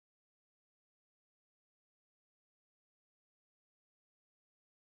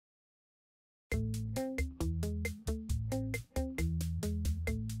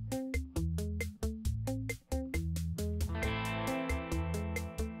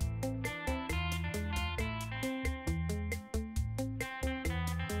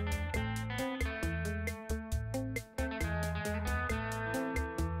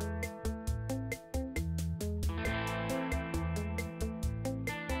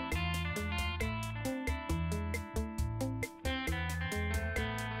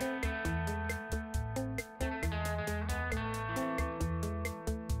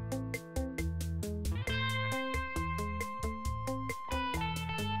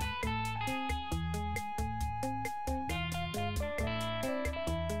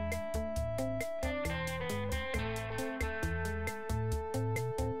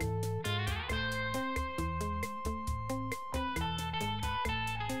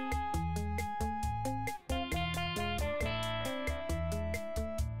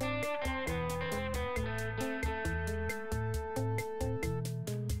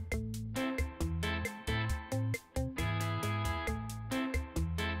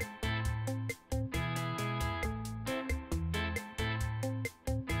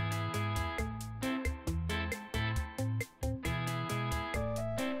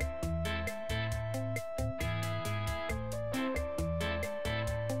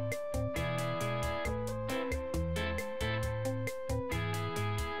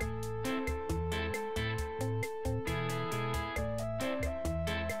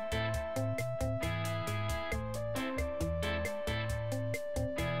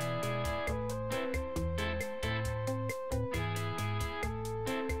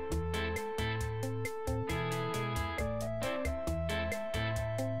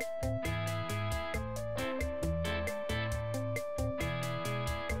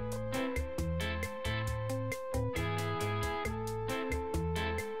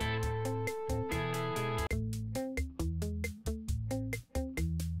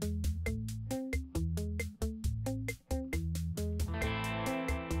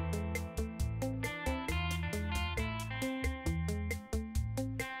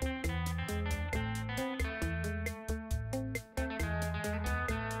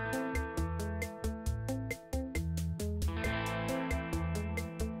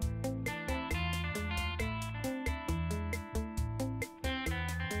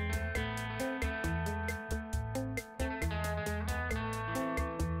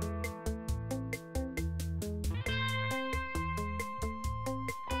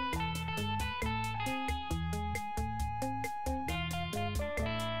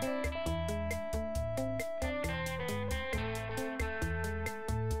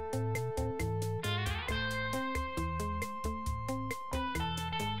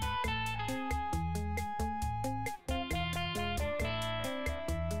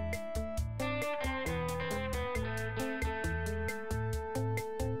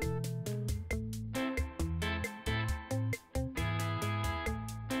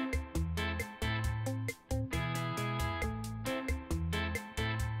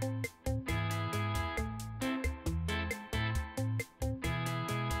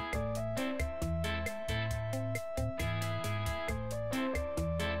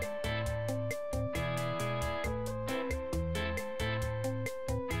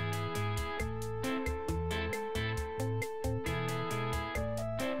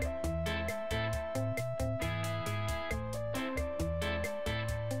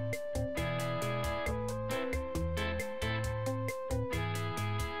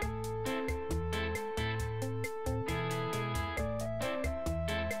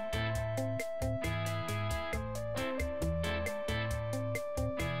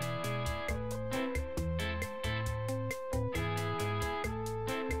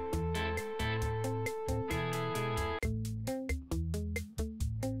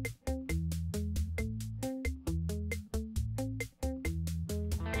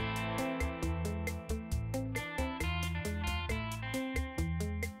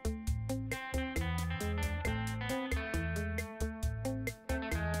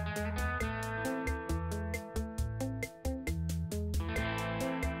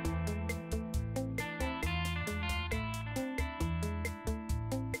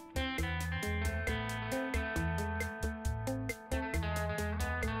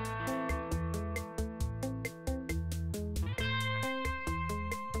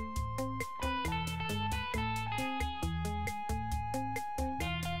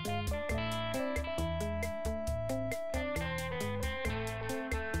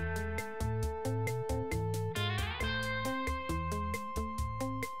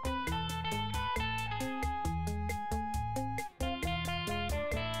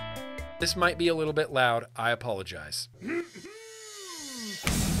This might be a little bit loud. I apologize.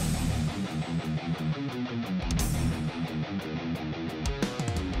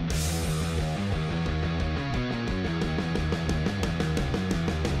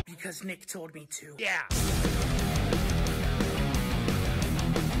 Because Nick told me to. Yeah.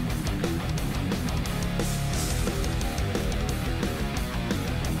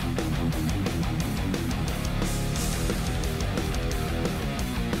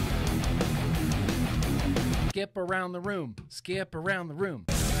 Skip around the room. Skip around the room.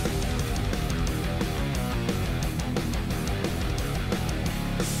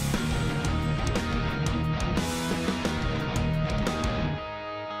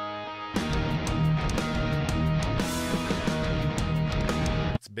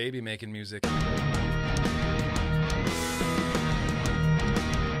 It's baby making music.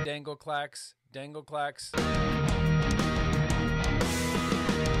 Dangle clacks. Dangle clacks.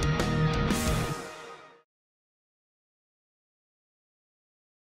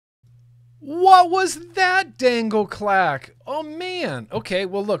 What was that dangle clack? Oh, man. Okay,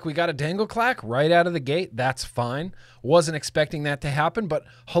 well, look, we got a dangle clack right out of the gate. That's fine. Wasn't expecting that to happen, but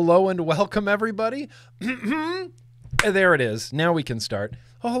hello and welcome, everybody. There it is. Now we can start.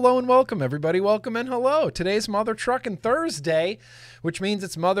 Oh, hello and welcome, everybody. Welcome and hello. Today's Mother Truckin' Thursday, which means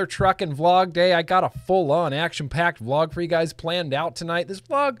it's Mother Truckin' Vlog Day. I got a full-on, action-packed vlog for you guys planned out tonight. This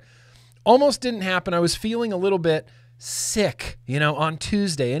vlog almost didn't happen. I was feeling a little bit sick, you know, on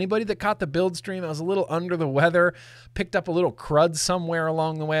Tuesday. Anybody that caught the build stream, I was a little under the weather, picked up a little crud somewhere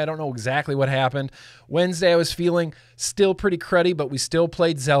along the way. I don't know exactly what happened. Wednesday, I was feeling still pretty cruddy, but we still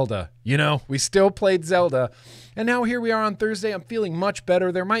played Zelda. You know, we still played Zelda. And now here we are on Thursday. I'm feeling much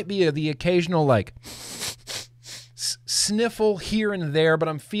better. There might be the occasional, like, sniffle here and there, but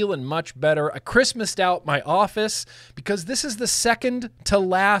I'm feeling much better. I Christmased out my office because this is the second to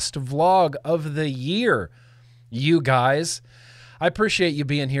last vlog of the year. You guys, I appreciate you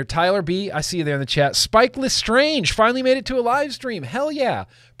being here. Tyler B, I see you there in the chat. Spike Lestrange finally made it to a live stream. Hell yeah.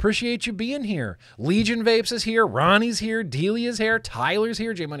 Appreciate you being here. Legion Vapes is here. Ronnie's here. Delia's here. Tyler's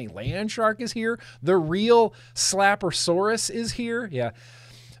here. J Money Landshark is here. The real Slappersaurus is here. Yeah.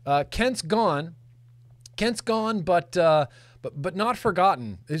 Kent's gone. Kent's gone, but not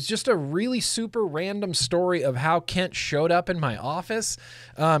forgotten. It's just a really super random story of how Kent showed up in my office.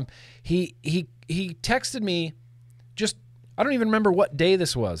 He texted me just, I don't even remember what day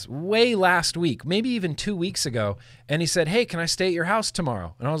this was, way last week, maybe even 2 weeks ago. And he said, hey, can I stay at your house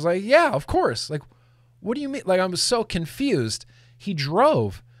tomorrow? And I was like, yeah, of course. Like, what do you mean? Like, I was so confused. He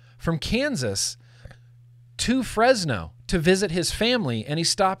drove from Kansas to Fresno to visit his family, and he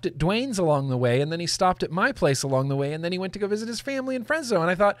stopped at Dwayne's along the way, and then he stopped at my place along the way, and then he went to go visit his family in Fresno.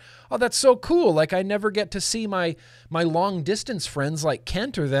 And I thought, oh, that's so cool. Like, I never get to see my long distance friends like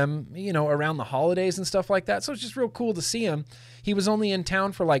Kent or them, you know, around the holidays and stuff like that. So it's just real cool to see him. He was only in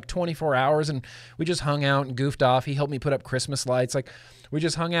town for like 24 hours, and we just hung out and goofed off. He helped me put up Christmas lights. Like, we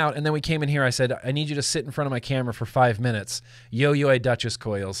just hung out, and then we came in here. I said, I need you to sit in front of my camera for 5 minutes. Yo-yo, Duchess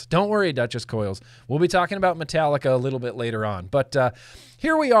Coils. Don't worry, Duchess Coils. We'll be talking about Metallica a little bit later on. But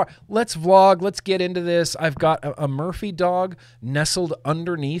here we are. Let's vlog. Let's get into this. I've got a Murphy dog nestled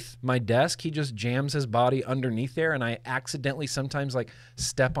underneath my desk. He just jams his body underneath there, and I accidentally sometimes like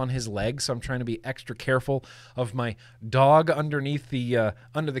step on his legs. So I'm trying to be extra careful of my dog underneath the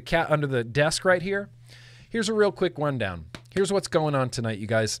under the desk right here. Here's a real quick rundown. Here's what's going on tonight, you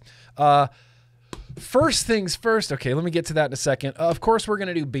guys. First things first. Okay, let me get to that in a second. Of course, we're going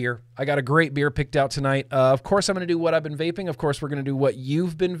to do beer. I got a great beer picked out tonight. Of course, I'm going to do what I've been vaping. Of course, we're going to do what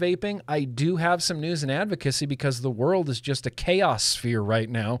you've been vaping. I do have some news and advocacy because the world is just a chaos sphere right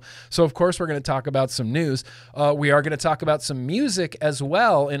now. So, of course, we're going to talk about some news. We are going to talk about some music as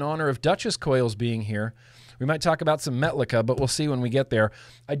well in honor of Duchess Coils being here. We might talk about some Metallica, but we'll see when we get there.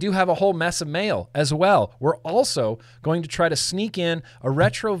 I do have a whole mess of mail as well. We're also going to try to sneak in a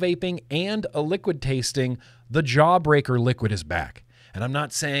retro vaping and a liquid tasting. The Jawbreaker liquid is back. And I'm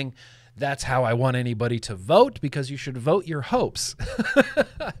not saying that's how I want anybody to vote, because you should vote your hopes.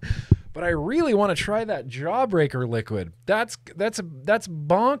 But I really want to try that Jawbreaker liquid. That's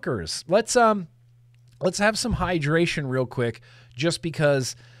bonkers. Let's have some hydration real quick, just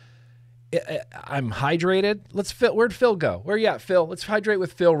because I'm hydrated. Where'd Phil go? Where you at, Phil? Let's hydrate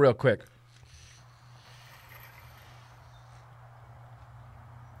with Phil real quick.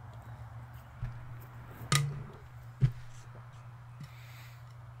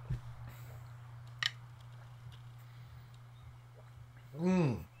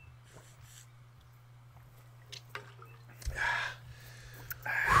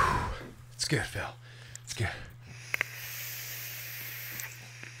 It's good, Phil. It's good.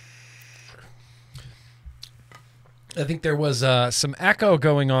 I think there was some echo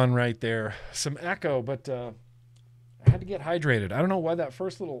going on right there. Some echo, but I had to get hydrated. I don't know why that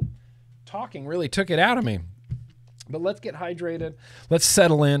first little talking really took it out of me. But let's get hydrated. Let's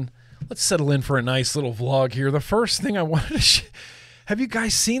settle in. Let's settle in for a nice little vlog here. The first thing I wanted to have you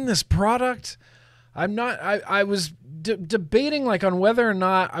guys seen this product? I was debating like on whether or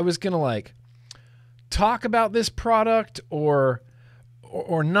not I was going to like talk about this product or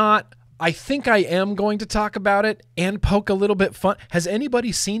not. I think I am going to talk about it and poke a little bit fun. Has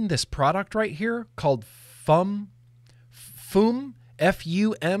anybody seen this product right here called FUM,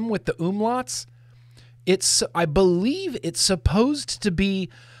 F-U-M with the umlauts? I believe it's supposed to be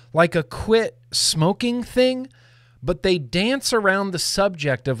like a quit smoking thing, but they dance around the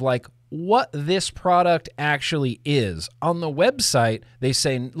subject of like what this product actually is. On the website, they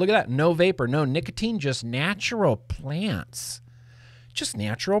say, look at that, no vapor, no nicotine, just natural plants. Just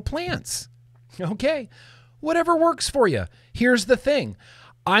natural plants. Okay, whatever works for you. Here's the thing.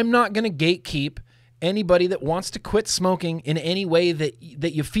 I'm not going to gatekeep anybody that wants to quit smoking in any way that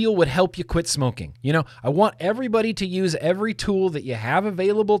you feel would help you quit smoking. You know, I want everybody to use every tool that you have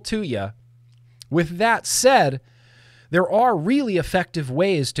available to you. With that said, there are really effective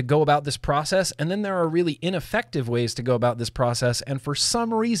ways to go about this process, and then there are really ineffective ways to go about this process. And for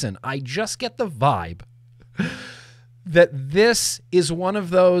some reason, I just get the vibe that this is one of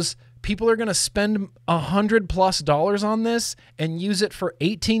those people are going to spend $100+ on this and use it for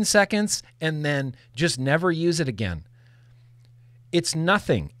 18 seconds and then just never use it again. It's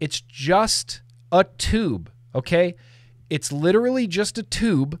nothing. It's just a tube, okay? It's literally just a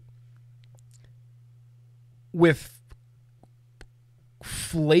tube with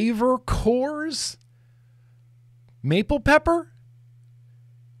flavor cores, maple pepper,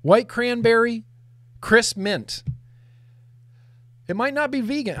 white cranberry, crisp mint. It might not be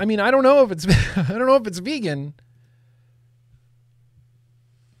vegan. I mean, I don't know if it's vegan.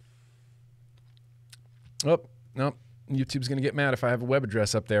 Oh, no. YouTube's going to get mad if I have a web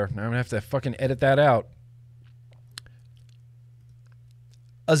address up there. I'm going to have to fucking edit that out.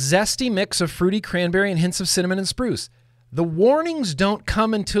 A zesty mix of fruity cranberry and hints of cinnamon and spruce. The warnings don't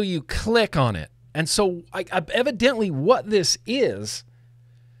come until you click on it. And so evidently what this is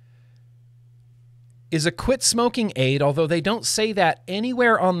a quit smoking aid, although they don't say that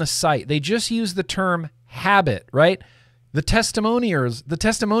anywhere on the site. They just use the term habit, right? The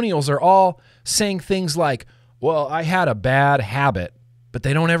testimonials are all saying things like, well, I had a bad habit, but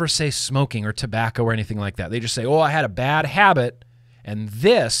they don't ever say smoking or tobacco or anything like that. They just say, oh, I had a bad habit, and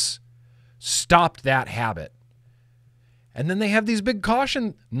this stopped that habit. And then they have these big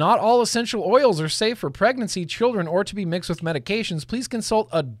caution, not all essential oils are safe for pregnancy, children, or to be mixed with medications. Please consult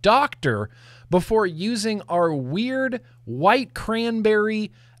a doctor before using our weird white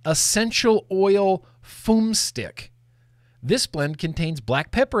cranberry essential oil foam stick. This blend contains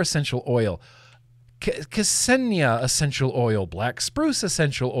black pepper essential oil, Cassenia essential oil, black spruce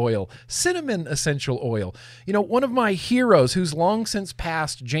essential oil, cinnamon essential oil. You know, one of my heroes who's long since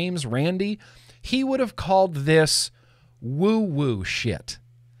passed, James Randi, he would have called this woo-woo shit.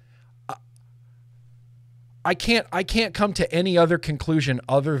 I can't come to any other conclusion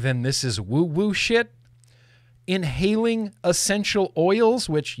other than this is woo-woo shit. Inhaling essential oils,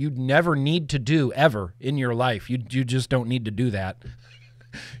 which you'd never need to do ever in your life. You just don't need to do that.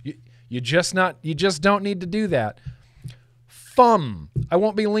 You just don't need to do that. FUM. I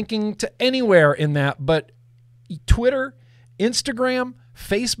won't be linking to anywhere in that, but Twitter, Instagram,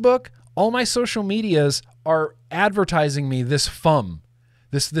 Facebook, all my social medias are advertising me this FUM,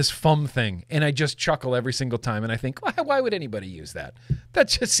 this FUM thing, and I just chuckle every single time, and I think, why would anybody use that? That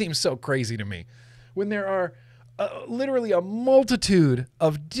just seems so crazy to me. When there are literally a multitude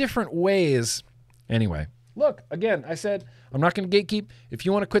of different ways. Anyway, look, again, I said I'm not going to gatekeep. If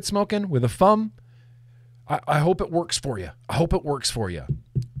you want to quit smoking with a FUM, I hope it works for you. I hope it works for you.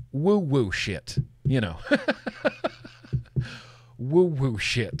 Woo-woo shit, you know. Woo-woo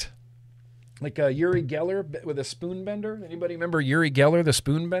shit. Like Uri Geller with a spoon bender. Anybody remember Uri Geller, the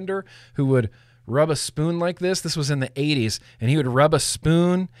spoon bender, who would rub a spoon like this? This was in the 80s. And he would rub a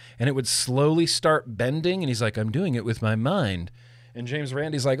spoon, and it would slowly start bending. And he's like, I'm doing it with my mind. And James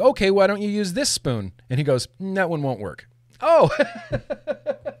Randi's like, okay, why don't you use this spoon? And he goes, that one won't work. Oh,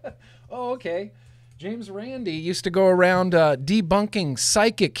 oh, okay. James Randi used to go around debunking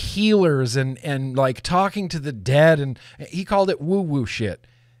psychic healers and like talking to the dead. And he called it woo-woo shit.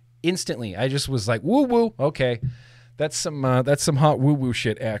 Instantly, I just was like, woo-woo, okay. That's some hot woo-woo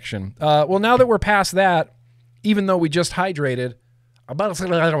shit action. Well, now that we're past that, even though we just hydrated,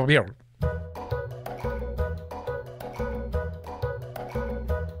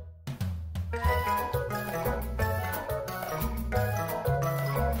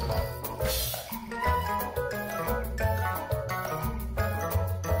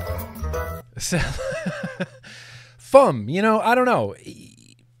 Fum, you know, I don't know.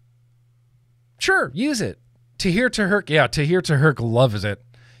 Sure, use it. Tahir Tahirk, yeah, Tahir Tahirk loves it.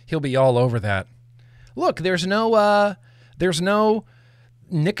 He'll be all over that. Look, there's no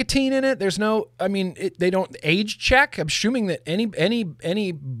nicotine in it. There's no, I mean, they don't age check. I'm assuming that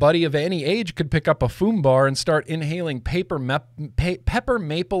anybody of any age could pick up a foam bar and start inhaling pepper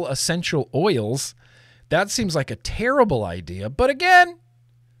maple essential oils. That seems like a terrible idea. But again,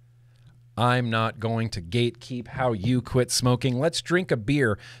 I'm not going to gatekeep how you quit smoking. Let's drink a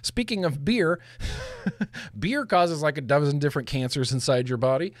beer. Speaking of beer, beer causes like a dozen different cancers inside your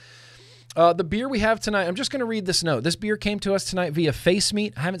body. The beer we have tonight, I'm just going to read this note. This beer came to us tonight via Face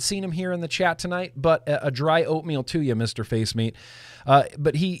Meat. I haven't seen him here in the chat tonight, but a dry oatmeal to you, Mr. Face Meat.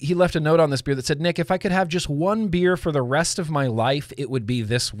 But he left a note on this beer that said, Nick, if I could have just one beer for the rest of my life, it would be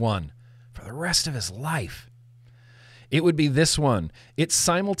this one. For the rest of his life. It would be this one. It's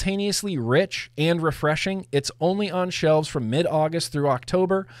simultaneously rich and refreshing. It's only on shelves from mid-August through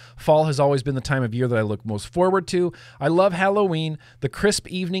October. Fall has always been the time of year that I look most forward to. I love Halloween, the crisp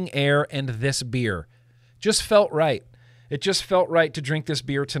evening air, and this beer. Just felt right. It just felt right to drink this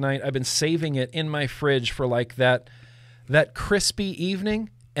beer tonight. I've been saving it in my fridge for like that crispy evening,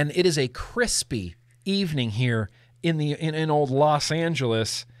 and it is a crispy evening here in old Los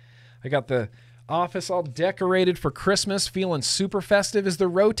Angeles. I got the office all decorated for Christmas, feeling super festive. Is the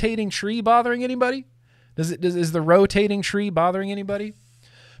rotating tree bothering anybody? Is the rotating tree bothering anybody?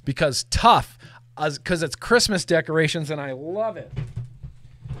 Because because it's Christmas decorations and I love it.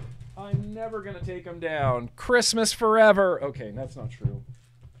 I'm never going to take them down. Christmas forever. Okay, that's not true.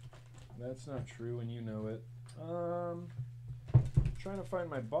 That's not true and you know it. Trying to find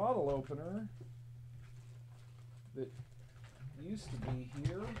my bottle opener that used to be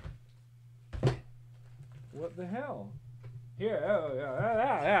here. What the hell? Here, oh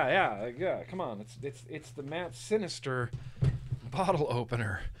yeah. Come on, it's the Matt Sinister bottle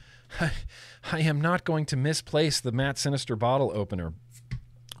opener. I am not going to misplace the Matt Sinister bottle opener.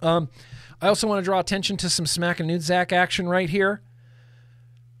 I also want to draw attention to some Smack and Nudzak action right here.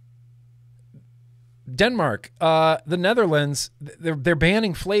 Denmark, the Netherlands, they're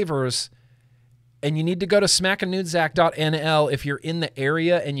banning flavors, and you need to go to smackandnudzak.nl if you're in the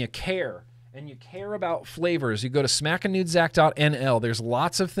area and you care. And you care about flavors, you go to smackandnudzak.nl. There's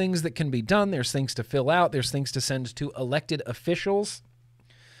lots of things that can be done. There's things to fill out. There's things to send to elected officials.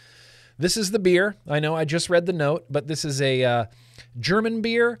 This is the beer. I know I just read the note, but this is a German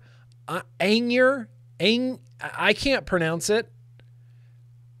beer. I can't pronounce it.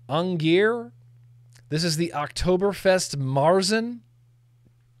 Angier. This is the Oktoberfest Marzen.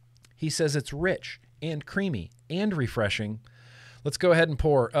 He says it's rich and creamy and refreshing. Let's go ahead and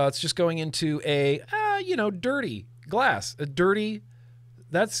pour. It's just going into a, dirty glass.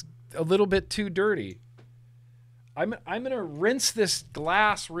 That's a little bit too dirty. I'm going to rinse this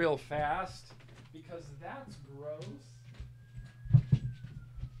glass real fast because that's gross.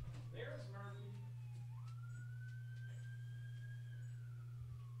 There's Murphy.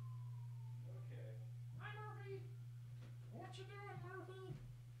 Okay. Hi, Murphy. What you doing, Murphy?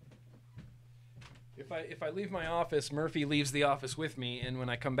 If I leave my office, Murphy leaves the office with me, and when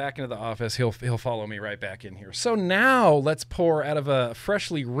I come back into the office, he'll follow me right back in here. So now let's pour out of a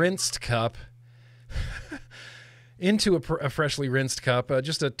freshly rinsed cup into a freshly rinsed cup,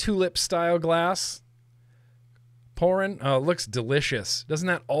 just a tulip-style glass. Pouring. Oh, it looks delicious. Doesn't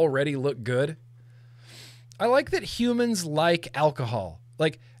that already look good? I like that humans like alcohol.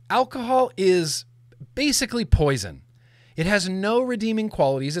 Like, alcohol is basically poison. It has no redeeming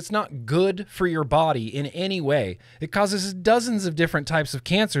qualities. It's not good for your body in any way. It causes dozens of different types of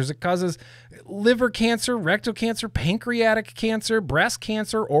cancers. It causes liver cancer, rectal cancer, pancreatic cancer, breast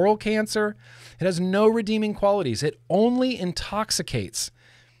cancer, oral cancer. It has no redeeming qualities. It only intoxicates.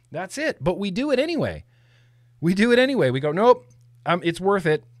 That's it. But we do it anyway. We do it anyway. We go, nope, it's worth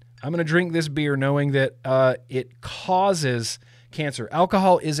it. I'm going to drink this beer knowing that it causes cancer.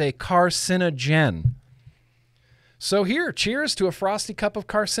 Alcohol is a carcinogen. So here, cheers to a frosty cup of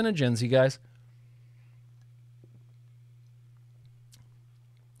carcinogens, you guys.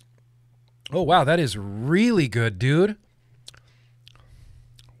 Oh, wow, that is really good, dude.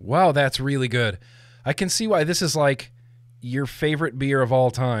 Wow, that's really good. I can see why this is like your favorite beer of all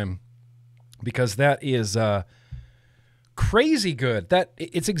time, because that is crazy good.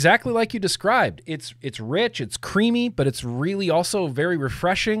 It's exactly like you described. It's rich, it's creamy, but it's really also very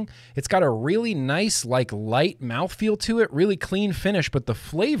refreshing. It's got a really nice, like, light mouthfeel to it, really clean finish, but the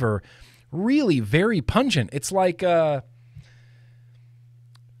flavor really very pungent. It's like I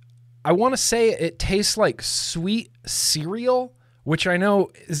want to say it tastes like sweet cereal which I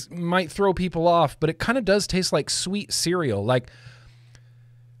know might throw people off, but it kind of does taste like sweet cereal, like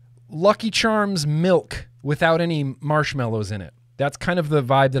Lucky Charms milk without any marshmallows in it. That's kind of the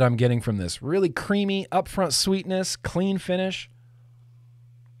vibe that I'm getting from this. Really creamy, upfront sweetness, clean finish.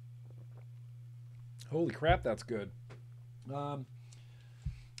 Holy crap, that's good. I'm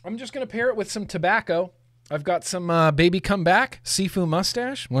just going to pair it with some tobacco. I've got some Baby Come Back Sifu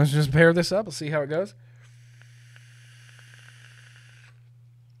Mustache. Let's just pair this up. We'll see how it goes.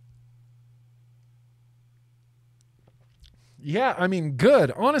 Yeah, I mean,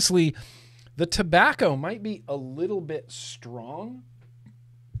 good. Honestly, the tobacco might be a little bit strong.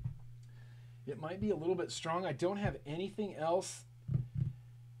 It might be a little bit strong. I don't have anything else.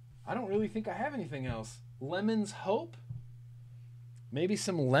 I don't really think I have anything else. Lemon's Hope. Maybe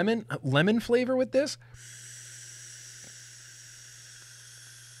some lemon flavor with this.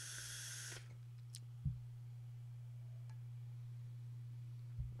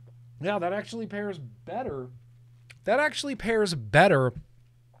 Yeah, that actually pairs better. That actually pairs better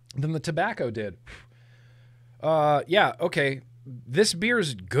than the tobacco did. Yeah, okay. This beer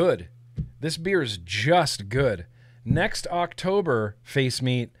is good. This beer is just good. Next October, Face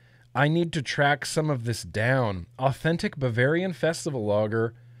Meat, I need to track some of this down. Authentic Bavarian Festival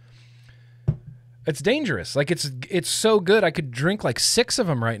Lager. It's dangerous. Like, it's so good. I could drink like 6 of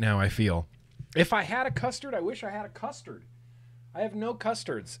them right now, I feel. If I had a custard, I wish I had a custard. I have no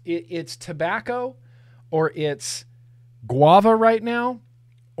custards. It's tobacco, or it's guava right now,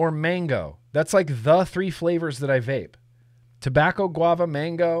 or mango. That's like the 3 flavors that I vape. Tobacco, guava,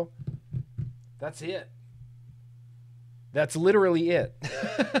 mango. That's it. That's literally it.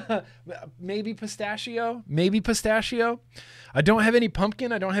 Maybe pistachio. Maybe pistachio. I don't have any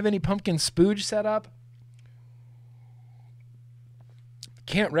pumpkin. I don't have any pumpkin spooge set up.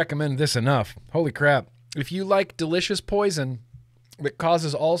 Can't recommend this enough. Holy crap. If you like delicious poison that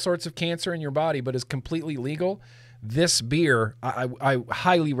causes all sorts of cancer in your body but is completely legal, this beer, I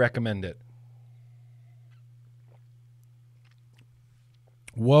highly recommend it.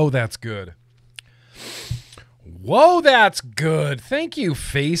 Whoa, that's good. Whoa, that's good. Thank you,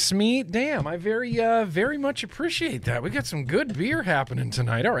 Face Meat. Damn, I very much appreciate that. We got some good beer happening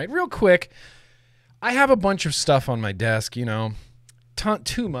tonight. All right, real quick. I have a bunch of stuff on my desk, you know,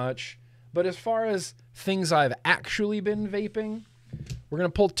 too much. But as far as things I've actually been vaping, we're going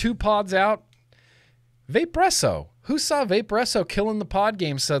to pull 2 pods out. Vaperesso. Who saw Vaperesso killing the pod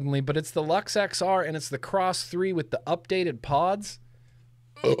game suddenly? But it's the Lux XR and it's the Cross 3 with the updated pods.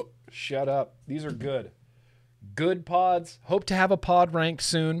 Shut up. These are good. Good pods. Hope to have a pod rank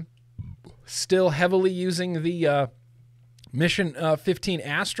soon. Still heavily using the Mission 15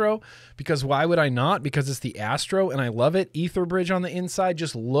 Astro, because why would I not? Because it's the Astro and I love it. Ether bridge on the inside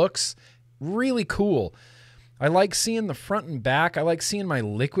just looks really cool. I like seeing the front and back. I like seeing my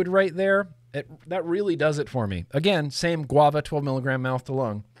liquid right there. That really does it for me. Again, same guava, 12 milligram mouth to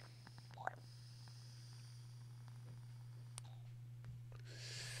lung.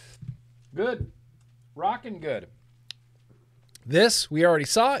 Good. Rockin' good. This, we already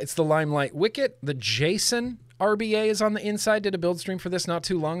saw. It's the Limelight Wicket. The Jason RBA is on the inside. Did a build stream for this not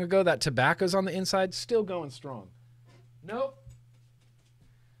too long ago. That tobacco's on the inside. Still going strong. Nope.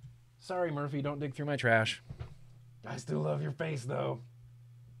 Sorry, Murphy. Don't dig through my trash. I still love your face, though.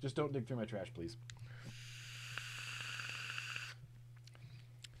 Just don't dig through my trash, please.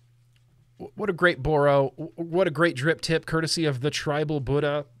 What a great Boro. What a great drip tip, courtesy of the Tribal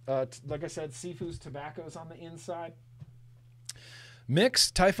Buddha. Like I said, Sifu's tobacco's on the inside. Mix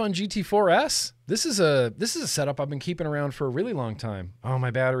Typhon GT4S. This is a setup I've been keeping around for a really long time. Oh,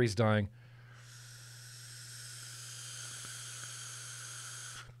 my battery's dying.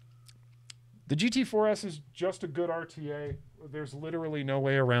 The GT4S is just a good RTA. There's literally no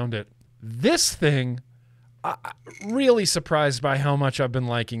way around it. This thing, I'm really surprised by how much I've been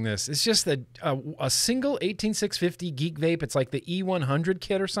liking this. It's just a single 18650 Geek Vape. It's like the E100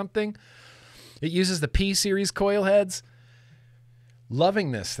 kit or something. It uses the P series coil heads.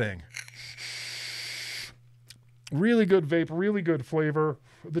 Loving this thing. Really good vape, really good flavor.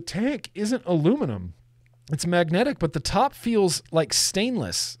 The tank isn't aluminum. It's magnetic, but the top feels like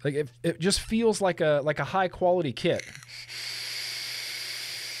stainless. Like it just feels like a high quality kit.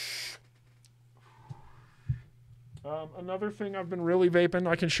 Another thing I've been really vaping,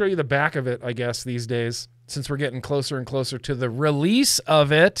 I can show you the back of it, I guess, these days, since we're getting closer and closer to the release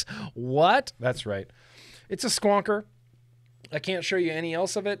of it. What? That's right. It's a squonker. I can't show you any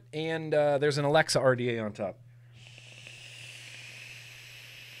else of it, and there's an Alexa RDA on top.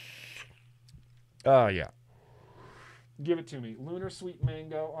 Oh, yeah. Give it to me. Lunar Sweet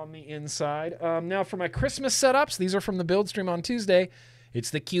Mango on the inside. Now for my Christmas setups, these are from the build stream on Tuesday. It's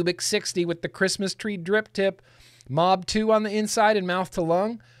the Cubic 60 with the Christmas tree drip tip. Mob 2 on the inside and mouth to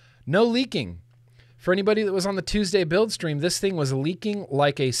lung. No leaking. For anybody that was on the Tuesday build stream, this thing was leaking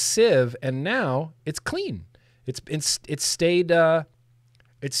like a sieve, and now it's clean. It stayed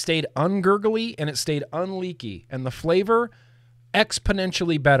ungurgly and it stayed unleaky, and the flavor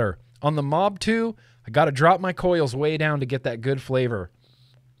exponentially better. On the Mob 2, I got to drop my coils way down to get that good flavor.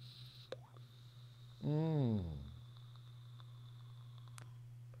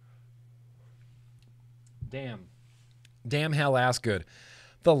 Damn hell ass good.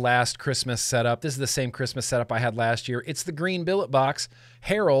 The last Christmas setup. This is the same Christmas setup I had last year. It's the green billet box,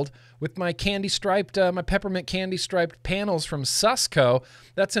 Herald, with my candy striped, my peppermint candy striped panels from Susco.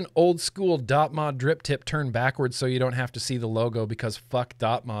 That's an old school dot mod drip tip turned backwards so you don't have to see the logo because fuck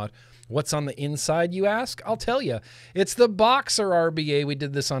dot mod. What's on the inside, you ask? I'll tell you. It's the Boxer RBA. We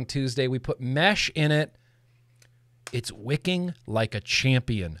did this on Tuesday. We put mesh in it. It's wicking like a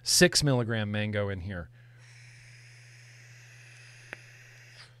champion. 6 milligram mango in here.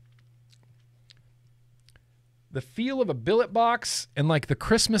 The feel of a billet box and like the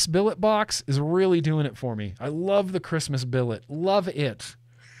Christmas billet box is really doing it for me. I love the Christmas billet. Love it.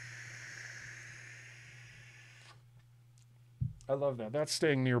 I love that. That's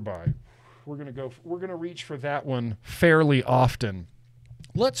staying nearby. We're going to reach for that one fairly often.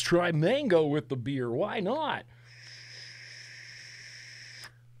 Let's try mango with the beer. Why not?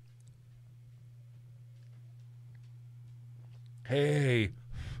 Hey.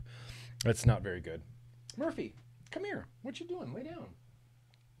 That's not very good. Murphy, come here. What you doing? Lay down.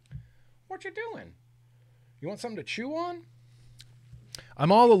 What you doing? You want something to chew on?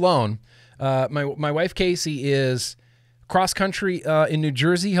 I'm all alone. My wife Casey is cross country in New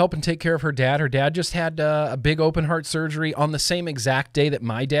Jersey helping take care of her dad. Her dad just had a big open heart surgery on the same exact day that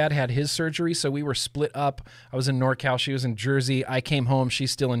my dad had his surgery, so we were split up. I was in NorCal. She was in Jersey. I came home.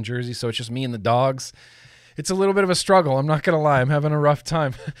 She's still in Jersey, so it's just me and the dogs. It's a little bit of a struggle. I'm not going to lie. I'm having a rough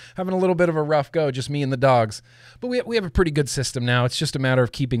time. Having a little bit of a rough go, just me and the dogs. But we have a pretty good system now. It's just a matter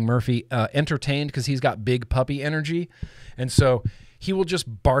of keeping Murphy entertained because he's got big puppy energy. And so he will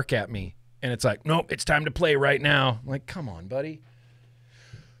just bark at me. And it's like, nope, it's time to play right now. I'm like, come on, buddy.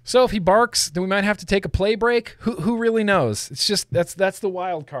 So if he barks, then we might have to take a play break. Who really knows? It's just, that's the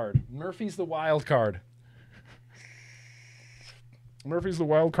wild card. Murphy's the wild card. Murphy's the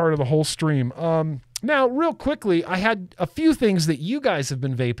wild card of the whole stream. Now, real quickly, I had a few things that you guys have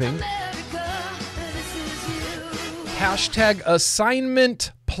been vaping. Hashtag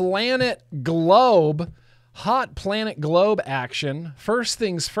assignment planet globe. Hot planet globe action. First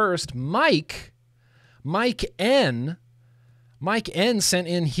things first, Mike N sent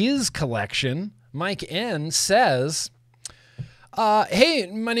in his collection. Mike N says,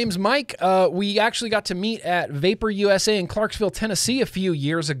 hey, my name's Mike. We actually got to meet at Vapor USA in Clarksville, Tennessee a few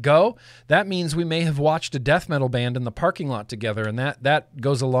years ago. That means we may have watched a death metal band in the parking lot together, and that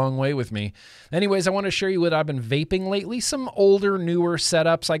goes a long way with me. Anyways, I want to share you what I've been vaping lately. Some older, newer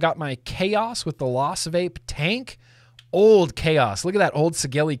setups. I got my Chaos with the Lost Vape tank. Old Chaos. Look at that old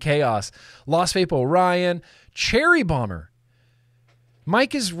Sigeli Chaos. Lost Vape Orion. Cherry Bomber.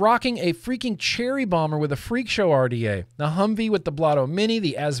 Mike is rocking a freaking Cherry Bomber with a Freak Show RDA. The Humvee with the Blotto Mini,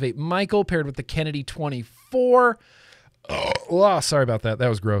 the Asvape Michael paired with the Kennedy 24. Oh, sorry about that. That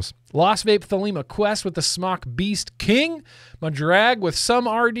was gross. Lost Vape Thelema Quest with the Smock Beast King. My drag with some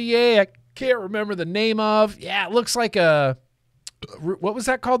RDA I can't remember the name of. Yeah, it looks like a... What was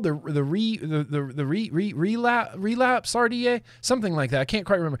that called? The relapse RDA? Something like that. I can't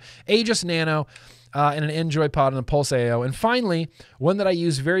quite remember. Aegis Nano. And an Enjoy Pod and a Pulse AO. And finally, one that I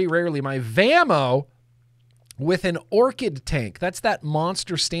use very rarely, my Vamo with an Orchid tank. That's that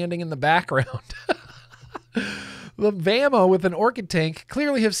monster standing in the background. The Vamo with an Orchid tank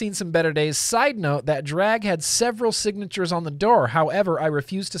clearly have seen some better days. Side note, that drag had several signatures on the door. However, I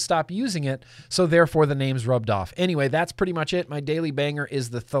refused to stop using it, so therefore the name's rubbed off. Anyway, that's pretty much it. My daily banger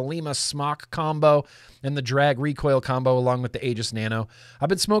is the Thelema Smock combo and the drag recoil combo along with the Aegis Nano. I've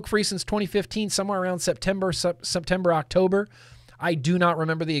been smoke-free since 2015, somewhere around September, October. I do not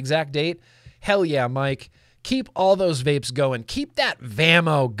remember the exact date. Hell yeah, Mike. Keep all those vapes going. Keep that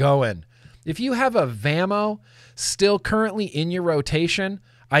Vamo going. If you have a Vamo still currently in your rotation,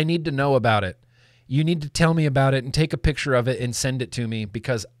 I need to know about it. You need to tell me about it and take a picture of it and send it to me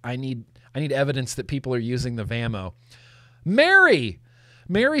because I need evidence that people are using the Vamo. Mary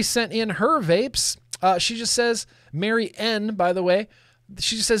sent in her vapes. She just says, Mary N, by the way,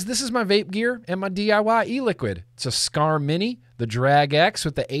 she just says, this is my vape gear and my DIY e-liquid. It's a Scar Mini, the Drag X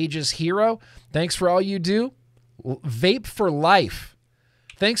with the Aegis Hero. Thanks for all you do. Vape for life.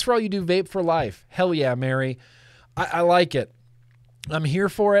 Thanks for all you do, Vape for life. Hell yeah, Mary. I like it. I'm here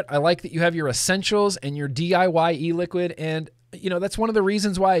for it. I like that you have your essentials and your DIY e-liquid. And, you know, that's one of the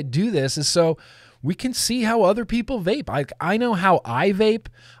reasons why I do this is so we can see how other people vape. I know how I vape.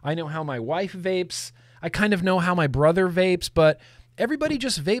 I know how my wife vapes. I kind of know how my brother vapes, but everybody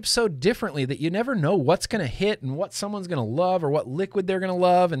just vapes so differently that you never know what's going to hit and what someone's going to love or what liquid they're going to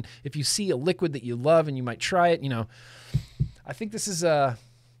love. And if you see a liquid that you love and you might try it, you know, I think this is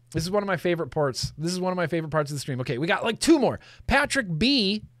one of my favorite parts. This is one of my favorite parts of the stream. Okay, we got like 2 more. Patrick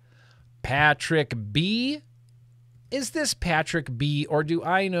B. Patrick B. Is this Patrick B. or do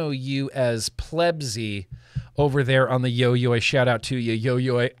I know you as Plebsy over there on the Yo-Yo? Shout out to you,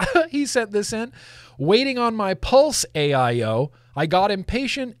 Yo-Yo. He sent this in. Waiting on my Pulse AIO. I got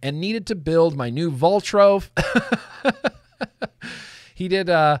impatient and needed to build my new Voltrove. He did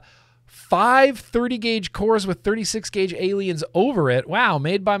 5 30-gauge cores with 36-gauge aliens over it. Wow,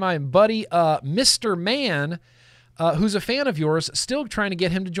 made by my buddy Mr. Man, who's a fan of yours, still trying to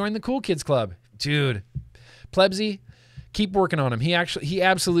get him to join the Cool Kids Club. Dude, Plebsy, keep working on him. He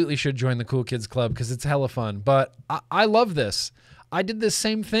absolutely should join the Cool Kids Club because it's hella fun. But I love this. I did this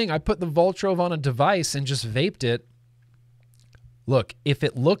same thing. I put the Voltrove on a device and just vaped it. Look, if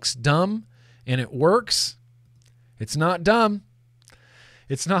it looks dumb and it works, it's not dumb.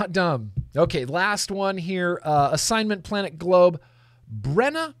 It's not dumb. Okay, last one here. Assignment Planet Globe.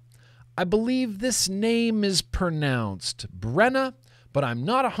 Brenna. I believe this name is pronounced Brenna, but I'm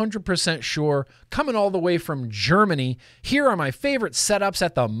not 100% sure. Coming all the way from Germany. Here are my favorite setups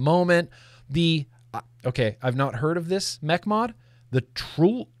at the moment. Okay, I've not heard of this mech mod. The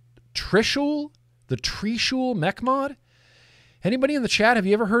Trishul mech mod. Anybody in the chat, have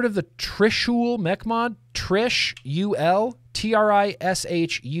you ever heard of the Trishul mech mod? Trish UL, TRISHUL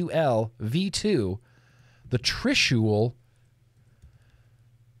V2. The Trishul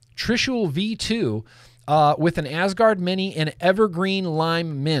V2 with an Asgard Mini and Evergreen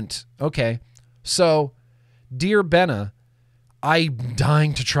Lime Mint. Okay, so dear Benna, I'm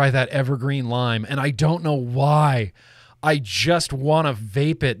dying to try that Evergreen Lime, and I don't know why. I just want to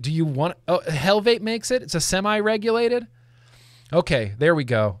vape it. Do you want... Oh, Hell Vape makes it? It's a semi-regulated? Okay, there we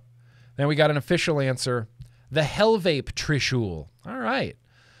go. Then we got an official answer. The Hell Vape Trishul. All right.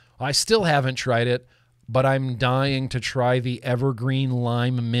 I still haven't tried it, but I'm dying to try the Evergreen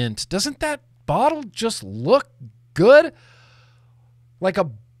Lime Mint. Doesn't that bottle just look good?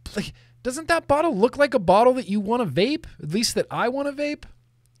 Doesn't that bottle look like a bottle that you want to vape? At least that I want to vape?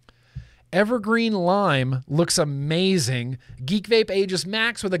 Evergreen Lime looks amazing. Geek Vape ages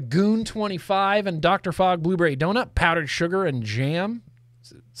max with a Goon 25 and Dr. Fog Blueberry Donut, powdered sugar and jam.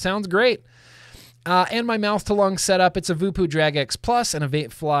 Sounds great. And my mouth to lung setup. It's a Voopoo Drag X Plus and a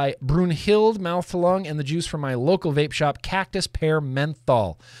Vapefly Brunhild mouth to lung and the juice from my local vape shop, Cactus Pear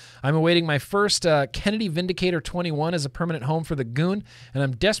Menthol. I'm awaiting my first Kennedy Vindicator 21 as a permanent home for the Goon, and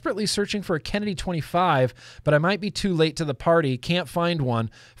I'm desperately searching for a Kennedy 25, but I might be too late to the party. Can't find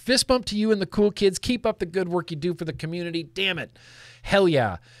one. Fist bump to you and the cool kids. Keep up the good work you do for the community. Damn it. Hell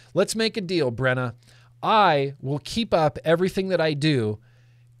yeah. Let's make a deal, Brenna. I will keep up everything that I do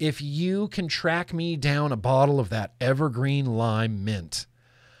if you can track me down a bottle of that Evergreen Lime Mint.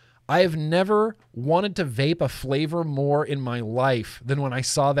 I have never wanted to vape a flavor more in my life than when I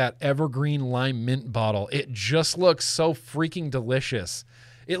saw that Evergreen Lime Mint bottle. It just looks so freaking delicious.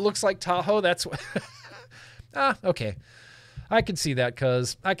 It looks like Tahoe. That's what... okay. I can see that,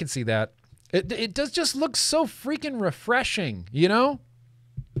 cuz. I can see that. It does just look so freaking refreshing, you know?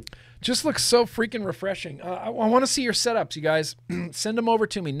 Just looks so freaking refreshing. I want to see your setups, you guys. Send them over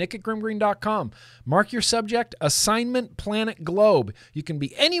to me, nick@grimmgreen.com. Mark your subject, Assignment Planet Globe. You can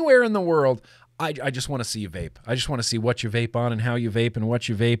be anywhere in the world. I just want to see you vape. I just want to see what you vape on and how you vape and what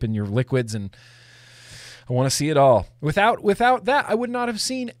you vape and your liquids, and I want to see it all. Without that, I would not have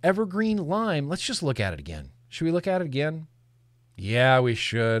seen Evergreen Lime. Let's just look at it again. Should we look at it again? Yeah, we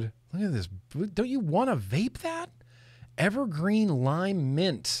should. Look at this. Don't you want to vape that? Evergreen Lime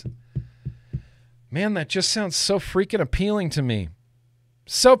Mint. Man, that just sounds so freaking appealing to me.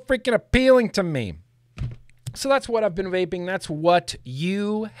 So freaking appealing to me. So that's what I've been vaping. That's what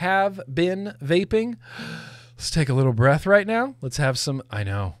you have been vaping. Let's take a little breath right now. Let's have some... I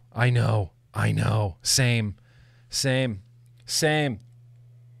know. Same.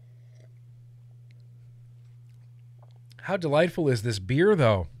 How delightful is this beer,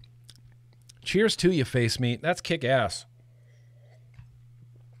 though? Cheers to you, face meat. That's kick-ass.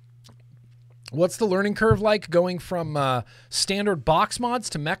 What's the learning curve like going from standard box mods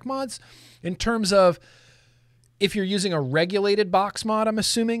to mech mods? In terms of if you're using a regulated box mod, I'm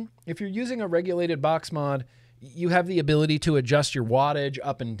assuming. If you're using a regulated box mod, You have the ability to adjust your wattage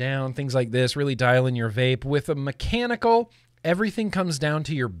up and down, things like this, really dial in your vape. With a mechanical, everything comes down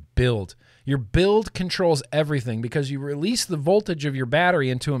to your build. Your build controls everything because you release the voltage of your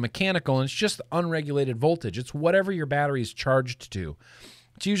battery into a mechanical, and it's just unregulated voltage. It's whatever your battery is charged to.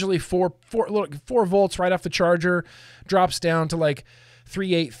 It's usually 4 volts right off the charger, drops down to like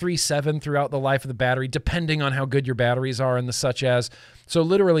 3.8, 3.7 throughout the life of the battery, depending on how good your batteries are and the such as. So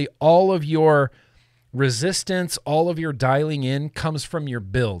literally all of your resistance, all of your dialing in comes from your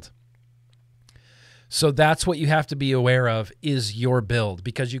build. So that's what you have to be aware of, is your build,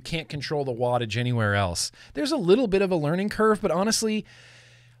 because you can't control the wattage anywhere else. There's a little bit of a learning curve, but honestly,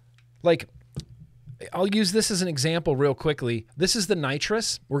 like, I'll use this as an example real quickly. This is the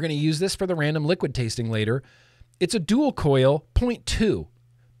nitrous. We're going to use this for the random liquid tasting later. It's a dual coil 0.2.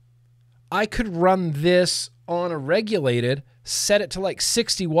 I could run this on a regulated, set it to like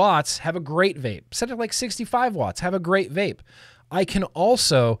 60 watts, have a great vape. Set it to like 65 watts, have a great vape. I can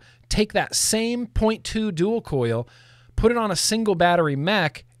also take that same 0.2 dual coil, put it on a single battery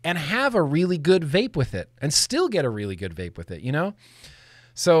mech, and have a really good vape with it, and still get a really good vape with it, you know?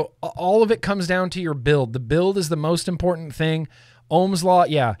 So all of it comes down to your build. The build is the most important thing. Ohm's law,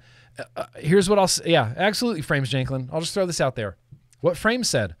 yeah. Here's what I'll say. Yeah, absolutely, Frames Janklin. I'll just throw this out there. What Frames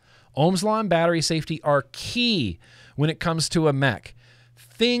said, Ohm's law and battery safety are key when it comes to a mech.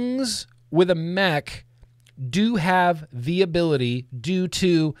 Things with a mech do have the ability, due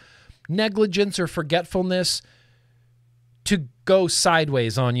to negligence or forgetfulness, to go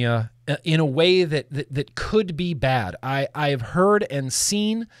sideways on you in a way that could be bad. I have heard and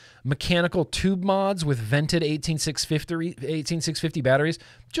seen mechanical tube mods with vented 18650 batteries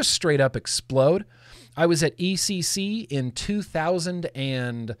just straight up explode. I was at ECC in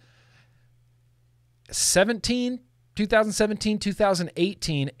 2017,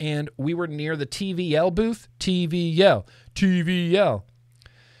 2018, and we were near the TVL booth. TVL.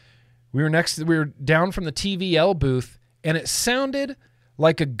 We were down from the TVL booth, and it sounded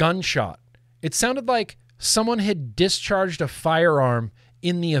like a gunshot. It sounded like someone had discharged a firearm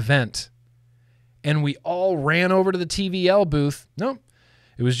in the event. And we all ran over to the TVL booth. No,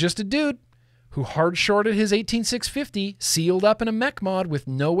 it was just a dude who hard shorted his 18650, sealed up in a mech mod with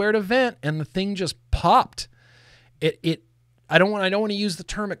nowhere to vent, and the thing just popped. I don't want to use the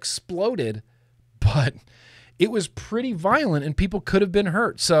term exploded, but it was pretty violent and people could have been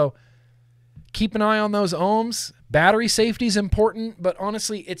hurt. So keep an eye on those ohms. Battery safety is important, but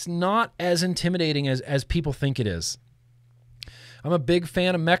honestly, it's not as intimidating as people think it is. I'm a big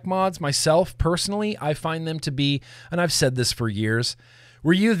fan of mech mods myself. Personally, I find them to be, and I've said this for years.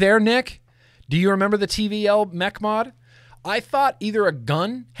 Were you there, Nick? Do you remember the TVL mech mod? I thought either a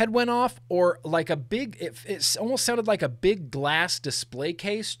gun had went off or like a big, it almost sounded like a big glass display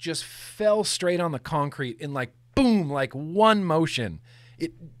case just fell straight on the concrete in like, boom, like one motion.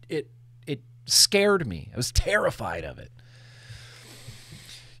 It scared me. I was terrified of it.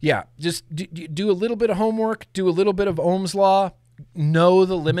 Yeah, just do a little bit of homework, do a little bit of Ohm's law, know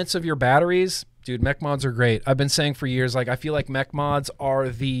the limits of your batteries. Dude, mech mods are great. I've been saying for years, like, I feel like mech mods are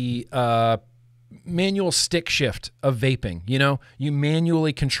the manual stick shift of vaping. You know, you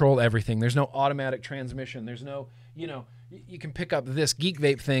manually control everything. There's no automatic transmission. There's no, you know, you can pick up this Geek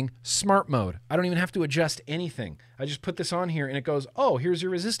Vape thing, smart mode. I don't even have to adjust anything. I just put this on here and it goes, oh, here's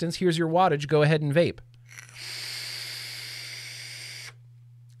your resistance, here's your wattage, go ahead and vape.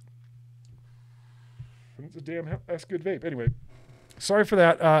 That's good vape. Anyway, sorry for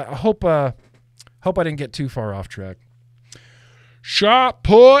that. I hope I didn't get too far off track. Shot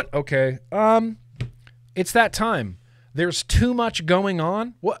put. Okay. It's that time. There's too much going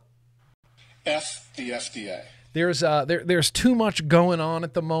on. What? F the FDA. There's too much going on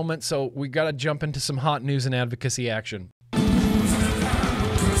at the moment, so we got to jump into some hot news and advocacy action.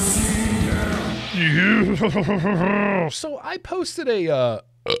 So I posted a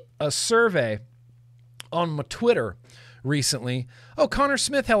survey on my Twitter recently. Oh, Connor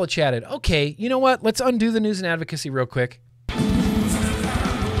Smith hella chatted. Okay, you know what? Let's undo the news and advocacy real quick.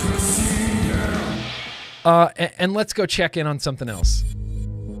 And let's go check in on something else.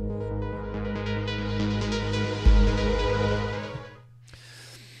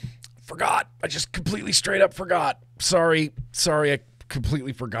 Forgot. I just completely straight up forgot. Sorry, I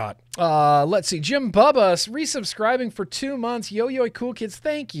completely forgot. Let's see. Jim Bubba resubscribing for 2 months. Yo Cool Kids,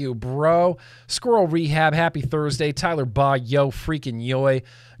 thank you, bro. Squirrel Rehab, happy Thursday. Tyler Ba, yo freaking yoy.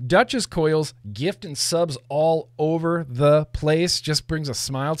 Duchess Coils, gift and subs all over the place. Just brings a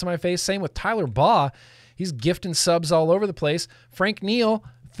smile to my face. Same with Tyler Ba. He's gifting subs all over the place. Frank Neal,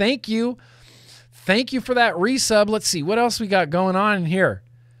 thank you. Thank you for that resub. Let's see. What else we got going on in here?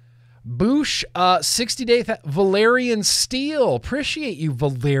 Boosh, 60-day Valerian Steel. Appreciate you,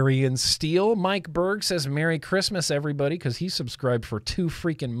 Valerian Steel. Mike Berg says, Merry Christmas, everybody, because he subscribed for 2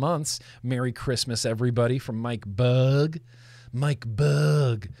 freaking months. Merry Christmas, everybody, from Mike Bug. Mike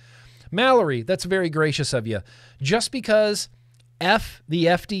Bug. Mallory, that's very gracious of you. Just because F the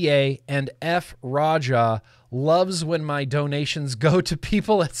FDA and F Raja loves when my donations go to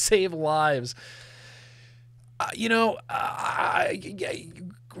people that save lives.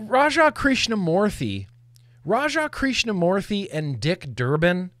 Raja Krishnamurthy and Dick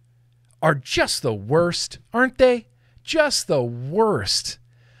Durbin are just the worst, aren't they? Just the worst.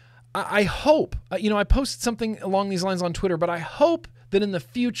 I hope, I posted something along these lines on Twitter, but I hope that in the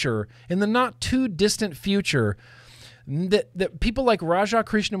future, in the not too distant future, that people like Raja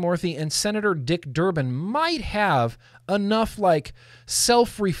Krishnamurthy and Senator Dick Durbin might have enough like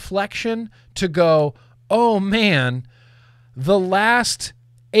self-reflection to go, oh man, the last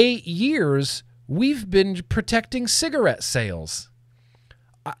 8 years we've been protecting cigarette sales.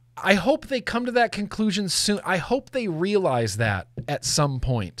 I hope they come to that conclusion soon. I hope they realize that at some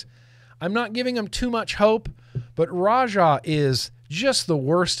point. I'm not giving them too much hope, but Raja is just the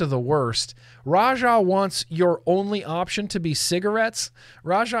worst of the worst. Raja wants your only option to be cigarettes.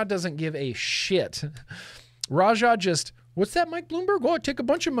 Raja doesn't give a shit. Raja just, what's that, Mike Bloomberg? Oh, I take a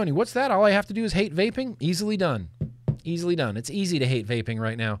bunch of money. What's that? All I have to do is hate vaping? Easily done. Easily done. It's easy to hate vaping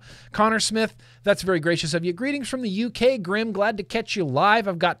right now. Connor Smith, that's very gracious of you. Greetings from the UK, Grimm. Glad to catch you live.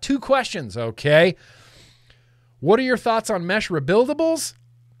 I've got 2 questions, okay? What are your thoughts on mesh rebuildables?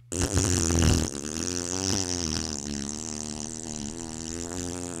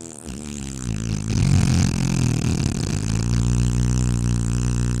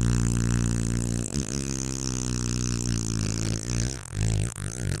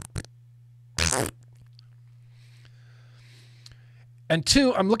 And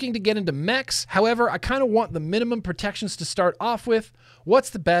 2, I'm looking to get into mechs. However, I kind of want the minimum protections to start off with. What's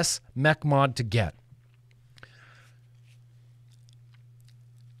the best mech mod to get?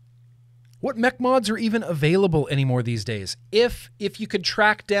 What mech mods are even available anymore these days? If you could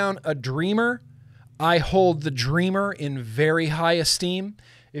track down a Dreamer, I hold the Dreamer in very high esteem.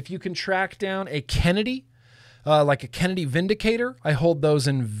 If you can track down a Kennedy, like a Kennedy Vindicator, I hold those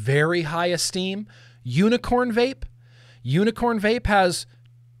in very high esteem. Unicorn Vape. Unicorn Vape has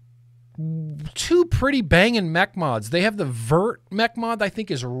 2 pretty banging mech mods. They have the Vert mech mod I think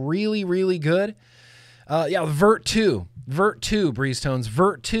is really, really good. Yeah, Vert 2. Vert 2, Breezetones.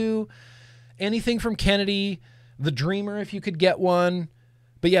 Vert 2. Anything from Kennedy. The Dreamer, if you could get one.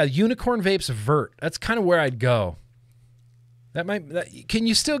 But yeah, Unicorn Vape's Vert. That's kind of where I'd go. You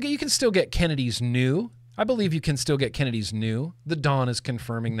can still get Kennedy's new. I believe you can still get Kennedy's new. The Dawn is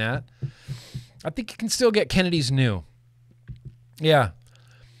confirming that. I think you can still get Kennedy's new. Yeah,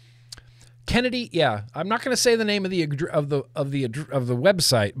 Kennedy. Yeah, I'm not going to say the name of the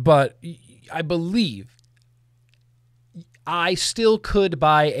website, but I believe I still could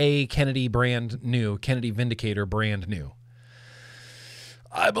buy a Kennedy brand new, Kennedy Vindicator brand new.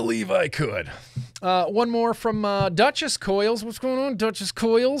 I believe I could. One more from Duchess Coils. What's going on, Duchess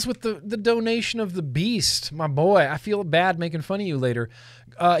Coils, with the donation of the beast? My boy, I feel bad making fun of you later.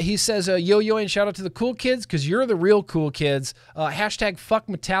 He says, yo, and shout out to the cool kids, because you're the real cool kids. Hashtag fuck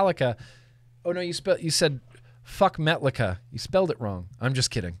Metallica. Oh, no, you said fuck Metallica. You spelled it wrong. I'm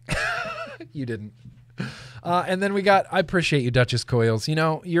just kidding. You didn't. And then I appreciate you, Duchess Coils. You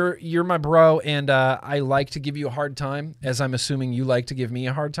know, you're my bro, and I like to give you a hard time, as I'm assuming you like to give me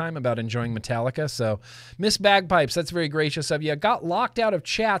a hard time about enjoying Metallica. So, Miss Bagpipes, that's very gracious of you. Got locked out of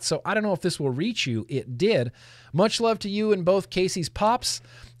chat, so I don't know if this will reach you. It did. Much love to you and both Casey's pops.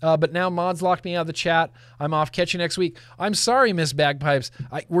 But now Mods locked me out of the chat. I'm off. Catch you next week. I'm sorry, Miss Bagpipes.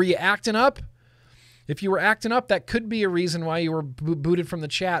 Were you acting up? If you were acting up, that could be a reason why you were booted from the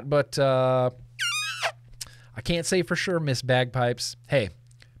chat, but I can't say for sure, Miss Bagpipes. Hey,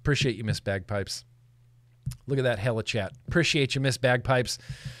 appreciate you, Miss Bagpipes. Look at that hella chat. Appreciate you, Miss Bagpipes.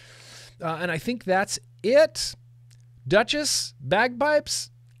 And I think that's it. Duchess,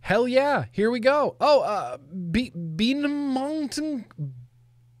 Bagpipes, hell yeah. Here we go. Oh, Ben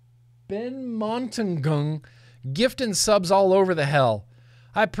Montengung, gifting subs all over the hell.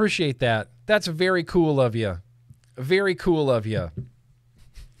 I appreciate that. That's very cool of you. Very cool of you.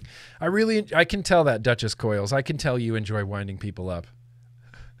 I can tell that, Duchess Coils. I can tell you enjoy winding people up.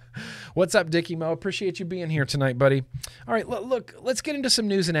 What's up, Dickie Mo? Appreciate you being here tonight, buddy. All right, look, let's get into some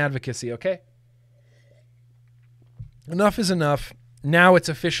news and advocacy, okay? Enough is enough. Now it's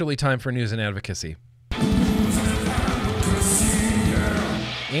officially time for news and advocacy.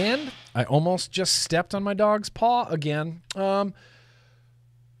 And I almost just stepped on my dog's paw again.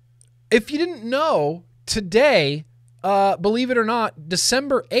 If you didn't know, today, believe it or not,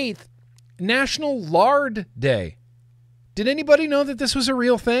 December 8th, National Lard Day. Did anybody know that this was a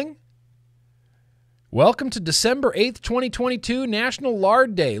real thing? Welcome to December 8th, 2022, National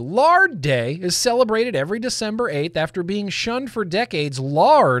Lard Day. Lard Day is celebrated every December 8th. After being shunned for decades,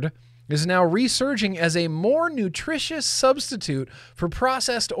 lard is now resurging as a more nutritious substitute for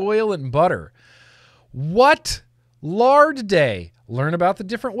processed oil and butter. What? Lard Day. Learn about the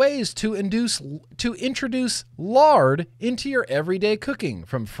different ways to introduce lard into your everyday cooking.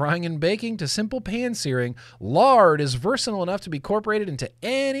 From frying and baking to simple pan searing, lard is versatile enough to be incorporated into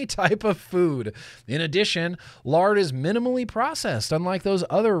any type of food. In addition, lard is minimally processed, unlike those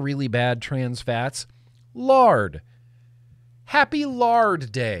other really bad trans fats. Lard. Happy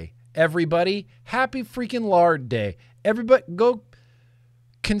Lard Day, everybody. Happy freaking Lard Day. Everybody go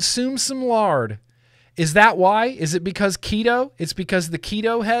consume some lard. Is that why? Is it because keto? It's because the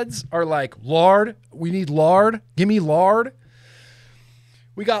keto heads are like, lard, we need lard. Give me lard.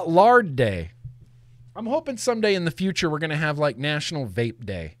 We got Lard Day. I'm hoping someday in the future we're going to have like National Vape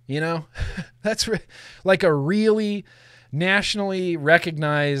Day, you know? That's like a really nationally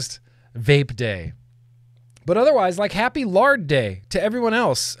recognized vape day. But otherwise, like happy Lard Day to everyone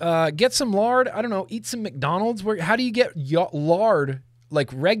else. Get some lard. I don't know, eat some McDonald's. How do you get lard like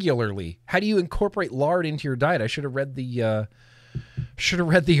regularly? How do you incorporate lard into your diet? I should have read the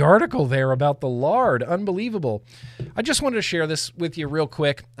article there about the lard. Unbelievable. I just wanted to share this with you real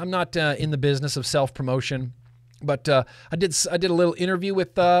quick. I'm not in the business of self-promotion, but I did a little interview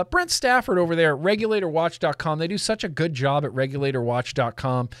with Brent Stafford over there at regulatorwatch.com. They do such a good job at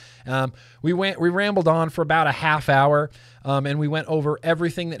regulatorwatch.com. We rambled on for about a half hour. And we went over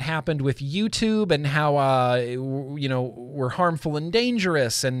everything that happened with YouTube and how, we're harmful and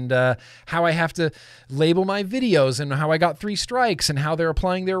dangerous, and how I have to label my videos, and how I got 3 strikes, and how they're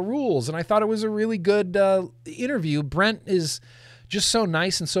applying their rules. And I thought it was a really good interview. Brent is just so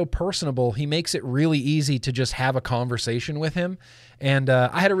nice and so personable. He makes it really easy to just have a conversation with him. And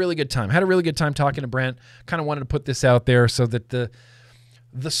I had a really good time. Talking to Brent. Kind of wanted to put this out there so that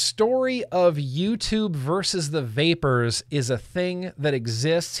the story of YouTube versus the vapors is a thing that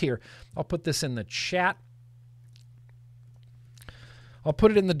exists here. I'll put this in the chat. I'll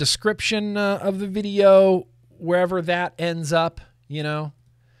put it in the description of the video, wherever that ends up, you know.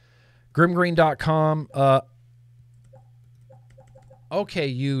 GrimmGreen.com. Okay,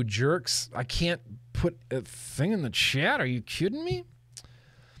 you jerks. I can't put a thing in the chat. Are you kidding me?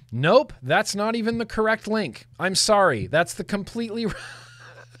 Nope, that's not even the correct link. I'm sorry. That's the completely...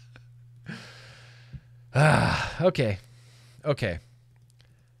 Okay.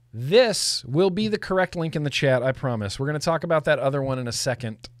 This will be the correct link in the chat, I promise. We're going to talk about that other one in a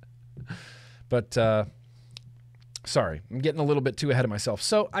second. But, sorry, I'm getting a little bit too ahead of myself.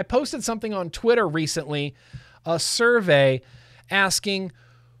 So I posted something on Twitter recently, a survey asking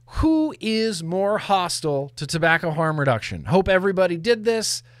who is more hostile to tobacco harm reduction. Hope everybody did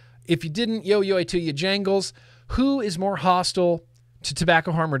this. If you didn't, yo to you jangles. Who is more hostile to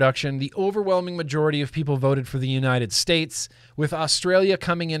tobacco harm reduction? The overwhelming majority of people voted for the United States, with Australia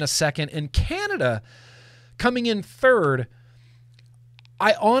coming in a second and Canada coming in third.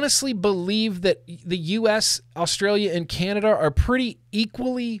 I honestly believe that the US, Australia, and Canada are pretty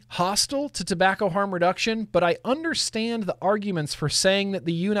equally hostile to tobacco harm reduction, but I understand the arguments for saying that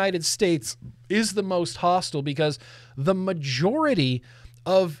the United States is the most hostile because the majority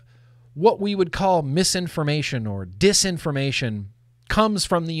of what we would call misinformation or disinformation comes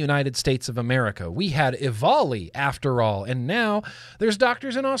from the United States of America. We had EVALI, after all, and now there's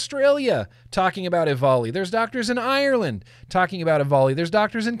doctors in Australia talking about EVALI. There's doctors in Ireland talking about EVALI. There's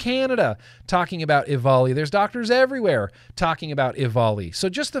doctors in Canada talking about EVALI. There's doctors everywhere talking about EVALI. So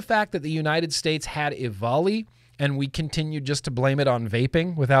just the fact that the United States had EVALI and we continued just to blame it on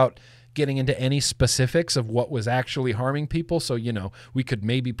vaping without getting into any specifics of what was actually harming people, so, you know, we could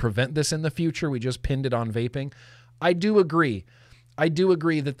maybe prevent this in the future. We just pinned it on vaping. I do agree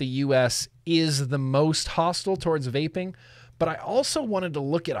that the U.S. is the most hostile towards vaping, but I also wanted to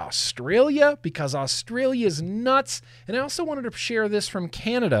look at Australia because Australia is nuts, and I also wanted to share this from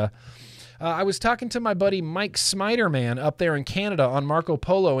Canada. I was talking to my buddy Mike Smiderman up there in Canada on Marco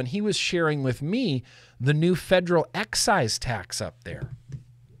Polo, and he was sharing with me the new federal excise tax up there.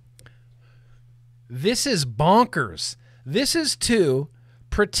 This is bonkers. This is to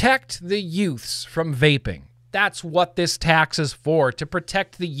protect the youths from vaping. That's what this tax is for, to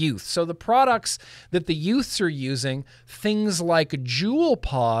protect the youth. So the products that the youths are using, things like Juul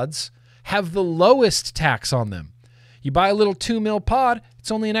pods, have the lowest tax on them. You buy a little 2 mil pod,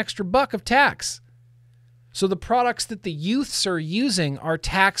 it's only an extra $1 of tax. So the products that the youths are using are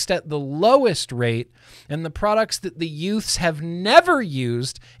taxed at the lowest rate, and the products that the youths have never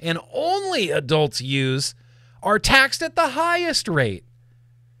used and only adults use are taxed at the highest rate.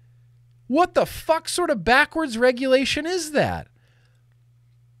 What the fuck sort of backwards regulation is that?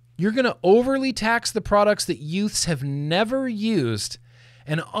 You're going to overly tax the products that youths have never used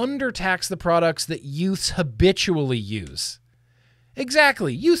and undertax the products that youths habitually use.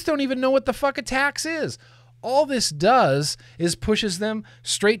 Exactly. Youths don't even know what the fuck a tax is. All this does is pushes them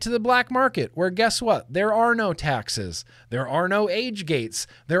straight to the black market, where guess what? There are no taxes. There are no age gates.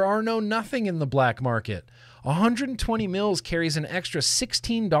 There are no nothing in the black market. 120 mils carries an extra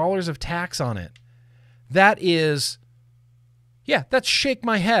 $16 of tax on it. That is, yeah, that's shake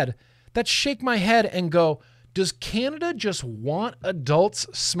my head. That's shake my head and go, does Canada just want adults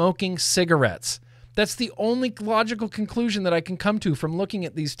smoking cigarettes? That's the only logical conclusion that I can come to from looking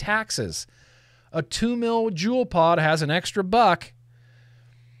at these taxes. A 2 mil Juul pod has an extra $1,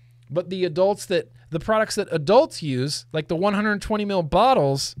 but the products that adults use, like the 120 mil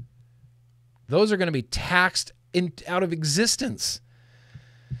bottles, those are going to be taxed out of existence.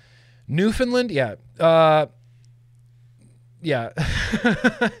 Newfoundland,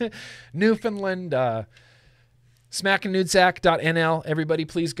 Newfoundland, smackandnudesack.nl. Everybody,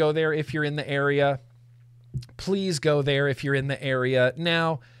 please go there if you're in the area. Please go there if you're in the area.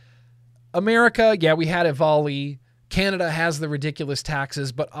 Now, America, yeah, we had EVALI. Canada has the ridiculous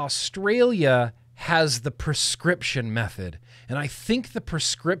taxes, but Australia has the prescription method. And I think the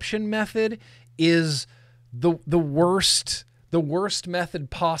prescription method is the worst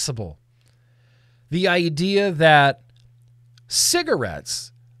method possible. The idea that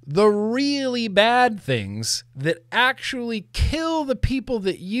cigarettes, the really bad things that actually kill the people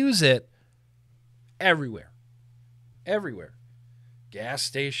that use it, everywhere. Gas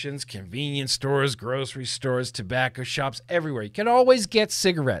stations, convenience stores, grocery stores, tobacco shops, everywhere. You can always get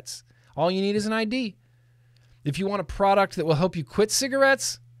cigarettes. All you need is an ID. If you want a product that will help you quit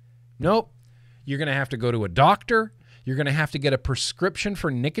cigarettes, nope. You're going to have to go to a doctor. You're going to have to get a prescription for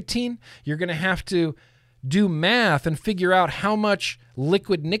nicotine. You're going to have to do math and figure out how much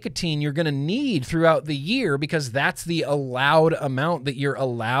liquid nicotine you're going to need throughout the year, because that's the allowed amount that you're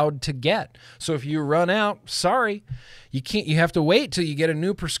allowed to get. So if you run out, sorry, you can't. You have to wait till you get a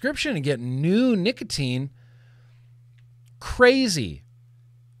new prescription and get new nicotine. Crazy.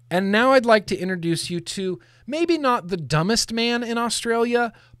 And now I'd like to introduce you to maybe not the dumbest man in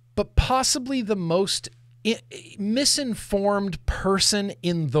Australia, but possibly the most misinformed person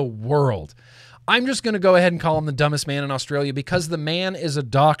in the world. I'm just going to go ahead and call him the dumbest man in Australia because the man is a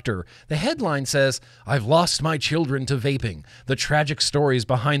doctor. The headline says, "I've lost my children to vaping. The tragic stories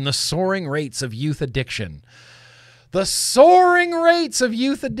behind the soaring rates of youth addiction." The soaring rates of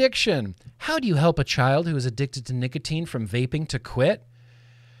youth addiction. How do you help a child who is addicted to nicotine from vaping to quit?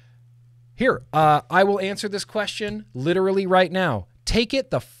 Here, I will answer this question literally right now. Take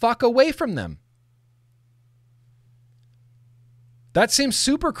it the fuck away from them. That seems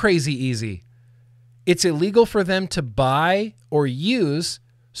super crazy easy. It's illegal for them to buy or use,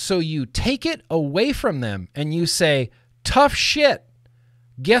 so you take it away from them and you say, tough shit.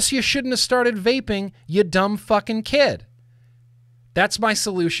 Guess you shouldn't have started vaping, you dumb fucking kid. That's my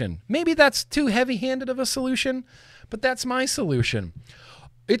solution. Maybe that's too heavy-handed of a solution, but that's my solution.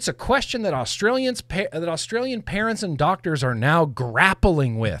 It's a question that Australian parents and doctors are now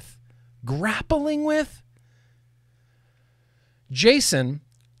grappling with. Grappling with? Jason,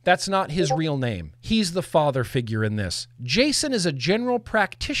 that's not his real name. He's the father figure in this. Jason is a general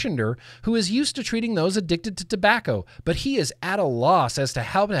practitioner who is used to treating those addicted to tobacco, but he is at a loss as to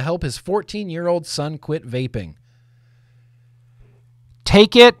how to help his 14-year-old son quit vaping.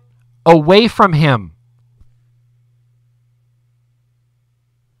 Take it away from him.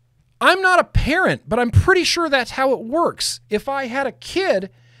 I'm not a parent, but I'm pretty sure that's how it works. If I had a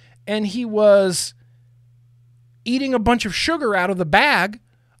kid and he was eating a bunch of sugar out of the bag,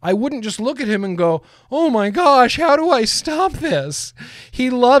 I wouldn't just look at him and go, oh my gosh, how do I stop this?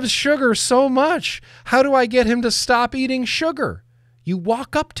 He loves sugar so much. How do I get him to stop eating sugar? You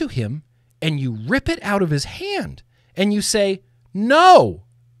walk up to him and you rip it out of his hand and you say, no.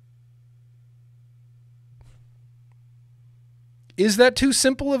 Is that too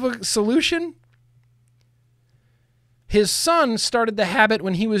simple of a solution? His son started the habit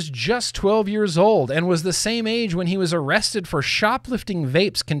when he was just 12 years old and was the same age when he was arrested for shoplifting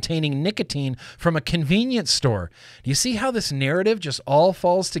vapes containing nicotine from a convenience store. Do you see how this narrative just all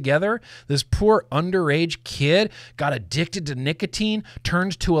falls together? This poor underage kid got addicted to nicotine,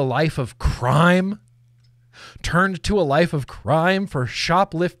 turned to a life of crime. turned to a life of crime for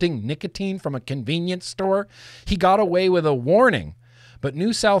shoplifting nicotine from a convenience store. He got away with a warning, but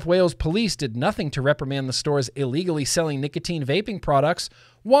New South Wales police did nothing to reprimand the stores illegally selling nicotine vaping products.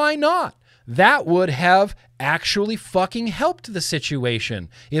 Why not? That would have actually fucking helped the situation.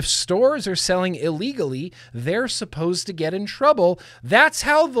 If stores are selling illegally, they're supposed to get in trouble. That's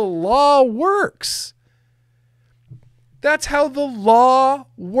how the law works. That's how the law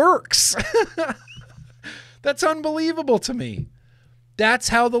works. That's unbelievable to me. That's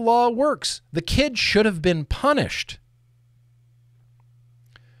how the law works. The kid should have been punished.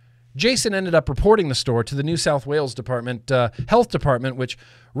 Jason ended up reporting the store to the New South Wales Health Department, which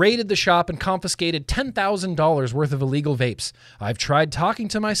raided the shop and confiscated $10,000 worth of illegal vapes. I've tried talking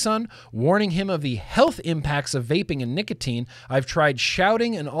to my son, warning him of the health impacts of vaping and nicotine. I've tried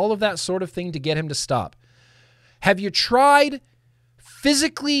shouting and all of that sort of thing to get him to stop. Have you tried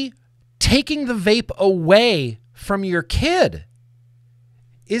physically taking the vape away from your kid?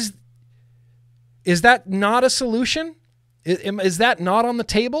 Is that not a solution? Is that not on the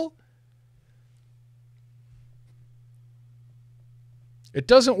table? It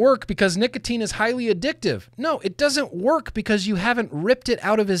doesn't work because nicotine is highly addictive. No, it doesn't work because you haven't ripped it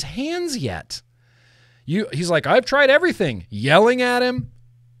out of his hands yet. He's like, I've tried everything. Yelling at him,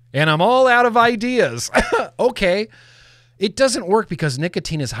 and I'm all out of ideas. Okay. It doesn't work because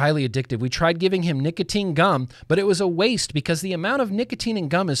nicotine is highly addictive. We tried giving him nicotine gum, but it was a waste because the amount of nicotine in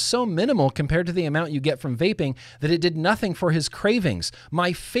gum is so minimal compared to the amount you get from vaping that it did nothing for his cravings.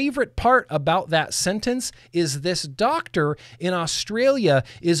 My favorite part about that sentence is this doctor in Australia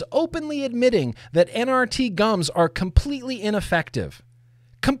is openly admitting that NRT gums are completely ineffective.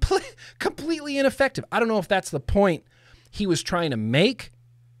 Completely ineffective. I don't know if that's the point he was trying to make.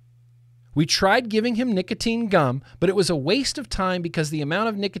 We tried giving him nicotine gum, but it was a waste of time because the amount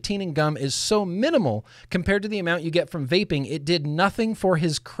of nicotine in gum is so minimal compared to the amount you get from vaping. It did nothing for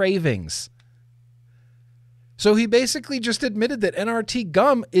his cravings. So he basically just admitted that NRT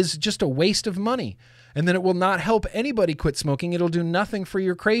gum is just a waste of money and that it will not help anybody quit smoking. It'll do nothing for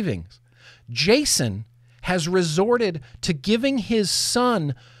your cravings. Jason has resorted to giving his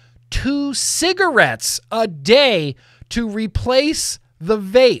son 2 cigarettes a day to replace the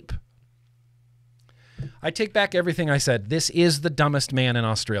vape. I take back everything I said. This is the dumbest man in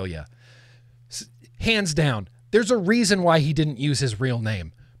Australia. Hands down. There's a reason why he didn't use his real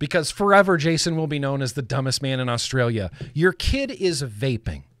name. Because forever Jason will be known as the dumbest man in Australia. Your kid is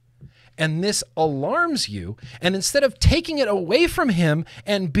vaping. And this alarms you. And instead of taking it away from him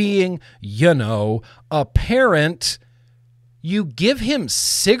and being, a parent, you give him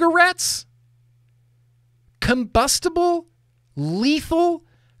cigarettes? Combustible, lethal,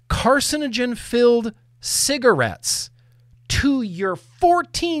 carcinogen-filled cigarettes to your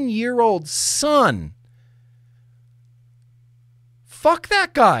 14-year-old son. Fuck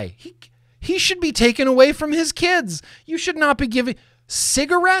that guy. He should be taken away from his kids. You should not be giving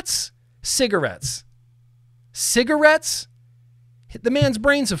cigarettes. The man's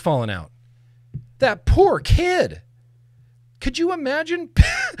brains have fallen out. That poor kid. Could you imagine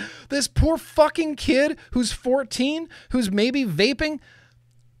this poor fucking kid who's 14, who's maybe vaping,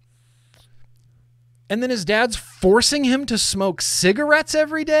 and then his dad's forcing him to smoke cigarettes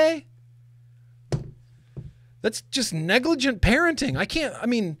every day? That's just negligent parenting.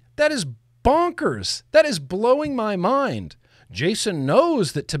 That is bonkers. That is blowing my mind. Jason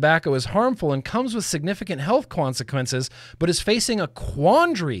knows that tobacco is harmful and comes with significant health consequences, but is facing a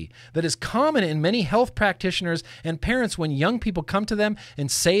quandary that is common in many health practitioners and parents when young people come to them and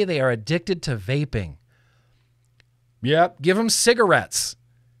say they are addicted to vaping. Yep, give them cigarettes.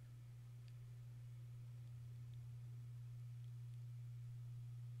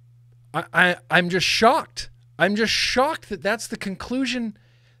 I'm just shocked. I'm just shocked that that's the conclusion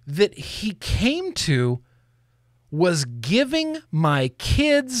that he came to, was giving my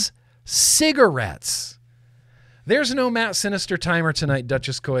kids cigarettes. There's no Matt Sinister timer tonight,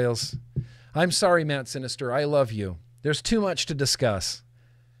 Duchess Coils. I'm sorry, Matt Sinister. I love you. There's too much to discuss.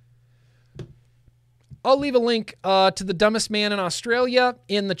 I'll leave a link to the dumbest man in Australia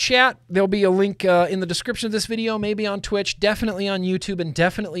in the chat. There'll be a link in the description of this video, maybe on Twitch, definitely on YouTube, and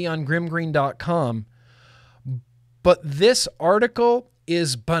definitely on GrimmGreen.com. But this article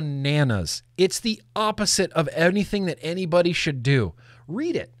is bananas. It's the opposite of anything that anybody should do.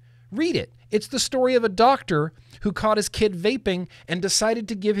 Read it. Read it. It's the story of a doctor who caught his kid vaping and decided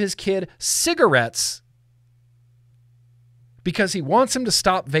to give his kid cigarettes because he wants him to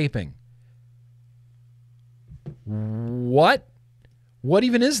stop vaping. What? What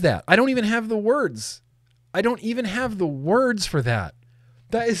even is that? I don't even have the words. I don't even have the words for that.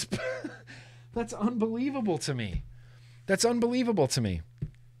 That is That's unbelievable to me. That's unbelievable to me.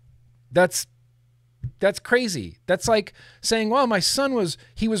 That's crazy. That's like saying, well, my son was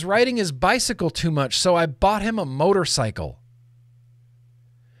riding his bicycle too much, so I bought him a motorcycle.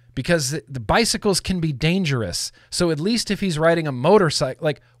 Because the bicycles can be dangerous. So at least if he's riding a motorcycle,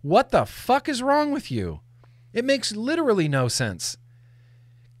 like, what the fuck is wrong with you? It makes literally no sense.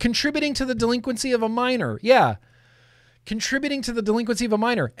 Contributing to the delinquency of a minor. Yeah. Contributing to the delinquency of a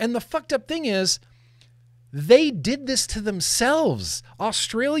minor. And the fucked up thing is, they did this to themselves.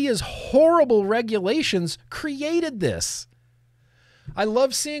 Australia's horrible regulations created this. I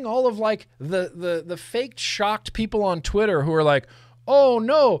love seeing all of like the fake shocked people on Twitter who are like, oh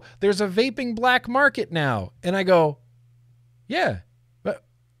no, there's a vaping black market now. And I go, yeah, but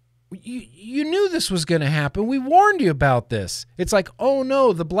you knew this was going to happen. We warned you about this. It's like, oh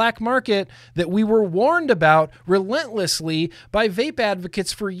no, the black market that we were warned about relentlessly by vape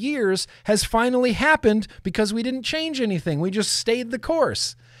advocates for years has finally happened because we didn't change anything. We just stayed the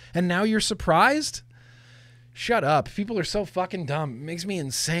course. And now you're surprised? Shut up. People are so fucking dumb. It makes me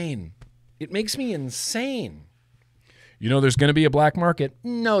insane. It makes me insane. You know there's going to be a black market.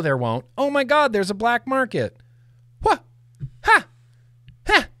 No, there won't. Oh my God, there's a black market. What? Ha!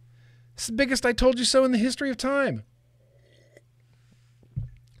 Ha! It's the biggest I told you so in the history of time.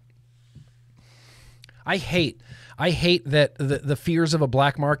 I hate that the fears of a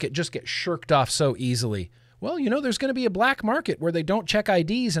black market just get shirked off so easily. Well, you know, there's going to be a black market where they don't check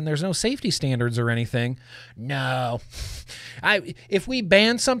IDs and there's no safety standards or anything. No. If we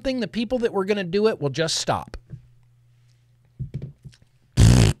ban something, the people that were going to do it will just stop.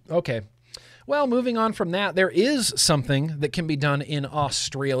 Okay. Well, moving on from that, there is something that can be done in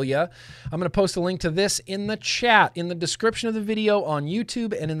Australia. I'm going to post a link to this in the chat, in the description of the video on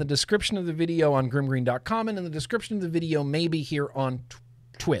YouTube, and in the description of the video on GrimmGreen.com, and in the description of the video maybe here on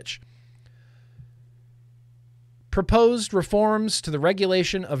Twitch. Proposed reforms to the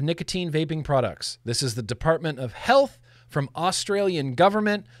regulation of nicotine vaping products. This is the Department of Health from Australian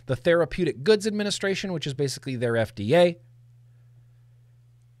government, the Therapeutic Goods Administration, which is basically their FDA.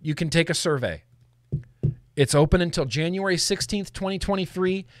 You can take a survey. It's open until January 16th,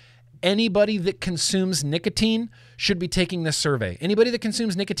 2023. Anybody that consumes nicotine should be taking this survey. Anybody that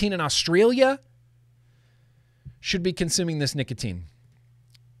consumes nicotine in Australia should be consuming this nicotine.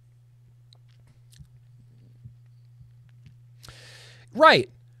 Right.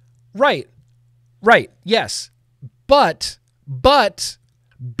 Yes. But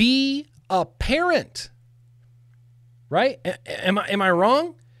be a parent. Right? Am I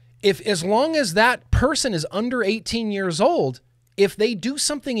wrong? If as long as that person is under 18 years old, if they do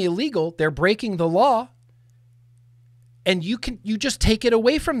something illegal, they're breaking the law, and you just take it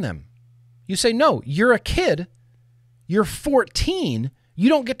away from them. You say, no, you're a kid, you're 14, you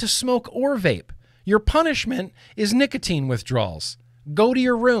don't get to smoke or vape. Your punishment is nicotine withdrawals. Go to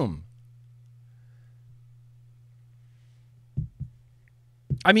your room.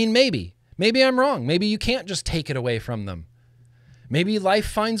 I mean, maybe I'm wrong. Maybe you can't just take it away from them. Maybe life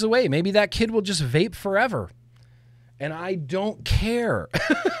finds a way. Maybe that kid will just vape forever. And I don't care.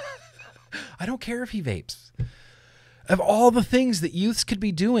 I don't care if he vapes. Of all the things that youths could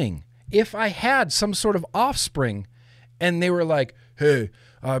be doing, if I had some sort of offspring and they were like, hey,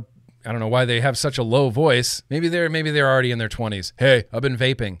 I don't know why they have such a low voice. Maybe they're already in their 20s. Hey, I've been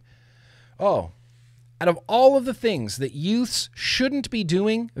vaping. Oh, out of all of the things that youths shouldn't be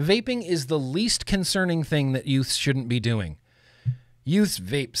doing, vaping is the least concerning thing that youths shouldn't be doing. Youths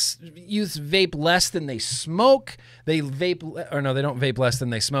vape less than they smoke. They don't vape less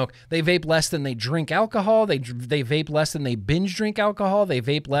than they smoke. They vape less than they drink alcohol. They vape less than they binge drink alcohol. They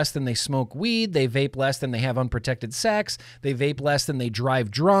vape less than they smoke weed. They vape less than they have unprotected sex. They vape less than they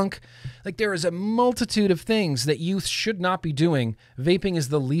drive drunk. Like, there is a multitude of things that youth should not be doing. Vaping is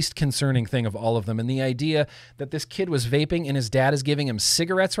the least concerning thing of all of them. And the idea that this kid was vaping and his dad is giving him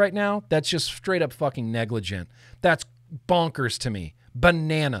cigarettes right now, that's just straight up fucking negligent. That's bonkers to me.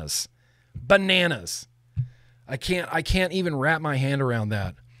 Bananas. I can't even wrap my hand around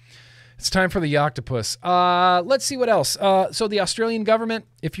that. It's time for the octopus. Let's see what else. So the Australian government,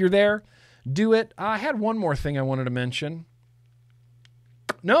 if you're there, do it. I had one more thing I wanted to mention.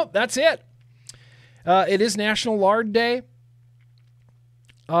 Nope, that's it. It is National Lard Day.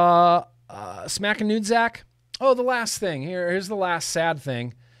 Smack and Nude Zach. Oh, the last thing. Here's the last sad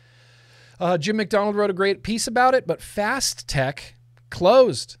thing. Jim McDonald wrote a great piece about it, but Fasttech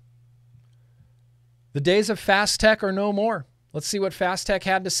closed. The days of Fasttech are no more. Let's see what Fasttech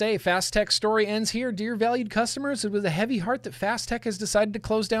had to say. Fasttech's story ends here. Dear valued customers, it was a heavy heart that Fasttech has decided to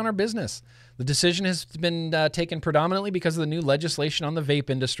close down our business. The decision has been taken predominantly because of the new legislation on the vape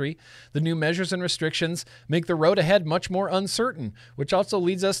industry. The new measures and restrictions make the road ahead much more uncertain, which also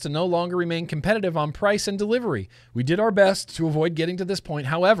leads us to no longer remain competitive on price and delivery. We did our best to avoid getting to this point.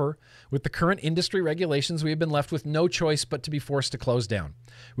 However, with the current industry regulations, we have been left with no choice but to be forced to close down.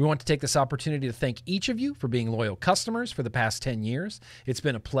 We want to take this opportunity to thank each of you for being loyal customers for the past 10 years. It's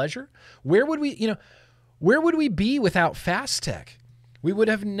been a pleasure. Where would we be without Fasttech? We would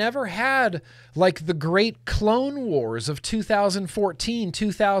have never had like the great clone wars of 2014,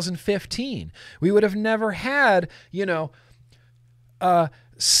 2015. We would have never had,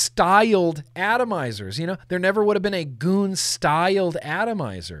 styled atomizers. There never would have been a goon styled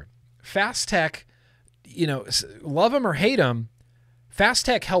atomizer. Fasttech, love them or hate them,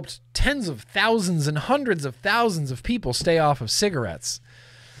 Fasttech helped tens of thousands and hundreds of thousands of people stay off of cigarettes.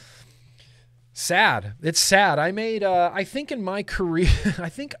 Sad. It's sad. I made, I think in my career, I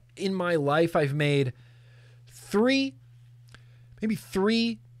think in my life, I've made maybe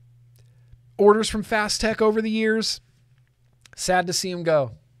three orders from Fasttech over the years. Sad to see him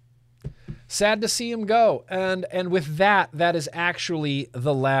go. Sad to see him go. And with that, that is actually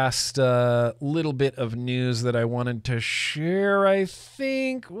the last little bit of news that I wanted to share, I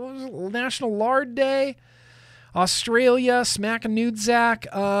think. What was it? National Lard Day? Australia, smack a nude Zach.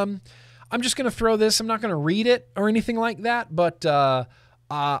 I'm just going to throw this. I'm not going to read it or anything like that, but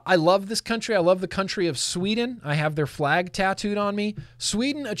I love this country. I love the country of Sweden. I have their flag tattooed on me.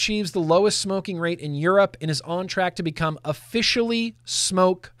 Sweden achieves the lowest smoking rate in Europe and is on track to become officially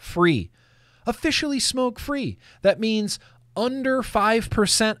smoke-free. Officially smoke-free. That means under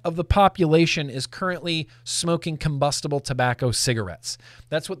 5% of the population is currently smoking combustible tobacco cigarettes.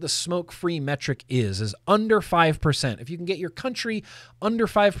 That's what the smoke-free metric is under 5%. If you can get your country under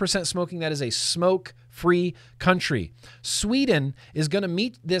 5% smoking, that is a smoke-free country. Sweden is going to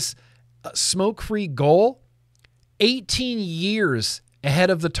meet this smoke-free goal 18 years ahead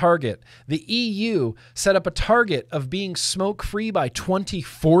of the target. The EU set up a target of being smoke-free by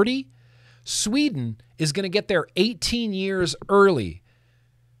 2040. Sweden is going to get there 18 years early.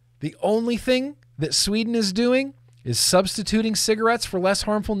 The only thing that Sweden is doing is substituting cigarettes for less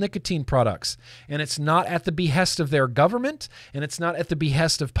harmful nicotine products. And it's not at the behest of their government, and it's not at the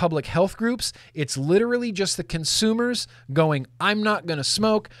behest of public health groups. It's literally just the consumers going, I'm not going to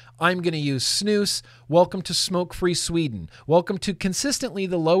smoke. I'm going to use snus. Welcome to smoke-free Sweden. Welcome to consistently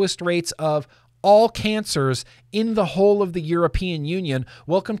the lowest rates of all cancers in the whole of the European Union.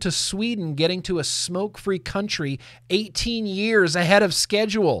 Welcome to Sweden getting to a smoke-free country 18 years ahead of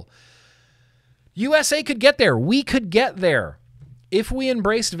schedule. USA could get there. We could get there. If we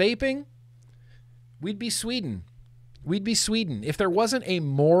embraced vaping, we'd be Sweden. We'd be Sweden. If there wasn't a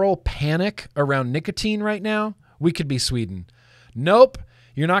moral panic around nicotine right now, we could be Sweden. Nope.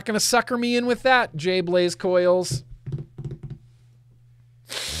 You're not going to sucker me in with that, J Blaze Coils.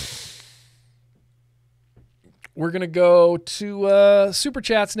 We're going to go to Super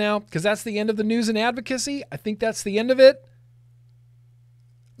Chats now, because that's the end of the news and advocacy. I think that's the end of it.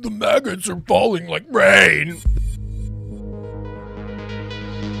 The maggots are falling like rain.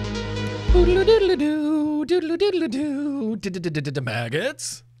 Doodle-doodle-doo, doodle-doodle-doo,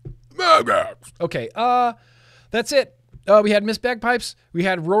 maggots. Maggots. Okay, that's it. We had Miss Bagpipes. We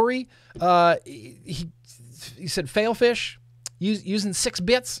had Rory. He said failfish, using 6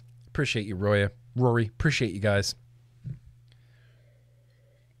 bits. Appreciate you, Rory, appreciate you guys.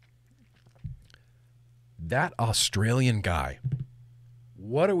 That Australian guy.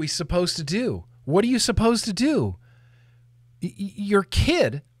 What are we supposed to do? What are you supposed to do? Your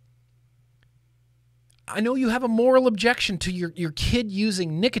kid. I know you have a moral objection to your kid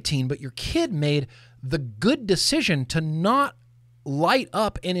using nicotine, but your kid made the good decision to not light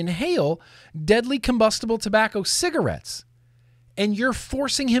up and inhale deadly combustible tobacco cigarettes. And you're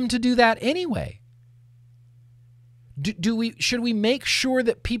forcing him to do that anyway. Should we make sure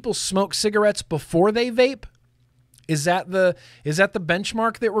that people smoke cigarettes before they vape? Is that the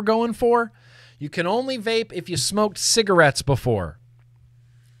benchmark that we're going for? You can only vape if you smoked cigarettes before.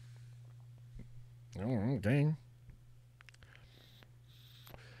 Oh, okay.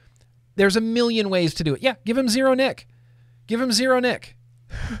 There's a million ways to do it. Yeah, give him zero nick. Give him zero nick.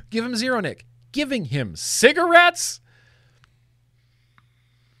 Give him zero nick. Giving him cigarettes?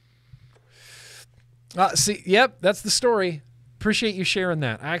 See, yep, that's the story. Appreciate you sharing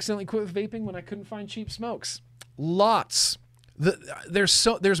that. I accidentally quit with vaping when I couldn't find cheap smokes. Lots.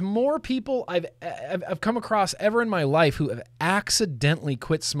 There's more people I've come across ever in my life who have accidentally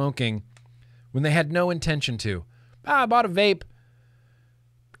quit smoking when they had no intention to. I bought a vape,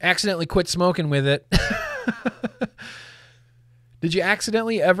 accidentally quit smoking with it. Did you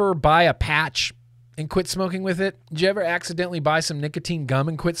accidentally ever buy a patch and quit smoking with it? Did you ever accidentally buy some nicotine gum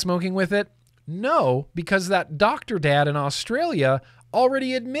and quit smoking with it? No, because that doctor dad in Australia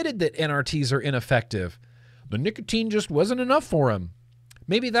already admitted that NRTs are ineffective. The nicotine just wasn't enough for him.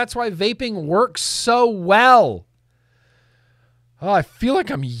 Maybe that's why vaping works so well. Oh, I feel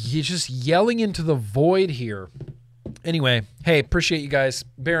like I'm just yelling into the void here. Anyway, hey, appreciate you guys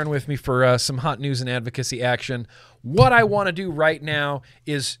bearing with me for some hot news and advocacy action. What I want to do right now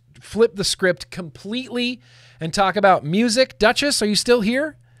is flip the script completely and talk about music. Duchess, are you still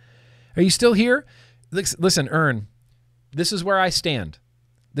here? Are you still here? Listen, Ern, this is where I stand.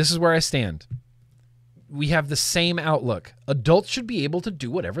 This is where I stand. We have the same outlook. Adults should be able to do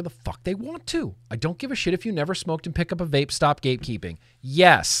whatever the fuck they want to. I don't give a shit if you never smoked and pick up a vape. Stop gatekeeping.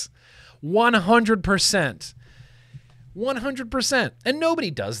 Yes, 100%. 100%. And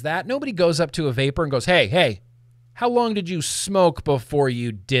nobody does that. Nobody goes up to a vapor and goes, hey, how long did you smoke before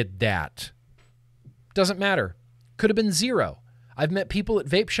you did that? Doesn't matter. Could have been 0. I've met people at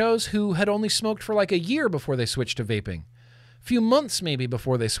vape shows who had only smoked for like a year before they switched to vaping. A few months maybe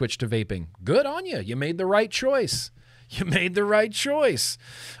before they switched to vaping. Good on you. You made the right choice. You made the right choice.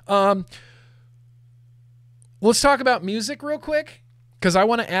 Let's talk about music real quick, because I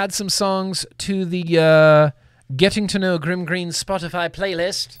want to add some songs to the Getting to Know GrimmGreen Spotify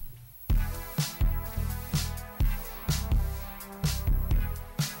playlist.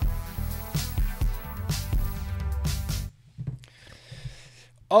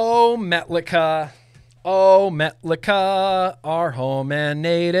 Oh, Metlika, our home and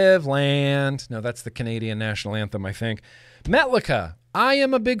native land. No, that's the Canadian national anthem, I think. Metlika. I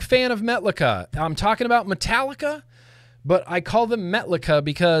am a big fan of Metlika. I'm talking about Metallica, but I call them Metlika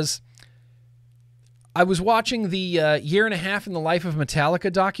because I was watching the Year and a Half in the Life of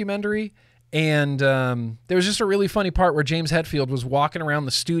Metallica documentary, and there was just a really funny part where James Hetfield was walking around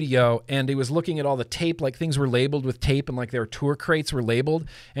the studio and he was looking at all the tape, like things were labeled with tape and like their tour crates were labeled,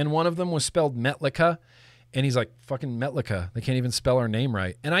 and one of them was spelled Metlika, and he's like, fucking Metlika, they can't even spell our name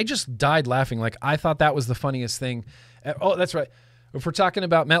right. And I just died laughing. Like, I thought that was the funniest thing. Oh, that's right. If we're talking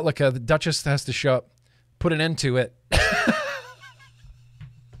about Metlika, the Duchess has to show up, put an end to it.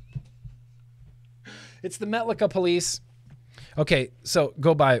 It's the Metlika police. Okay, so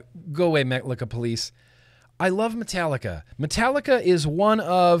go away, Metlika police. I love Metallica. Metallica is one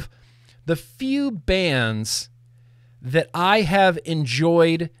of the few bands that I have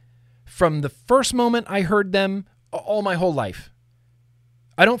enjoyed from the first moment I heard them all my whole life.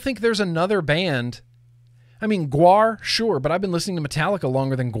 I don't think there's another band. I mean, Gwar, sure, but I've been listening to Metallica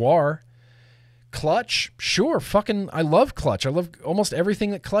longer than Gwar. Clutch, sure, I love Clutch. I love almost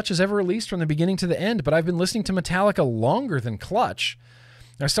everything that Clutch has ever released from the beginning to the end, but I've been listening to Metallica longer than Clutch.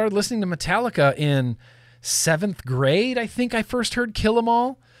 I started listening to Metallica in 7th grade, I think I first heard Kill 'Em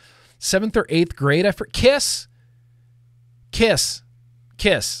All. 7th or 8th grade, Kiss.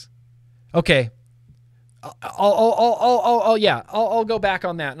 Okay. I'll go back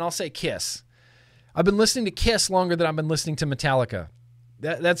on that and I'll say Kiss. I've been listening to Kiss longer than I've been listening to Metallica.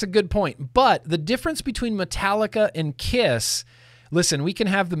 That's a good point. But the difference between Metallica and Kiss, listen, we can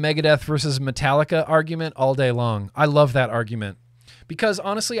have the Megadeth versus Metallica argument all day long. I love that argument because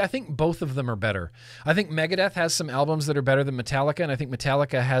honestly, I think both of them are better. I think Megadeth has some albums that are better than Metallica, and I think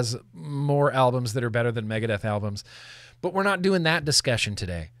Metallica has more albums that are better than Megadeth albums. But we're not doing that discussion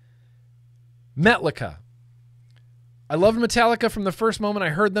today. Metlika. I loved Metallica from the first moment I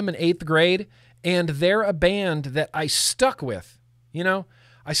heard them in 8th grade, and they're a band that I stuck with. You know,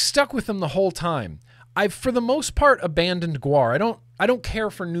 I stuck with them the whole time. I've, for the most part, abandoned Gwar. I don't care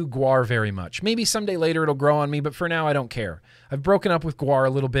for new Gwar very much. Maybe someday later it'll grow on me, but for now I don't care. I've broken up with Gwar a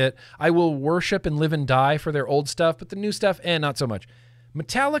little bit. I will worship and live and die for their old stuff, but the new stuff, not so much.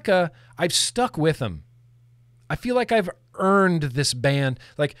 Metallica, I've stuck with them. I feel like I've earned this band.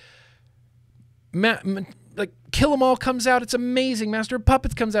 Like Kill 'Em All comes out, it's amazing. Master of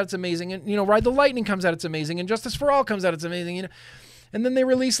Puppets comes out, it's amazing. And, Ride the Lightning comes out, it's amazing. And Justice for All comes out, it's amazing. And then they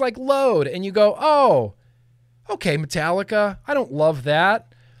release like Load, and you go, oh, okay, Metallica, I don't love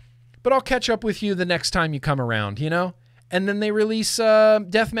that, but I'll catch up with you the next time you come around, And then they release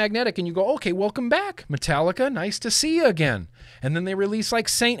Death Magnetic, and you go, okay, welcome back, Metallica, nice to see you again. And then they release like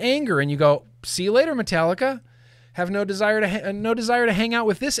Saint Anger, and you go, see you later, Metallica. Have no desire to hang out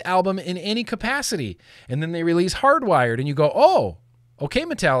with this album in any capacity. And then they release Hardwired, and you go, oh, okay,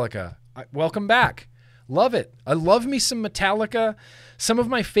 Metallica, welcome back. Love it. I love me some Metallica. Some of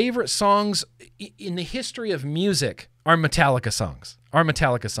my favorite songs in the history of music are Metallica songs.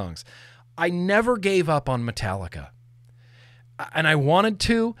 I never gave up on Metallica. and I wanted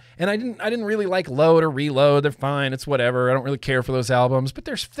to, and I didn't really like Load or Reload. They're fine. It's whatever. I don't really care for those albums, but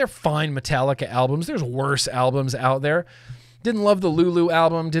they're fine Metallica albums. There's worse albums out there. Didn't love the Lulu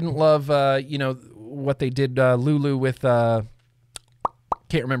album. Didn't love, what they did, Lulu with,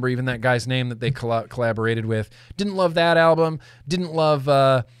 can't remember even that guy's name that they collaborated with. Didn't love that album. Didn't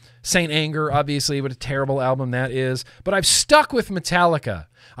love Saint Anger, obviously. What a terrible album that is. But I've stuck with Metallica.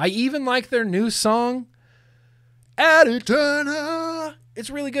 I even like their new song, Ad Eterna. It's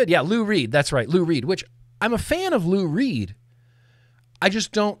really good. Yeah, Lou Reed. That's right, Lou Reed, which I'm a fan of Lou Reed. I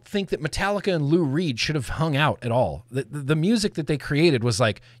just don't think that Metallica and Lou Reed should have hung out at all. The music that they created was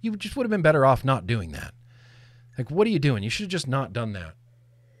like, you just would have been better off not doing that. Like, what are you doing? You should have just not done that.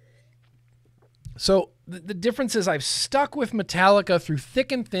 So the difference is I've stuck with Metallica through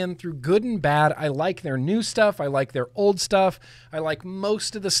thick and thin, through good and bad. I like their new stuff. I like their old stuff. I like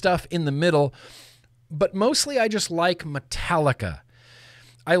most of the stuff in the middle. But mostly I just like Metallica.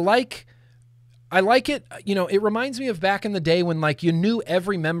 I like it, it reminds me of back in the day when like you knew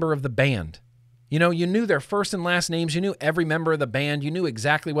every member of the band. You knew their first and last names. You knew every member of the band. You knew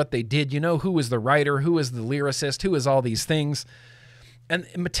exactly what they did. You know who was the writer, who was the lyricist, who was all these things. And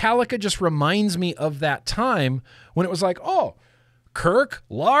Metallica just reminds me of that time when it was like, oh, Kirk,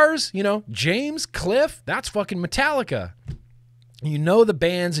 Lars, James, Cliff, that's fucking Metallica. You know the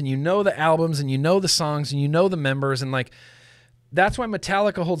bands and you know the albums and you know the songs and you know the members, and like that's why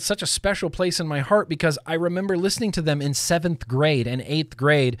Metallica holds such a special place in my heart, because I remember listening to them in 7th grade and 8th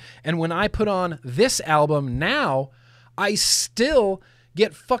grade, and when I put on this album now, I still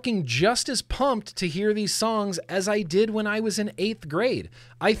get fucking just as pumped to hear these songs as I did when I was in 8th grade.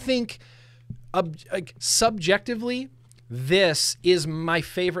 I think subjectively, this is my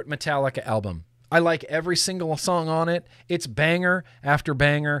favorite Metallica album. I like every single song on it. It's banger after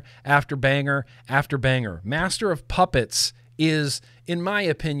banger after banger after banger. Master of Puppets is, in my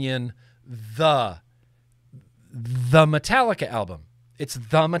opinion, the Metallica album. It's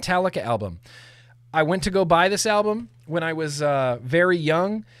the Metallica album. I went to go buy this album when I was very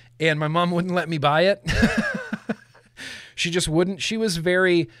young, and my mom wouldn't let me buy it. She just wouldn't. She was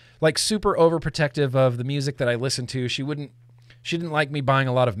very, like, super overprotective of the music that I listened to. She didn't like me buying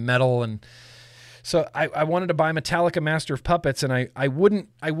a lot of metal, and so I wanted to buy Metallica Master of Puppets, and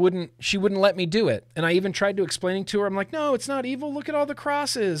she wouldn't let me do it. And I even tried to explaining to her, I'm like, no, it's not evil. Look at all the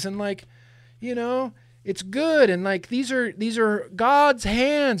crosses, and like, it's good, and like these are God's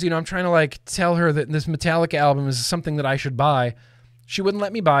hands. I'm trying to like tell her that this Metallica album is something that I should buy. She wouldn't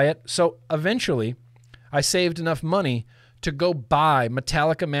let me buy it. So eventually I saved enough money to go buy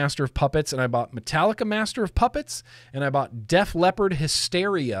Metallica Master of Puppets, and I bought Metallica Master of Puppets, and I bought Def Leppard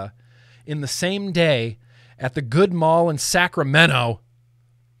Hysteria in the same day at the Good Mall in Sacramento.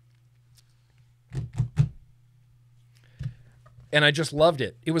 And I just loved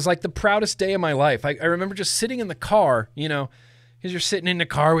it. It was like the proudest day of my life. I remember just sitting in the car, because you're sitting in the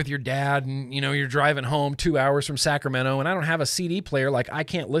car with your dad and, you're driving home 2 hours from Sacramento, and I don't have a CD player. Like, I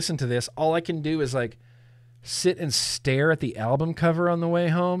can't listen to this. All I can do is like sit and stare at the album cover on the way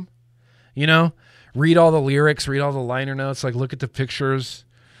home, read all the lyrics, read all the liner notes, like look at the pictures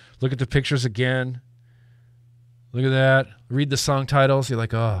again. Look at that. Read the song titles. You're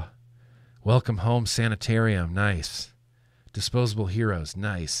like, oh, Welcome Home Sanitarium. Nice. Disposable Heroes,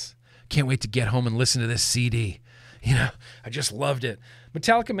 nice. Can't wait to get home and listen to this CD. I just loved it.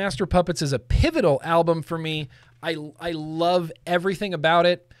 Metallica Master of Puppets is a pivotal album for me. I love everything about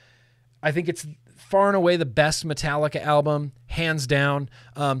it. I think it's far and away the best Metallica album, hands down.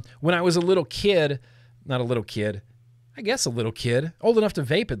 When I was a little kid, old enough to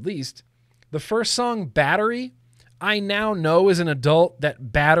vape at least, the first song, Battery, I now know as an adult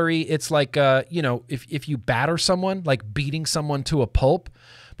that battery, it's like, if you batter someone, like beating someone to a pulp.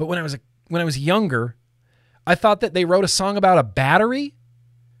 But when I was younger, I thought that they wrote a song about a battery.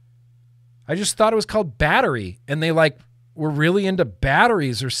 I just thought it was called Battery, and they like were really into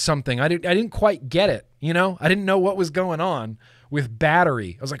batteries or something. I didn't quite get it, I didn't know what was going on with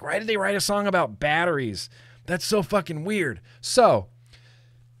Battery. I was like, why did they write a song about batteries? That's so fucking weird. So,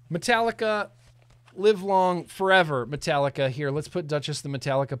 Metallica, live long forever, Metallica. Here, let's put Duchess the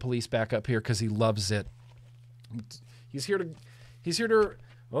Metallica Police back up here because he loves it. He's here to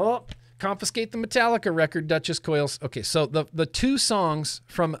confiscate the Metallica record, Duchess Coils. Okay, so the two songs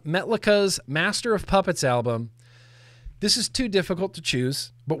from Metallica's Master of Puppets album, this is too difficult to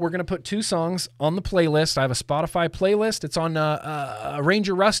choose, but we're going to put two songs on the playlist. I have a Spotify playlist. It's on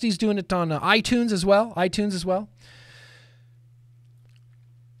Ranger Rusty's doing it on iTunes as well.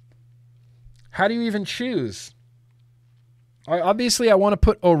 How do you even choose? Obviously, I want to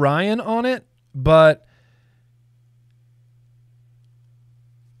put Orion on it, but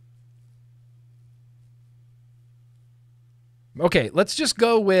Okay, let's just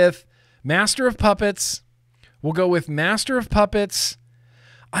go with Master of Puppets. We'll go with Master of Puppets.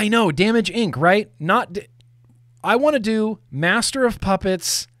 I know, Damage Inc., right? I want to do Master of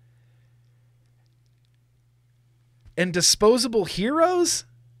Puppets and Disposable Heroes.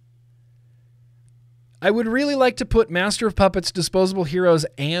 I would really like to put Master of Puppets, Disposable Heroes,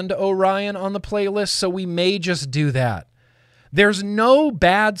 and Orion on the playlist, so we may just do that. There's no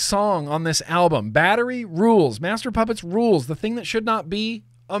bad song on this album. Battery rules. Master of Puppets rules. The thing that should not be,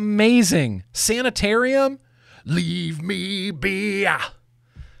 amazing. Sanitarium, leave me be.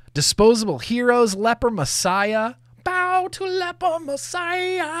 Disposable Heroes, Leper Messiah, bow to Leper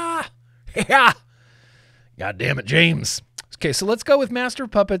Messiah. Yeah. God damn it, James. Okay, so let's go with Master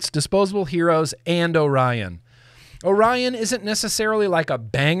of Puppets, Disposable Heroes, and Orion. Orion isn't necessarily like a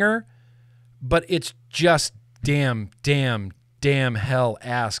banger, but it's just damn hell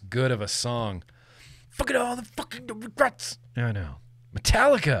ass good of a song. Fuck it all, the fucking regrets. I know.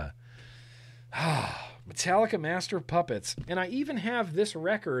 Metallica. Metallica, Master of Puppets. And I even have this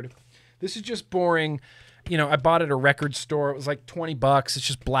record. This is just boring. You know, I bought it at a record store. It was like $20. It's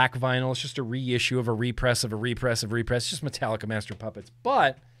just black vinyl. It's just a reissue of a repress of a repress of a repress. It's just Metallica, Master of Puppets.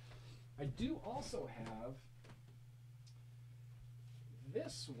 But I do also have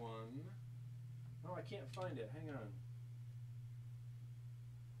this one. Oh, I can't find it. Hang on.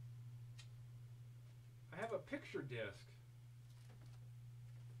 I have a picture disc.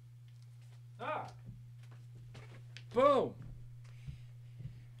 Boom.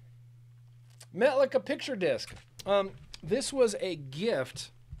 Metallica picture disc. This was a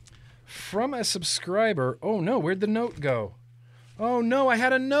gift from a subscriber. Oh no, where'd the note go? Oh no, I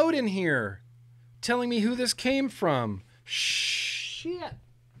had a note in here telling me who this came from. Shit.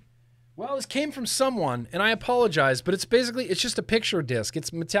 Well, this came from someone, and I apologize, but it's just a picture disc.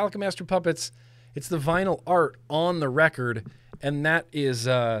 It's Metallica Master Puppets. It's the vinyl art on the record, and that is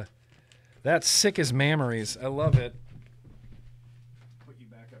that's sick as memories. I love it. Put you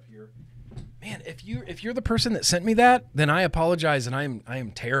back up here. Man, if you're the person that sent me that, then I apologize, and I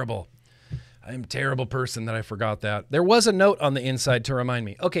am terrible. I am a terrible person that I forgot that. There was a note on the inside to remind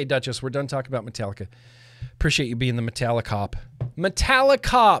me. Okay, Duchess, we're done talking about Metallica. Appreciate you being the Metallicop.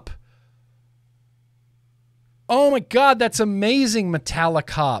 Metallicop! Oh my God, that's amazing,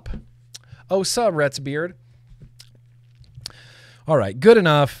 Metallicop. Oh, sub, Retsbeard. All right, good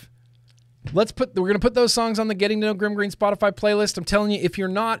enough. We're going to put those songs on the Getting to Know GrimmGreen Spotify playlist. I'm telling you, if you're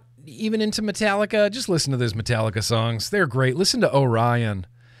not even into Metallica, just listen to those Metallica songs. They're great. Listen to Orion.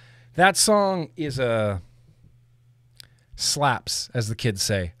 That song is slaps, as the kids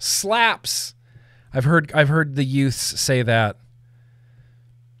say. Slaps. I've heard the youths say that.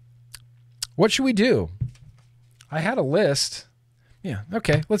 What should we do? I had a list. Yeah,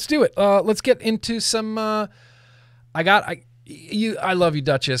 okay, let's do it. Let's get into some I love you,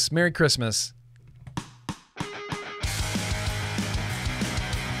 Duchess. Merry Christmas.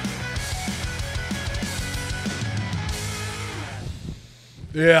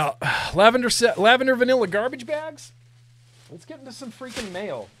 Yeah, lavender vanilla garbage bags. Let's get into some freaking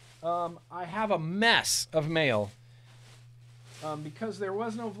mail. I have a mess of mail because there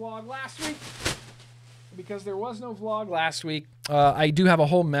was no vlog last week. I do have a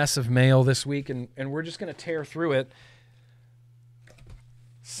whole mess of mail this week, and we're just going to tear through it.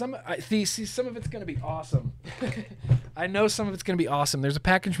 Some of it's going to be awesome. I know some of it's going to be awesome. There's a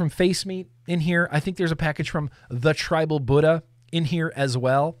package from Face Meat in here. I think there's a package from The Tribal Buddha in here as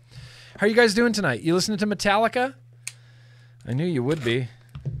well. How are you guys doing tonight? You listening to Metallica? I knew you would be.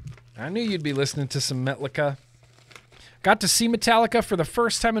 I knew you'd be listening to some Metallica. Got to see Metallica for the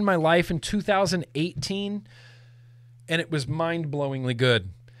first time in my life in 2018, and it was mind-blowingly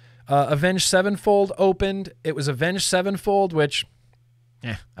good. Avenged Sevenfold opened. It was Avenged Sevenfold, which,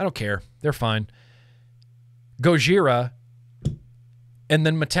 I don't care. They're fine. Gojira, and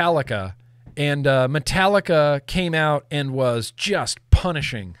then Metallica. And Metallica came out and was just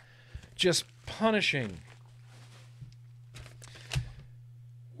punishing. Just punishing.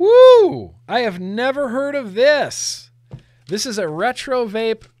 Woo! I have never heard of this. This is a retro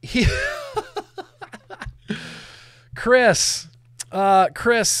vape. Chris,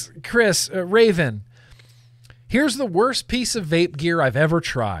 Raven. Here's the worst piece of vape gear I've ever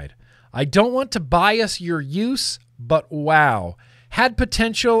tried. I don't want to bias your use, but wow. Had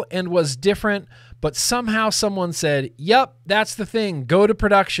potential and was different, but somehow someone said, "Yep, that's the thing. Go to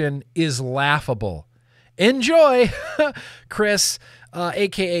production," is laughable. Enjoy, Chris,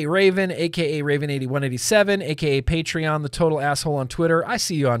 a.k.a. Raven, a.k.a. Raven8187, a.k.a. Patreon, the total asshole on Twitter. I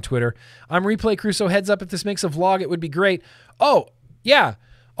see you on Twitter. I'm Replay Crusoe. Heads up, if this makes a vlog, it would be great. Oh, yeah,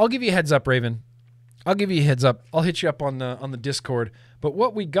 I'll give you a heads up, Raven. I'll give you a heads up. I'll hit you up on the Discord. But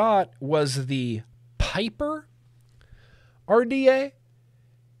what we got was the Piper RDA.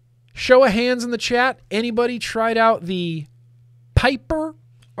 Show of hands in the chat. Anybody tried out the Piper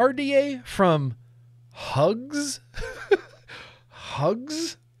RDA from Hugs?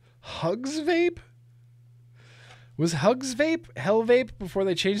 Hugs Vape? Was Hugs Vape Hell Vape before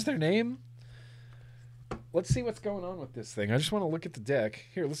they changed their name? Let's see what's going on with this thing. I just want to look at the deck.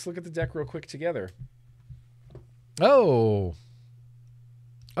 Here, let's look at the deck real quick together. Oh.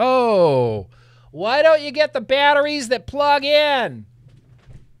 Oh. Why don't you get the batteries that plug in?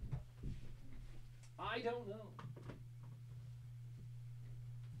 I don't know.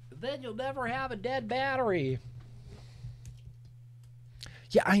 Then you'll never have a dead battery.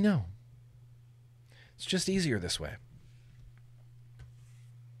 Yeah, I know. It's just easier this way.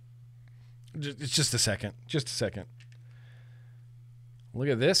 It's just a second. Just a second. Look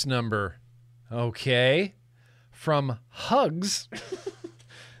at this number. Okay. From Hugs.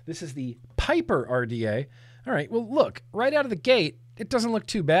 This is the Piper RDA. All right. Well, look. Right out of the gate, it doesn't look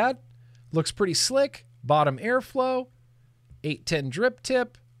too bad. Looks pretty slick. Bottom airflow. 810 drip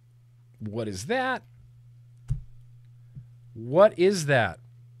tip. What is that? What is that?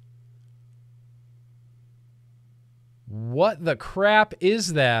 What the crap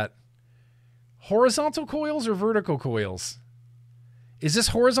is that? Horizontal coils or vertical coils? Is this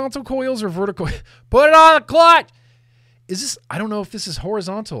horizontal coils or vertical? Put it on the clutch! Is this, I don't know if this is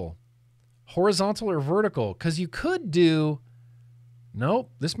horizontal. Horizontal or vertical? Because you could do,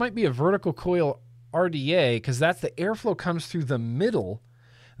 nope, this might be a vertical coil RDA because that's the airflow comes through the middle.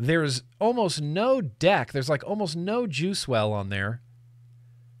 There's almost no deck. There's like almost no juice well on there.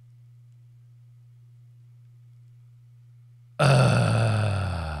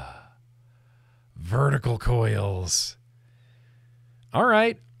 Vertical coils. All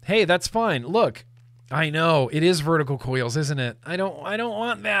right. Hey, that's fine. Look, I know it is vertical coils, isn't it? I don't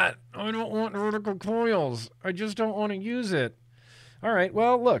want that. I don't want vertical coils. I just don't want to use it. All right.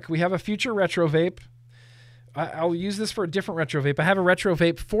 Well, look, we have a future retro vape. I'll use this for a different retro vape. I have a retro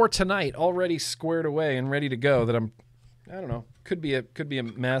vape for tonight already squared away and ready to go that I don't know. Could be a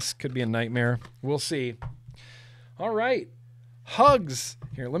mess, could be a nightmare. We'll see. All right. Hugs.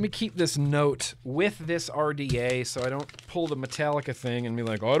 Here, let me keep this note with this RDA so I don't pull the Metallica thing and be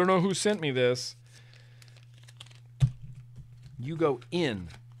like, oh, I don't know who sent me this. You go in.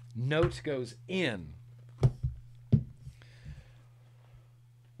 Note goes in.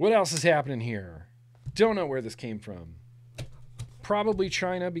 What else is happening here? Don't know where this came from. Probably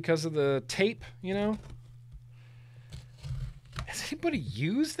China because of the tape, you know? Has anybody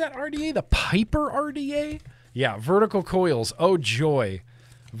used that RDA? The Piper RDA? Yeah, vertical coils. Oh, joy.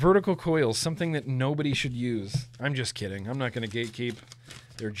 Vertical coils, something that nobody should use. I'm just kidding. I'm not going to gatekeep.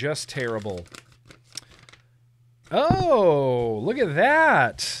 They're just terrible. Oh, look at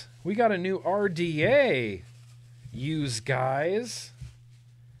that. We got a new RDA. Use, guys.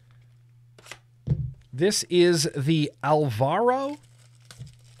 This is the Alvaro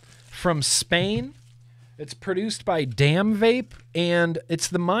from Spain. It's produced by Damn Vape, and it's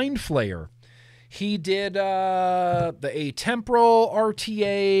the Mind Flayer. He did the Atemporal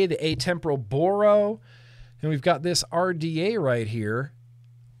RTA, the Atemporal Boro, and we've got this RDA right here.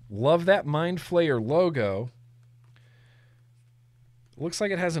 Love that Mind Flayer logo. Looks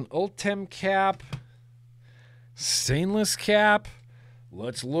like it has an Ultem cap, stainless cap.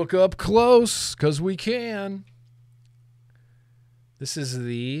 Let's look up close, because we can. This is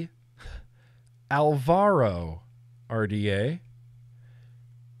the Alvaro RDA.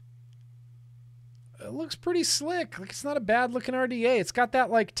 It looks pretty slick. Like, it's not a bad looking RDA. It's got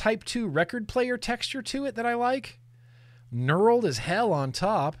that like Type 2 record player texture to it that I like. Knurled as hell on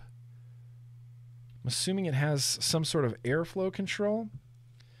top. I'm assuming it has some sort of airflow control.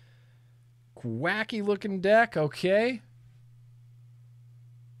 Wacky looking deck. Okay.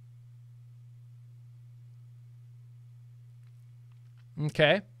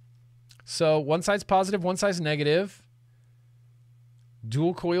 Okay. So one side's positive, one side's negative.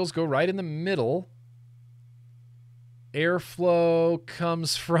 Dual coils go right in the middle. Airflow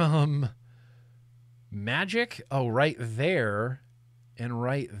comes from Magic. Oh, right there and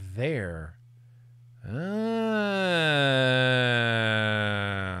right there.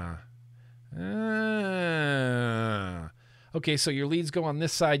 Okay, so your leads go on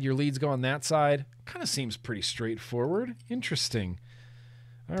this side, your leads go on that side. Kind of seems pretty straightforward. Interesting.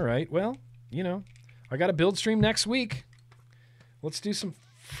 All right, well, you know, I got a build stream next week. Let's do some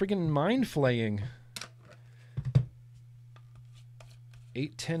friggin' mind flaying.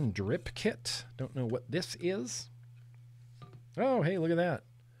 810 drip kit. Don't know what this is. Oh, hey, look at that.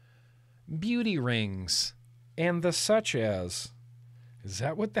 beauty rings, and the such as. Is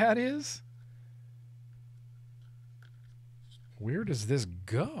that what that is? Where does this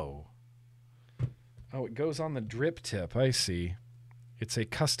go? Oh, it goes on the drip tip. I see. It's a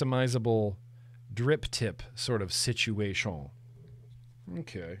customizable drip tip sort of situation.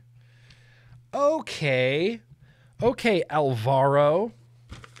 Okay. Okay. Okay, Alvaro.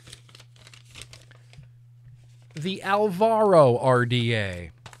 The Alvaro RDA.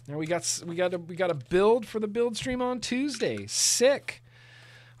 Now we got a build for the build stream on Tuesday. Sick.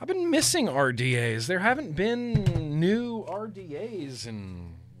 I've been missing RDAs. There haven't been new RDAs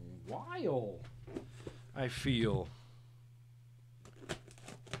in a while, I feel.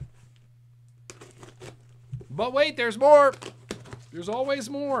 But wait, there's more. There's always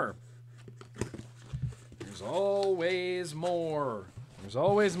more. There's always more. There's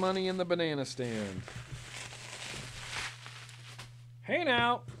always money in the banana stand. Hey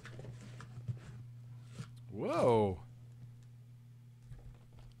now. Whoa.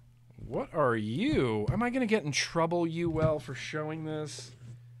 What are you? Am I going to get in trouble, UL, for showing this?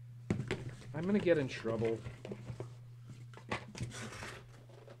 I'm going to get in trouble.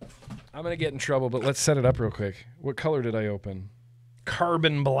 I'm going to get in trouble, but let's set it up real quick. What color did I open?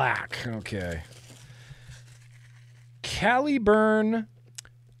 Carbon black. Okay. Caliburn.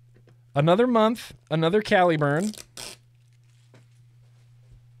 Another month. Another Caliburn.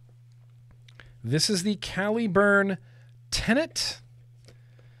 This is the Caliburn Tenet.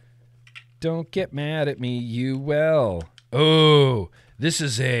 Don't get mad at me, you will. Oh, this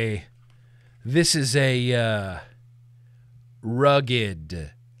is a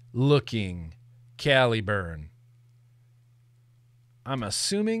rugged looking Caliburn. I'm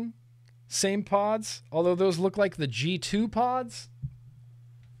assuming same pods, although those look like the G2 pods,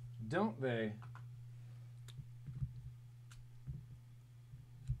 don't they?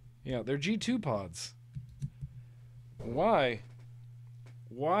 Yeah, they're G2 pods. Why?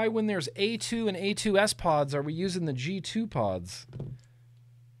 Why, when there's A2 and A2S pods, are we using the G2 pods?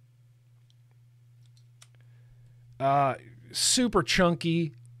 Super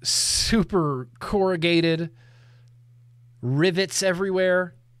chunky, super corrugated, rivets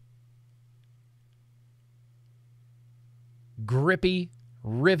everywhere. Grippy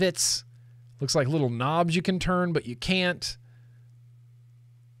rivets. Looks like little knobs you can turn, but you can't.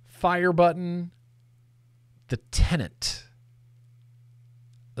 Fire button. The Tenet.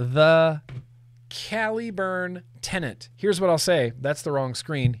 The Caliburn Tenet. Here's what I'll say. That's the wrong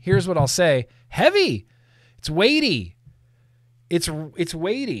screen. Here's what I'll say. Heavy. It's weighty. It's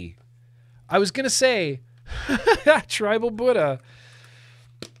weighty. I was going to say Tribal Buddha.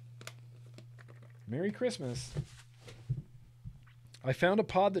 Merry Christmas. I found a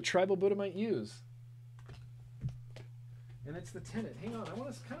pod that Tribal Buddha might use. And it's the Tenet. Hang on. I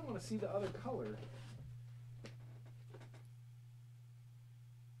kind of want to see the other color.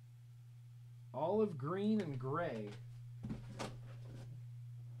 Olive green and gray.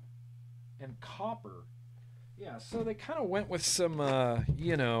 And copper. Yeah, so they kind of went with some,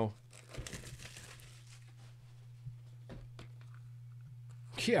 you know.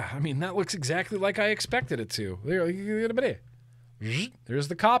 Yeah, I mean, that looks exactly like I expected it to. There's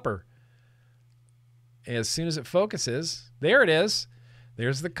the copper. As soon as it focuses, there it is.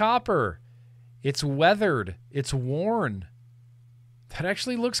 There's the copper. It's weathered. It's worn. That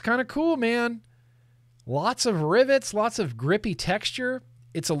actually looks kind of cool, man. Lots of rivets, lots of grippy texture.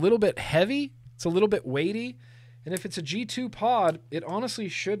 It's a little bit heavy. It's a little bit weighty. And if it's a G2 pod, it honestly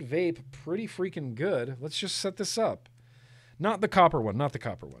should vape pretty freaking good. Let's just set this up. Not the copper one. Not the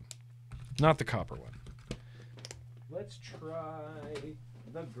copper one. Not the copper one. Let's try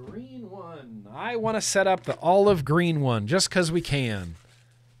the green one. I want to set up the olive green one just because we can.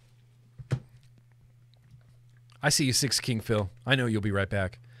 I see you, Six King Phil. I know you'll be right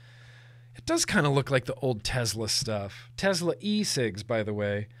back. It does kind of look like the old Tesla stuff. Tesla e-cigs, by the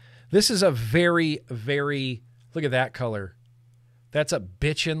way. This is a very, very... Look at that color. That's a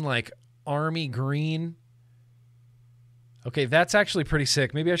bitchin' like army green. Okay, that's actually pretty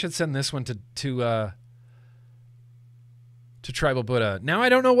sick. Maybe I should send this one to Tribal Buddha. Now I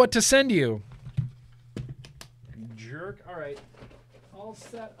don't know what to send you. Jerk. All right. I'll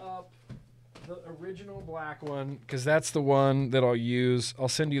set up the original black one because that's the one that I'll use. I'll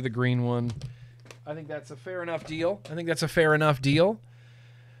send you the green one. I think that's a fair enough deal.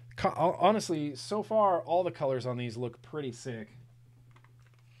 Honestly, so far, all the colors on these look pretty sick.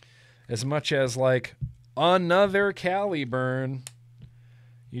 As much as, like, another Caliburn.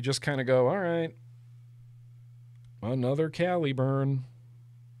 You just kind of go, all right. Another Caliburn.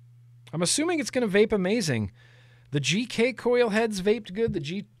 I'm assuming it's going to vape amazing. The GK coil heads vaped good.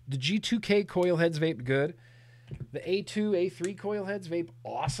 The The G2K coil heads vape good. The A2, A3 coil heads vape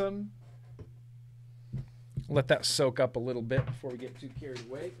awesome. Let that soak up a little bit before we get too carried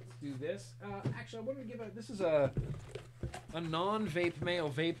away. Let's do this. Actually, I wanted to give this is a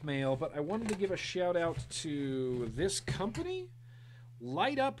non-vape mail, but I wanted to give a shout out to this company,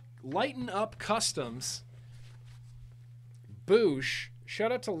 Lighten Up Customs. Boosh.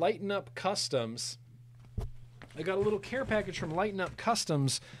 Shout out to Lighten Up Customs. I got a little care package from Lighten Up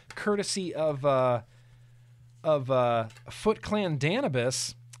Customs, courtesy of Foot Clan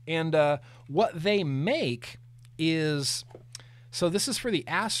Danibus, and what they make is, so this is for the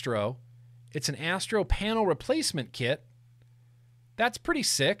Astro. It's an Astro panel replacement kit. That's pretty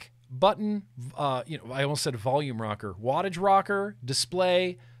sick. Button, I almost said volume rocker, wattage rocker,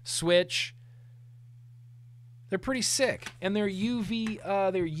 display, switch. They're pretty sick, and they're UV,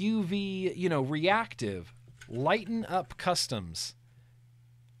 reactive. Lighten Up Customs.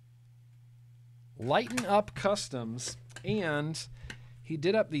 Lighten Up Customs, and he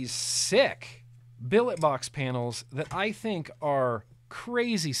did up these sick billet box panels that I think are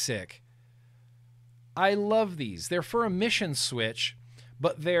crazy sick. I love these. They're for a mission switch,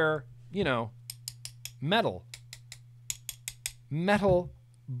 but they're, metal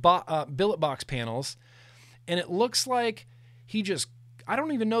billet box panels, and it looks like I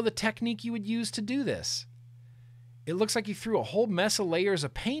don't even know the technique you would use to do this. It looks like he threw a whole mess of layers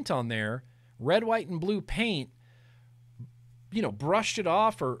of paint on there, red, white, and blue paint, brushed it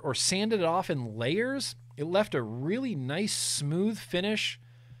off or sanded it off in layers. It left a really nice, smooth finish.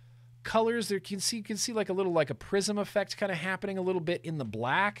 Colors there, you can see like a prism effect kind of happening a little bit in the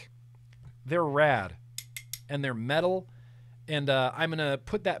black. They're rad, and they're metal. And I'm gonna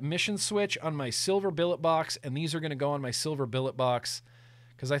put that mission switch on my silver billet box, and these are gonna go on my silver billet box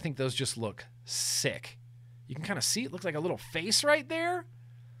because I think those just look sick. You can kind of see it looks like a little face right there.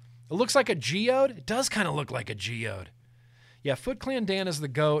 It looks like a geode. It does kind of look like a geode. Yeah, Foot Clan Dan is the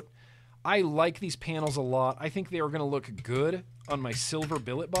GOAT. I like these panels a lot. I think they are going to look good on my silver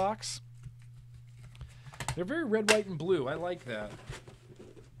billet box. They're very red, white, and blue. I like that.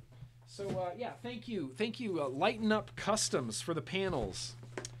 So, yeah, thank you. Thank you, Lighten Up Customs, for the panels.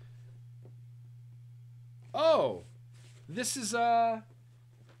 Oh, this is, nope.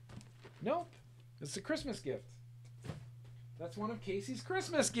 It's a Christmas gift. That's one of Casey's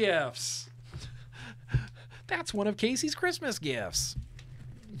Christmas gifts. That's one of Casey's Christmas gifts.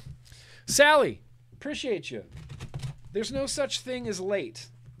 Sally, appreciate you. There's no such thing as late.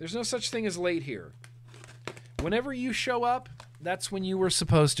 There's no such thing as late here. Whenever you show up, that's when you were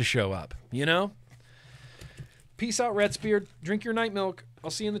supposed to show up, Peace out, Redsbeard. Drink your night milk. I'll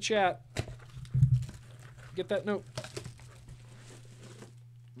see you in the chat. Get that note.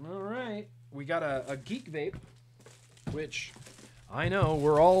 All right. We got a Geek Vape, which I know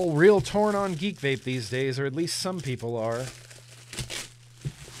we're all real torn on Geek Vape these days, or at least some people are.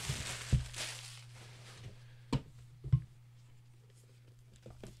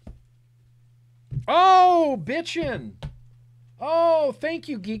 Oh, bitchin'. Oh, thank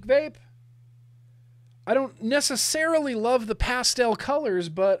you, Geek Vape. I don't necessarily love the pastel colors,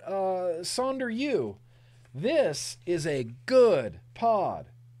 but Sonder you. This is a good pod.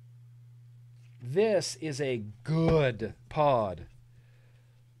 This is a good pod.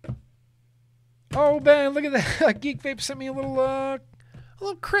 Oh, man, look at that. Geek Vape sent me a little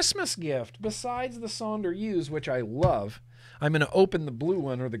Christmas gift besides the Sonder U's, which I love. I'm going to open the blue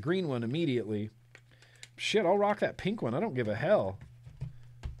one or the green one immediately. Shit, I'll rock that pink one. I don't give a hell.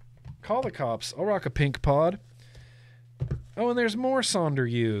 Call the cops. I'll rock a pink pod. Oh, and there's more Sonder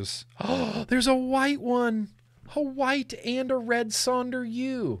U's. Oh, there's a white one. A white and a red Sonder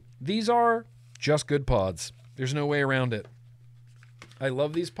U. These are just good pods. There's no way around it. I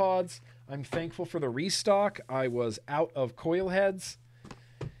love these pods. I'm thankful for the restock. I was out of coil heads,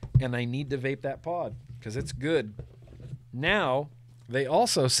 and I need to vape that pod because it's good. Now, they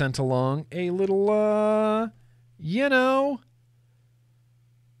also sent along a little,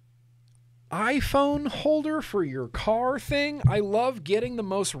 iPhone holder for your car thing. I love getting the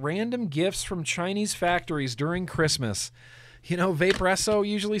most random gifts from Chinese factories during Christmas. Vaperesso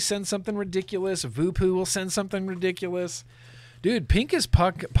usually sends something ridiculous. Voopoo will send something ridiculous. Dude, pink is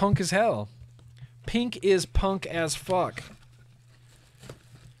punk as hell. Pink is punk as fuck.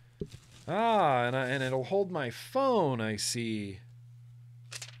 Ah, and it'll hold my phone, I see.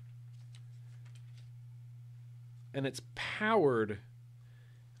 And it's powered.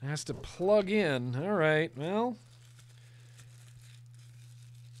 It has to plug in. All right, well.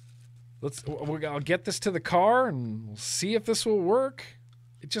 I'll get this to the car and we'll see if this will work.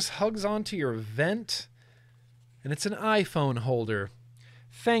 It just hugs onto your vent. And it's an iPhone holder.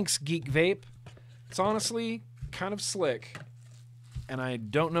 Thanks, Geek Vape. It's honestly kind of slick. And I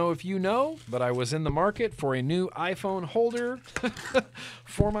don't know if you know, but I was in the market for a new iPhone holder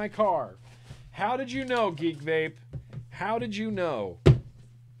for my car. How did you know, Geek Vape? How did you know?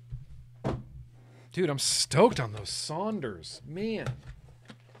 Dude, I'm stoked on those Saunders. Man,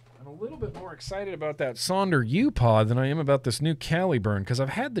 I'm a little bit more excited about that Sonder U pod than I am about this new Caliburn, because I've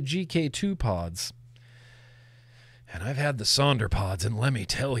had the GK2 pods. And I've had the Sonder pods, and let me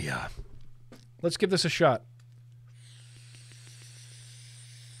tell ya. Let's give this a shot.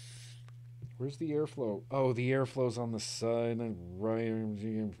 Where's the airflow? Oh, the airflow's on the side. Right,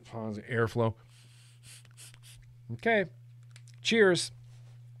 airflow. Okay. Cheers.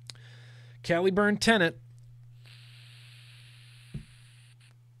 Caliburn Tenet.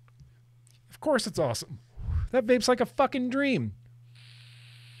 Of course it's awesome. That vape's like a fucking dream.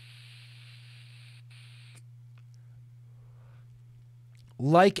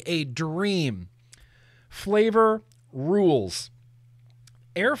 Like a dream. Flavor rules.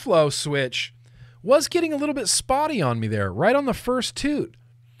 Airflow switch was getting a little bit spotty on me there, right on the first toot.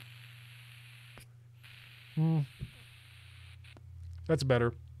 That's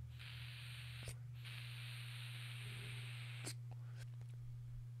better.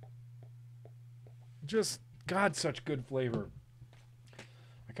 Just, God, such good flavor.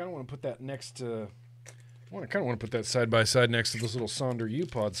 I kind of want to put that next to... I kind of want to put that side by side next to this little Sonder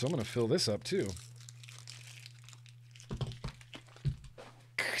U-Pod, so I'm going to fill this up too.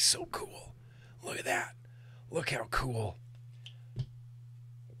 So cool. Look at that. Look how cool.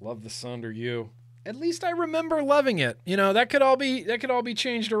 Love the Sonder U. At least I remember loving it. You know, that could all be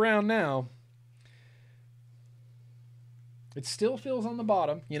changed around now. It still fills on the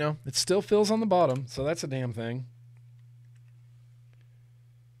bottom, you know. It still fills on the bottom, so that's a damn thing.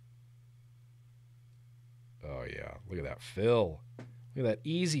 Oh yeah, look at that fill. Look at that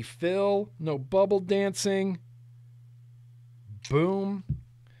easy fill, no bubble dancing. Boom.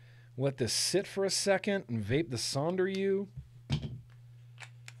 Let this sit for a second and vape the Sonder U.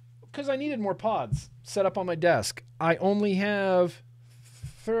 Because I needed more pods set up on my desk. I only have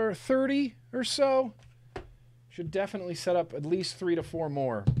 30 or so. Should definitely set up at least 3 to 4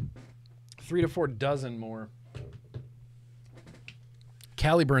 more. 3 to 4 dozen more.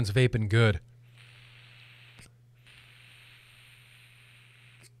 Caliburn's vaping good.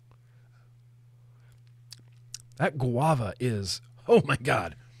 That guava is, oh my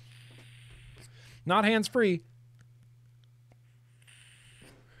God. Not hands-free.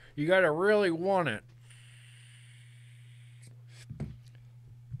 You got to really want it.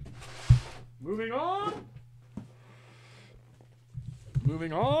 Moving on.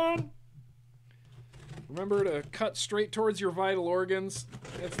 Moving on. Remember to cut straight towards your vital organs.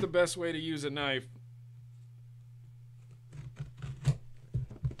 That's the best way to use a knife.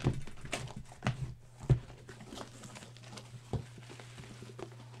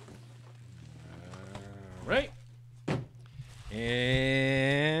 Right. And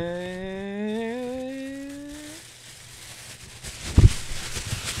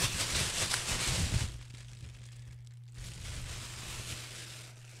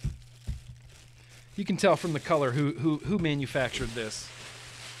you can tell from the color who manufactured this.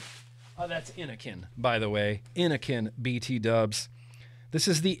 Oh, that's Inakin, by the way. Inakin BT dubs. This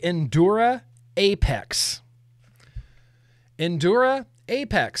is the Endura Apex. Endura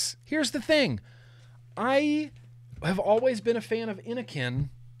Apex. Here's the thing. I have always been a fan of Inakin,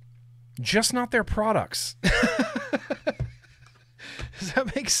 just not their products. Does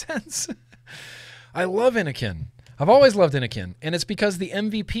that make sense? I love Inakin. I've always loved Inakin, and it's because the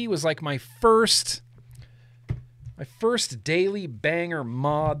MVP was like my first daily banger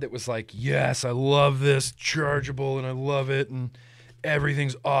mod that was like, yes, I love this, chargeable, and I love it, and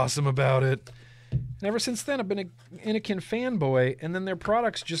everything's awesome about it. And ever since then, I've been an Inakin fanboy, and then their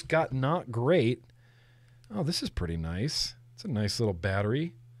products just got not great. Oh, this is pretty nice. It's a nice little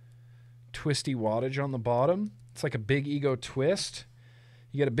battery. Twisty wattage on the bottom. It's like a big ego twist.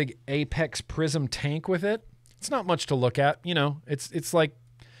 You get a big Apex Prism tank with it. It's not much to look at, you know. It's like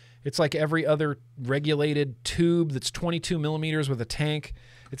every other regulated tube that's 22 millimeters with a tank.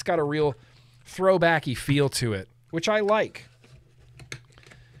 It's got a real throwbacky feel to it, which I like.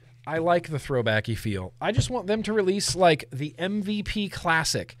 I like the throwbacky feel. I just want them to release like the MVP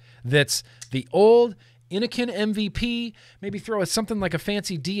Classic. That's the old Inakin MVP, maybe throw something like a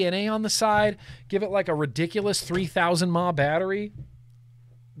fancy DNA on the side, give it like a ridiculous 3,000 mAh battery.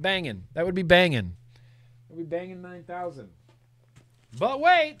 Banging. That would be banging. That would be banging 9,000. But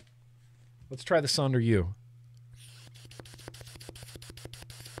wait. Let's try the Sonder U.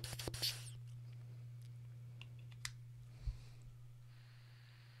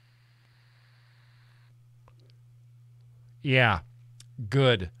 Yeah.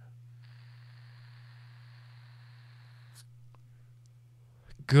 Good.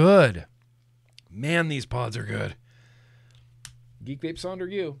 Good. Man, these pods are good. Geek Vape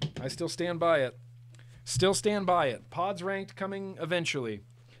Sonder you. I still stand by it. Still stand by it. Pods ranked coming eventually.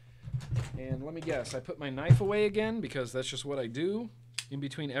 And let me guess, I put my knife away again because that's just what I do in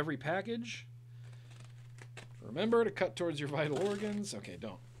between every package. Remember to cut towards your vital organs. Okay,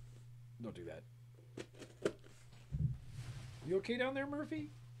 don't do that. You okay down there,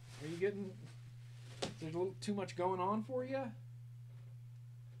 Murphy? Are you getting... There's a little too much going on for you?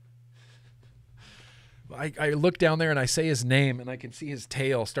 I look down there and I say his name and I can see his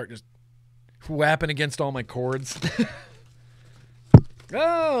tail start just whapping against all my cords.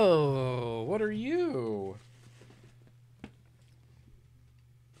 Oh, what are you?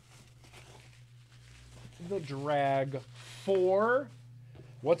 The drag 4.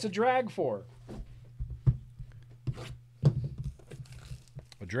 What's a drag for?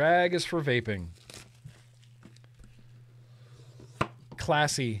 A drag is for vaping.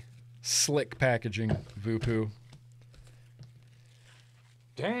 Classy, slick packaging, Voopoo.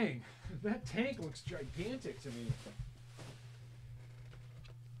 Dang, that tank looks gigantic to me.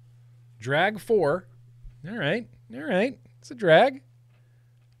 Drag 4. All right. It's a drag.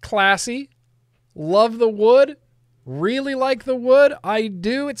 Classy. Love the wood. Really like the wood. I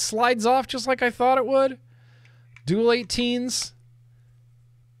do. It slides off just like I thought it would. Dual 18s.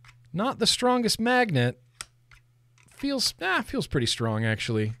 Not the strongest magnet. Feels pretty strong,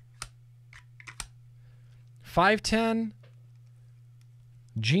 actually. 510.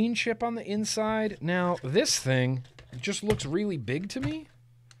 Gene chip on the inside. Now, this thing just looks really big to me.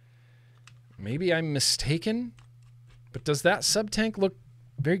 Maybe I'm mistaken, but does that sub-tank look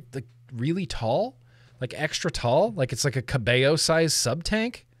very, like, really tall? Like extra tall? Like it's like a Cabello-sized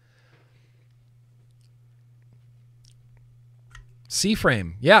sub-tank?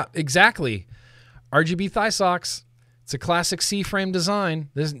 C-frame. Yeah, exactly. RGB thigh socks. It's a classic C-frame design.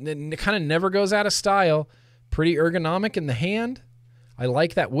 It kind of never goes out of style. Pretty ergonomic in the hand. I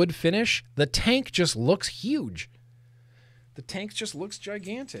like that wood finish. The tank just looks huge. The tank just looks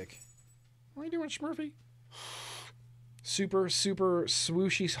gigantic. What are you doing, Smurfy? Super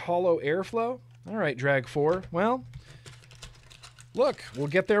swooshy hollow airflow. All right, drag 4. Well, look, we'll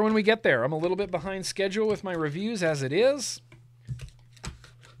get there when we get there. I'm a little bit behind schedule with my reviews as it is.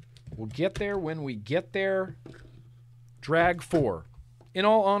 We'll get there when we get there. Drag 4. In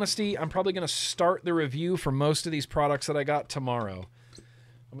all honesty, I'm probably going to start the review for most of these products that I got tomorrow.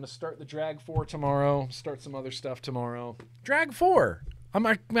 I'm going to start the Drag 4 tomorrow, start some other stuff tomorrow. Drag 4. I'm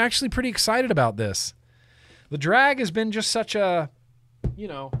actually pretty excited about this. The drag has been just such a, you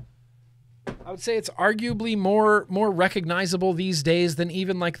know, I would say it's arguably more recognizable these days than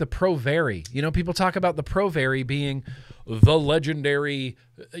even like the Pro Vari. You know, people talk about the Pro Vari being the legendary,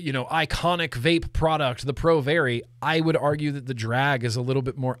 you know, iconic vape product, the Pro Vari. I would argue that the drag is a little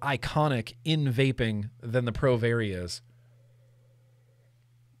bit more iconic in vaping than the Pro Vari is.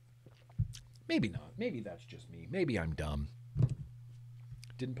 Maybe not. Maybe that's just me. Maybe I'm dumb.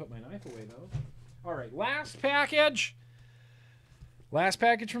 Didn't put my knife away, though. All right, last package. Last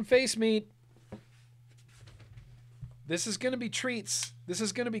package from Face Meat. This is going to be treats. This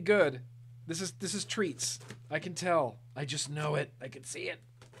is going to be good. This is treats. I can tell. I just know it. I can see it.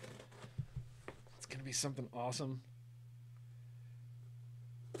 It's going to be something awesome.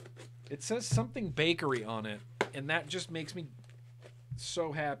 It says something bakery on it, and that just makes me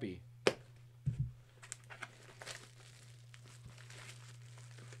so happy.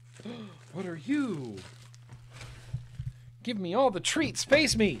 What are you? Give me all the treats,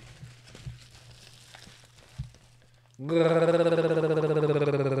 Face Meat.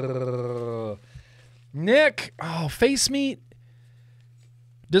 Nick, oh, Face Meat.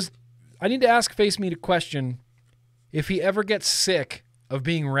 I need to ask Face Meat a question. If he ever gets sick of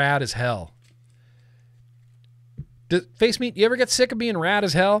being rad as hell. Face Meat, you ever get sick of being rad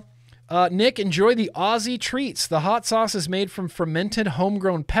as hell? Nick, enjoy the Aussie treats. The hot sauce is made from fermented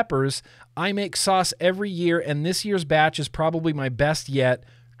homegrown peppers. I make sauce every year, and this year's batch is probably my best yet.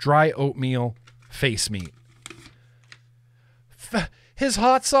 Dry oatmeal, Face Meat. His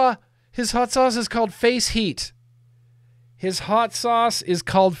hot sauce is called Face Heat. His hot sauce is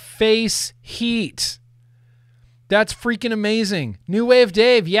called Face Heat. That's freaking amazing. New Wave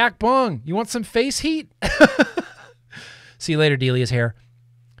Dave, Yak Bong. You want some Face Heat? See you later, Delia's hair.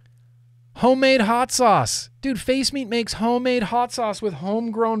 Homemade hot sauce. Dude, Face Meat makes homemade hot sauce with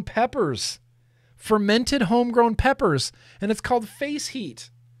homegrown peppers. Fermented homegrown peppers. And it's called Face Heat.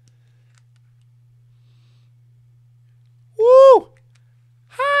 Woo!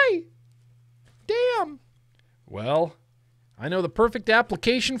 Hi! Damn. Well, I know the perfect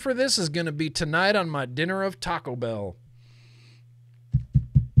application for this is going to be tonight on my dinner of Taco Bell.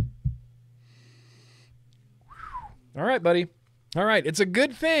 All right, buddy. All right. It's a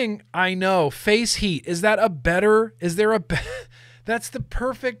good thing. I know. Face heat. Is that a better? Is there a that's the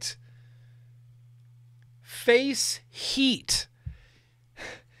perfect face heat.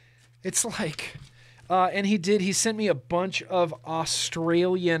 It's like, and he sent me a bunch of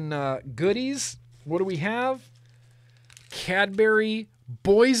Australian goodies. What do we have? Cadbury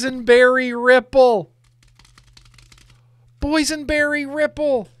Boysenberry Ripple. Boysenberry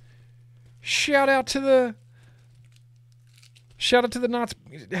Ripple. Shout out to the Knott's,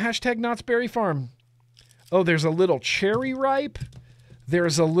 hashtag Knott's Berry Farm. Oh, there's a little cherry ripe.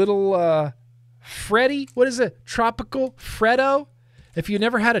 There's a little Freddy. What is it? Tropical Freddo. If you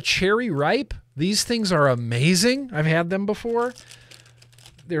never had a cherry ripe, these things are amazing. I've had them before.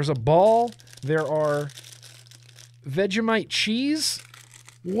 There's a ball. There are Vegemite cheese.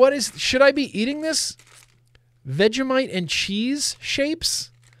 What is, should I be eating this? Vegemite and cheese shapes?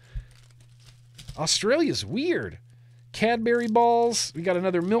 Australia's weird. Cadbury balls. We got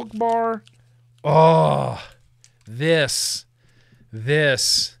another milk bar. Oh, that's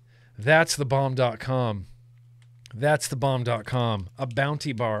thebomb.com. That's thebomb.com. A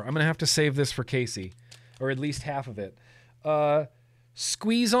bounty bar. I'm going to have to save this for Casey, or at least half of it.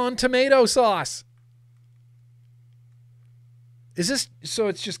 Squeeze on tomato sauce. Is this, so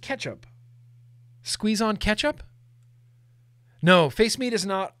it's just ketchup? Squeeze on ketchup? No, Face Meat is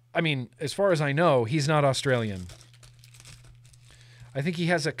not, I mean, as far as I know, he's not Australian. I think he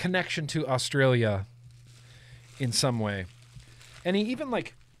has a connection to Australia in some way. And he even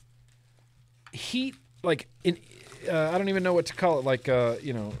like I don't even know what to call it, like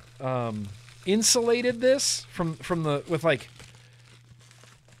insulated this from the, with like,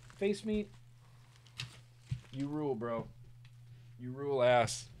 Face Meat, you rule, bro. You rule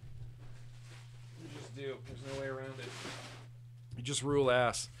ass. You just do. There's no way around it. You just rule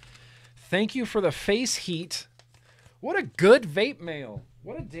ass. Thank you for the face heat. What a good vape mail.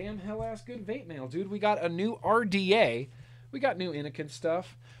 What a damn hell-ass good vape mail, dude. We got a new RDA. We got new Anakin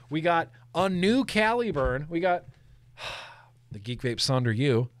stuff. We got a new Caliburn. We got the Geek Vape Sonder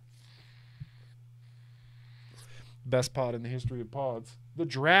U. Best pod in the history of pods. The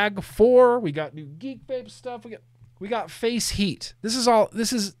Drag 4. We got new Geek Vape stuff. We got face heat. This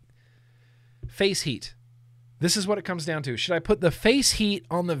is face heat. This is what it comes down to. Should I put the face heat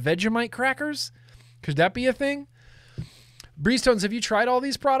on the Vegemite crackers? Could that be a thing? Breezetones, have you tried all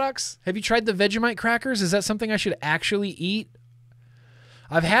these products? Have you tried the Vegemite crackers? Is that something I should actually eat?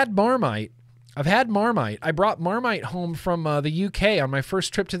 I've had Marmite. I brought Marmite home from the UK on my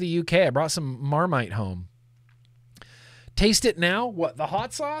first trip to the UK. I brought some Marmite home. Taste it now? What, the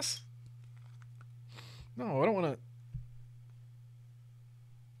hot sauce? No, I don't want to.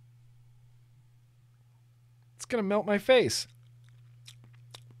 It's going to melt my face.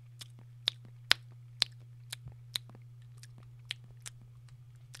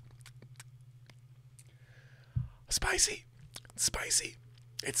 Spicy. It's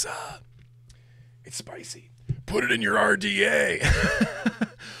spicy. Put it in your RDA.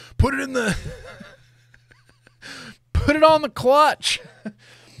 Put it on the clutch.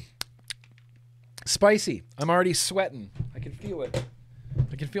 Spicy. I'm already sweating. I can feel it.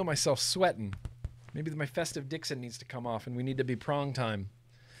 I can feel myself sweating. Maybe my festive Dixon needs to come off and we need to be prong time.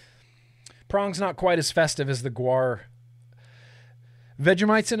 Prong's not quite as festive as the guar.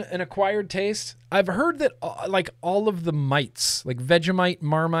 Vegemite's an acquired taste. I've heard that like all of the mites, like Vegemite,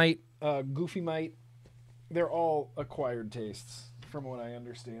 Marmite, Goofy Mite, they're all acquired tastes from what I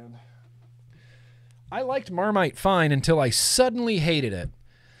understand. I liked Marmite fine until I suddenly hated it.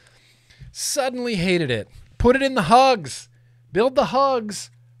 Put it in the hugs. Build the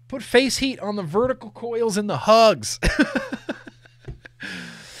hugs. Put face heat on the vertical coils in the hugs.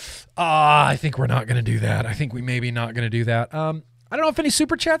 I think we're not going to do that. I think we may be not going to do that. I don't know if any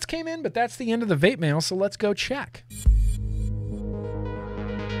super chats came in, but that's the end of the vape mail, so let's go check.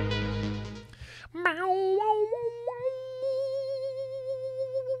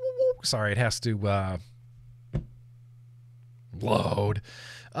 Sorry, it has to load.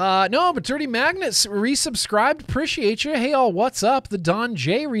 No, but Dirty Magnets resubscribed. Appreciate you. Hey, all, what's up? The Don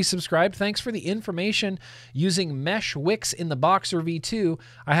J resubscribed. Thanks for the information. Using mesh wicks in the Boxer V2.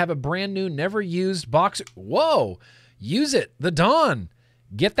 I have a brand new, never used Boxer. Whoa! Use it. The Don.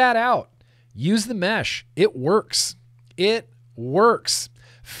 Get that out. Use the mesh. It works. It works.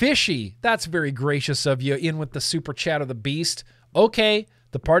 Fishy. That's very gracious of you. In with the super chat of the beast. Okay.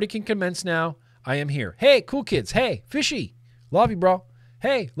 The party can commence now. I am here. Hey, cool kids. Hey, Fishy. Love you, bro.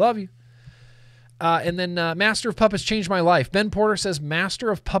 Hey, love you. And then Master of Puppets changed my life. Ben Porter says, Master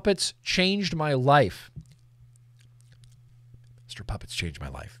of Puppets changed my life. Master of Puppets changed my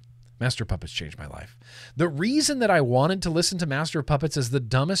life. Master of Puppets changed my life. The reason that I wanted to listen to Master of Puppets is the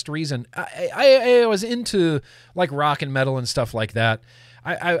dumbest reason. I was into like rock and metal and stuff like that.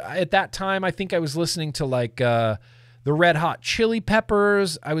 I at that time, I think I was listening to like the Red Hot Chili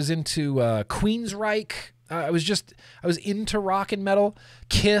Peppers. I was into Queensryche. I was into rock and metal.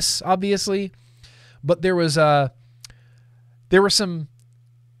 Kiss, obviously. But there were some,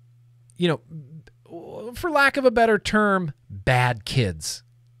 you know, for lack of a better term, bad kids.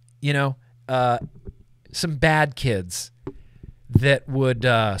 You know, some bad kids that would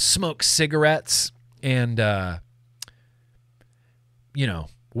smoke cigarettes and, you know,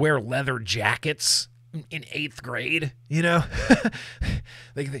 wear leather jackets in 8th grade, you know.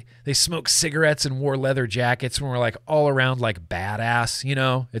 they smoked cigarettes and wore leather jackets and were like all around like badass, you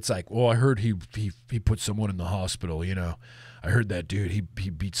know. It's like, well, I heard he put someone in the hospital, you know. I heard that dude, he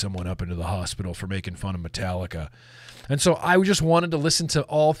beat someone up into the hospital for making fun of Metallica. And so I just wanted to listen to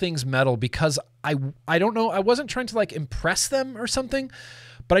all things metal because I don't know, I wasn't trying to like impress them or something,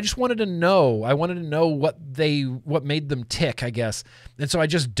 but I just wanted to know. I wanted to know what made them tick, I guess. And so I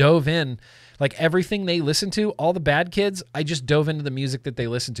just dove in, like everything they listened to, all the bad kids, I just dove into the music that they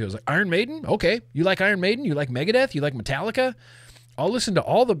listened to. I was like, Iron Maiden? Okay. You like Iron Maiden? You like Megadeth? You like Metallica? I'll listen to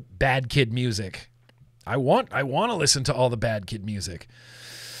all the bad kid music. I want to listen to all the bad kid music.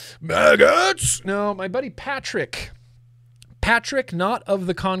 Maggots! No, my buddy Patrick, not of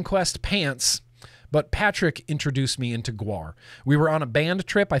the Conquest Pants, but Patrick introduced me into Gwar. We were on a band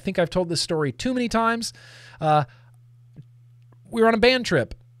trip. I think I've told this story too many times. We were on a band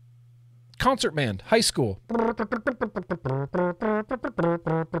trip. Concert band, high school.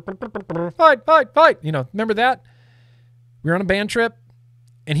 Fight. You know, remember that? We were on a band trip,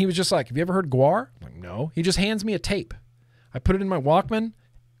 and he was just like, have you ever heard Gwar? I'm like, no. He just hands me a tape. I put it in my Walkman.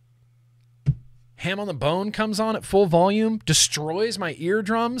 Ham on the Bone comes on at full volume, destroys my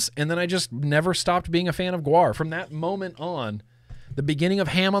eardrums, and then I just never stopped being a fan of Gwar. From that moment on, the beginning of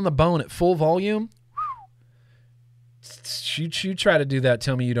Ham on the Bone at full volume, you try to do that,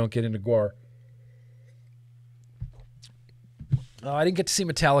 tell me you don't get into Gwar. I didn't get to see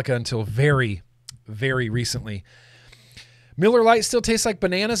Metallica until very, very recently. Miller Lite still tastes like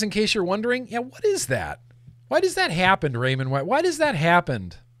bananas, in case you're wondering. Yeah, what is that? Why does that happen, Raymond? Why does that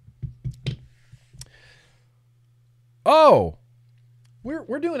happen? Oh,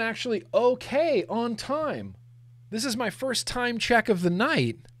 we're doing actually okay on time. This is my first time check of the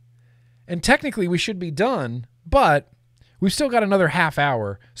night, and technically we should be done, but we've still got another half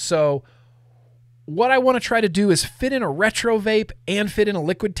hour. So what I want to try to do is fit in a retro vape and fit in a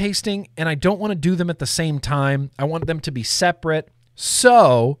liquid tasting, and I don't want to do them at the same time. I want them to be separate.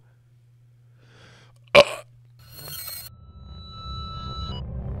 So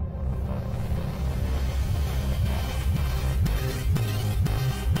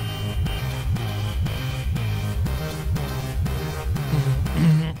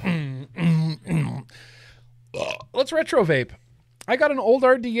let's retro vape. I got an old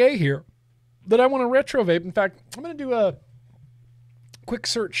RDA here that I want to retro vape. In fact, I'm going to do a quick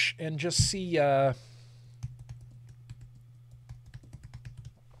search and just see. I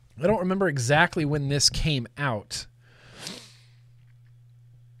don't remember exactly when this came out.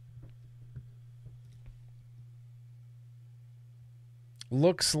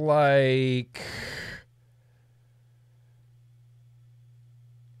 Looks like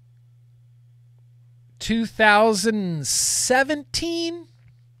 2017.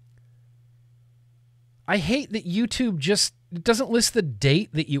 I hate that YouTube it doesn't list the date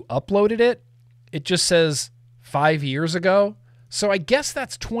that you uploaded it. It just says 5 years ago. So I guess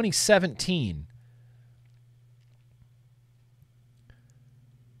that's 2017.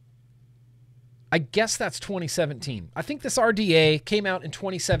 I guess that's 2017. I think this RDA came out in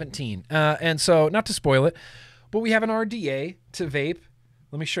 2017. And so, not to spoil it, but we have an RDA to vape.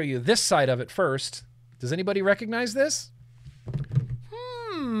 Let me show you this side of it first. Does anybody recognize this?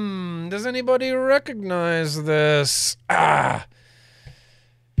 Does anybody recognize this?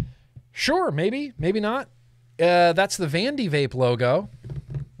 Sure, maybe not. That's the Vandy Vape logo.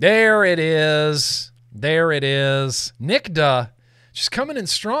 There it is. Nick Duh, just coming in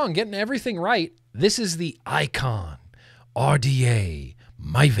strong, getting everything right. This is the Icon RDA,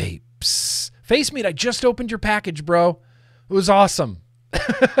 my vapes. Face Meat, I just opened your package, bro. It was awesome.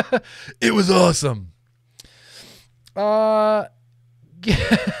 It was awesome. Thoughts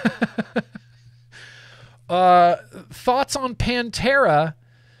on Pantera?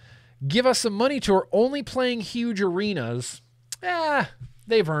 Give us a money tour. Only playing huge arenas.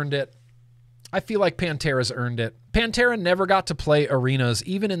 They've earned it. I feel like Pantera's earned it. Pantera never got to play arenas,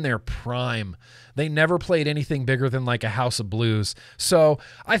 even in their prime. They never played anything bigger than like a House of Blues. So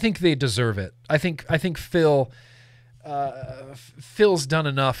I think they deserve it. I think Phil's done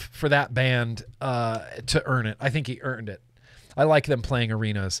enough for that band to earn it. I think he earned it. I like them playing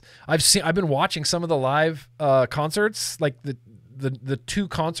arenas. I've been watching some of the live concerts, like the 2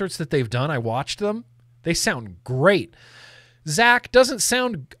 concerts that they've done. I watched them. They sound great. Zach doesn't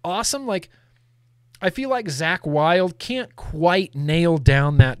sound awesome. Like, I feel like Zach Wilde can't quite nail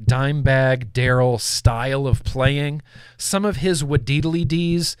down that Dimebag Darrell style of playing. Some of his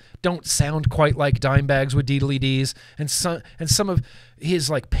Wadeedly-Dees don't sound quite like Dimebag's Wadeedly-Dees, and some of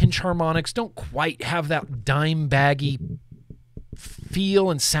his like pinch harmonics don't quite have that Dimebaggy feel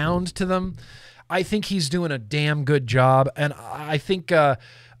and sound to them. I think he's doing a damn good job, and I think the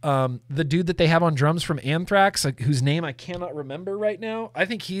dude that they have on drums from Anthrax, whose name I cannot remember right now, I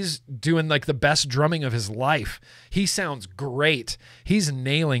think he's doing like the best drumming of his life. He sounds great. He's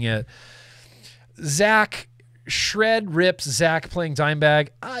nailing it. Zach, shred rips Zach playing Dimebag.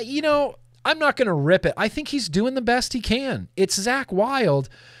 I'm not going to rip it. I think he's doing the best he can. It's Zach Wilde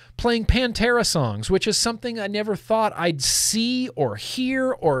playing Pantera songs, which is something I never thought I'd see or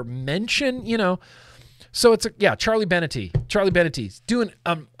hear or mention, So it's Charlie Benety. Charlie Benety's doing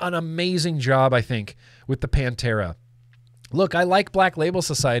an amazing job, I think, with the Pantera. Look, I like Black Label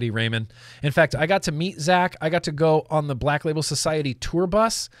Society, Raymond. In fact, I got to meet Zach. I got to go on the Black Label Society tour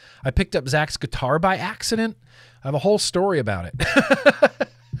bus. I picked up Zach's guitar by accident. I have a whole story about it.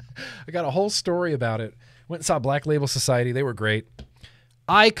 I got a whole story about it. Went and saw Black Label Society. They were great.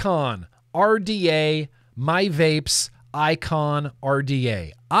 Icon, RDA, My Vapes, Icon,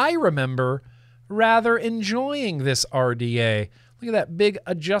 RDA. I remember rather enjoying this RDA. Look at that big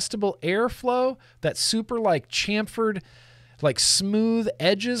adjustable airflow, that super like chamfered, like smooth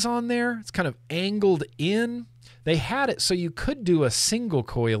edges on there. It's kind of angled in. They had it so you could do a single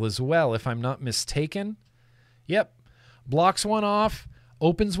coil as well, if I'm not mistaken. Yep. Blocks one off,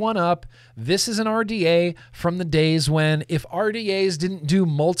 opens one up. This is an RDA from the days when if RDAs didn't do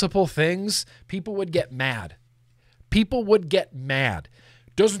multiple things, people would get mad. People would get mad.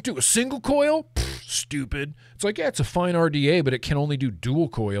 Doesn't do a single coil? Pfft, stupid. It's like, yeah, it's a fine RDA, but it can only do dual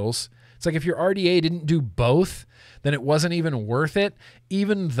coils. It's like if your RDA didn't do both, then it wasn't even worth it,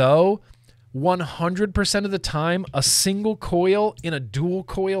 even though 100% of the time a single coil in a dual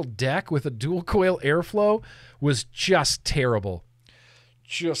coil deck with a dual coil airflow was just terrible.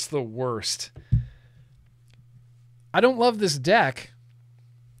 Just the worst. I don't love this deck.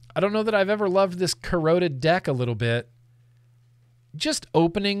 I don't know that I've ever loved this corroded deck a little bit. Just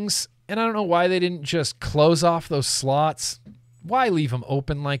openings, and I don't know why they didn't just close off those slots. Why leave them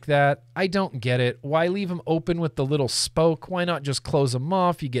open like that? I don't get it. Why leave them open with the little spoke? Why not just close them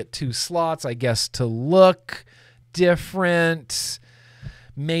off? You get 2 slots, I guess, to look different.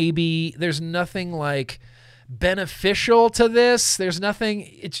 Maybe there's nothing like beneficial to this. There's nothing.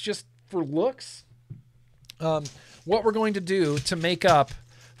 It's just for looks. What we're going to do to make up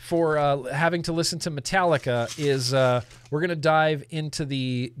for having to listen to Metallica is we're going to dive into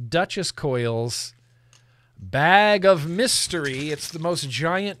the Duchess Coils bag of mystery. It's the most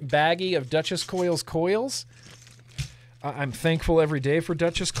giant baggie of Duchess Coils coils. I'm thankful every day for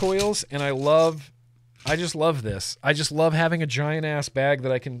Duchess Coils, and I just love this. I just love having a giant ass bag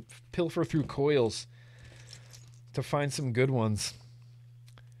that I can pilfer through coils to find some good ones.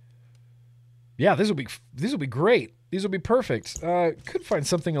 Yeah, these will be great. These will be perfect. Could find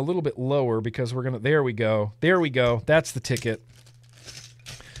something a little bit lower because we're gonna. There we go. There we go. That's the ticket.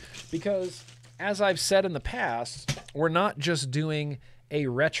 Because as I've said in the past, we're not just doing a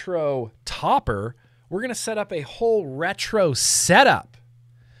retro topper. We're gonna set up a whole retro setup.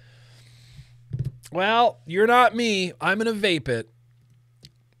 Well, you're not me. I'm gonna vape it.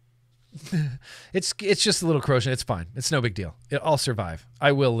 It's just a little corrosion. It's fine. It's no big deal. I'll survive.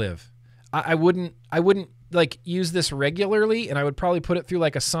 I will live. I wouldn't like use this regularly, and I would probably put it through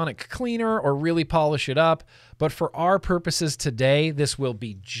like a sonic cleaner or really polish it up. But for our purposes today, this will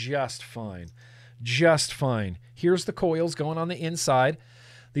be just fine. Just fine. Here's the coils going on the inside.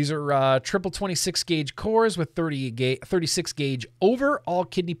 These are triple 26 gauge cores with 36 gauge over, all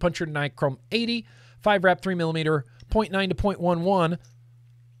kidney puncher nichrome 80, 5 wrap 3mm, 0.9 to 0.11.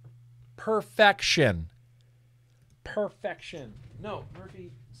 Perfection. Perfection. No,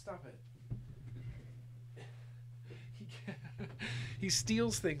 Murphy, stop it. He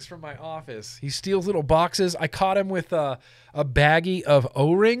steals things from my office. He steals little boxes. I caught him with a baggie of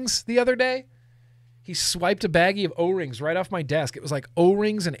O-rings the other day. He swiped a baggie of O-rings right off my desk. It was like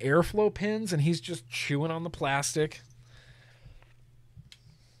O-rings and airflow pins, and he's just chewing on the plastic.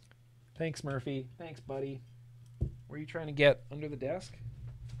 Thanks, Murphy. Thanks, buddy. Were you trying to get under the desk?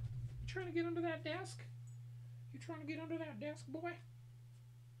 You trying to get under that desk? You trying to get under that desk, boy?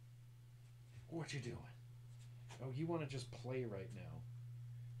 What you doing? Oh, you want to just play right now.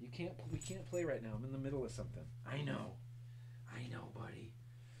 You can't. We can't play right now. I'm in the middle of something. I know, buddy.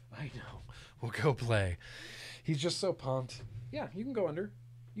 I know. We'll go play. He's just so pumped. Yeah, you can go under.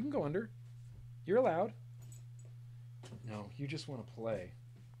 You can go under. You're allowed. No, you just want to play.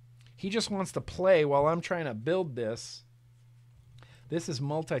 He just wants to play while I'm trying to build this. This is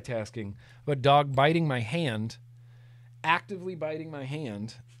multitasking. A dog biting my hand, actively biting my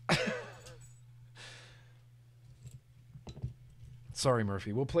hand. Sorry,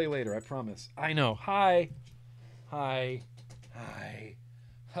 Murphy. We'll play later, I promise. I know. Hi. Hi. Hi.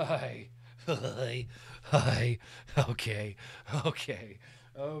 Hi. Hi. Hi. Okay. Okay.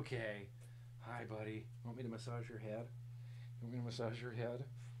 Okay. Hi, buddy. Want me to massage your head? Want me to massage your head?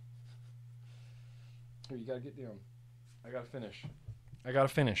 Here, you gotta get down. I gotta finish. I gotta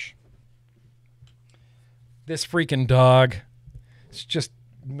finish. This freaking dog. It just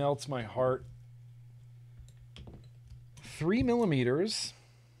melts my heart. 3 millimeters.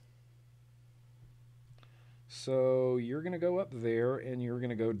 So you're going to go up there and you're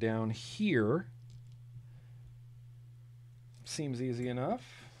going to go down here. Seems easy enough.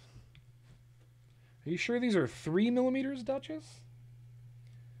 Are you sure these are 3 millimeters, Duchess?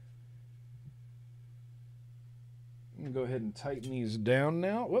 I'm going to go ahead and tighten these down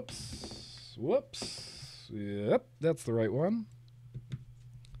now. Whoops. Whoops. Yep, that's the right one.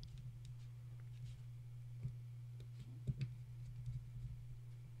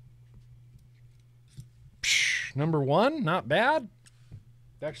 Number 1, not bad.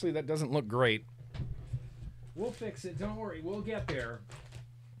 Actually, that doesn't look great. We'll fix it. Don't worry. We'll get there.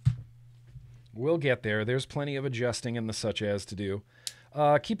 We'll get there. There's plenty of adjusting and the such as to do.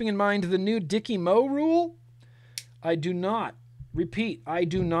 Keeping in mind the new Dickie Mo rule, I do not, repeat, I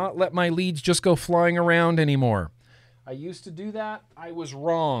do not let my leads just go flying around anymore. I used to do that. I was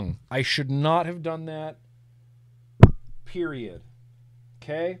wrong. I should not have done that. Period.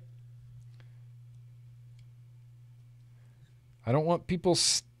 Okay? I don't want people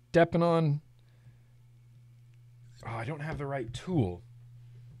stepping on... Oh, I don't have the right tool.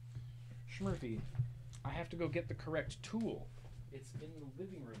 Schmurphy, I have to go get the correct tool. It's in the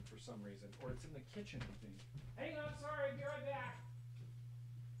living room for some reason, or it's in the kitchen, I think. Hang on, sorry, be right back.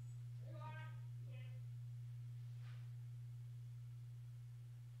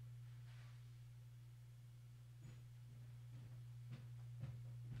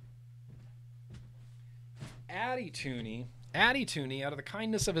 Addy Tooney, out of the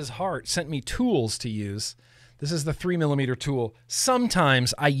kindness of his heart, sent me tools to use. This is the 3 millimeter tool.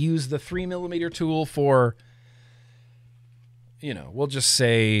 Sometimes I use the 3 millimeter tool for, you know, we'll just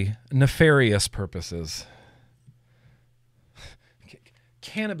say nefarious purposes.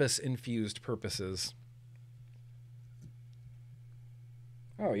 Cannabis-infused purposes.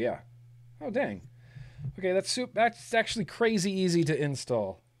 Oh, yeah. Oh, dang. Okay, that's actually crazy easy to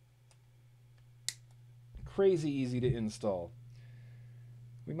install. Crazy easy to install.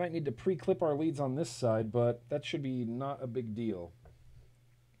 We might need to pre-clip our leads on this side, but that should be not a big deal.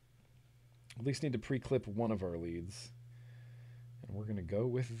 At least need to pre-clip one of our leads. And we're going to go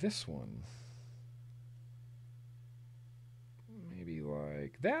with this one. Maybe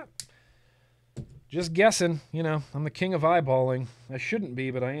like that. Just guessing. You know, I'm the king of eyeballing. I shouldn't be,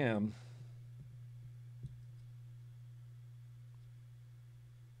 but I am.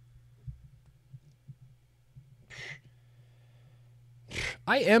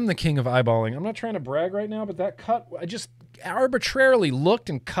 I am the king of eyeballing. I'm not trying to brag right now, but that cut, I just arbitrarily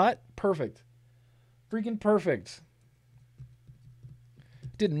looked and cut. Perfect. Freaking perfect.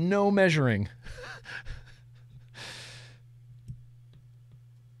 Did no measuring.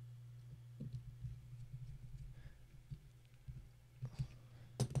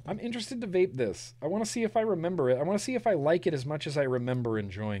 I'm interested to vape this. I want to see if I remember it. I want to see if I like it as much as I remember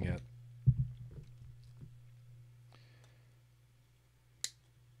enjoying it.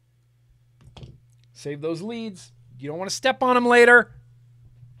 Save those leads. You don't want to step on them later.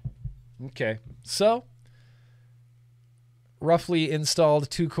 Okay, so roughly installed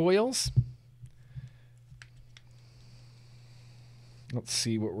 2 coils. Let's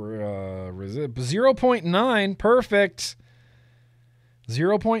see what we're 0.9. Perfect.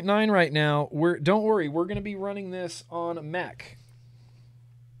 0.9 right now. Don't worry, we're going to be running this on a mech.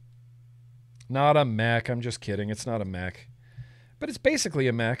 Not a mech. I'm just kidding. It's not a mech. But it's basically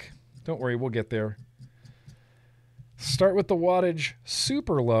a mech. Don't worry, we'll get there. Start with the wattage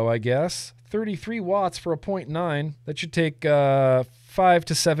super low, I guess. 33 watts for a 0.9. That should take 5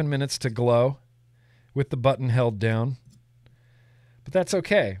 to 7 minutes to glow with the button held down. But that's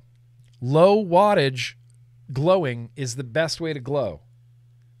okay. Low wattage glowing is the best way to glow.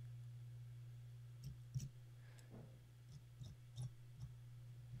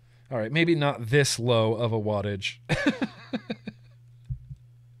 All right, maybe not this low of a wattage.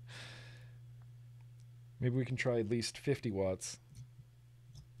 Maybe we can try at least 50 watts.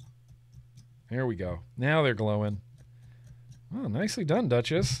 There we go. Now they're glowing. Oh, nicely done,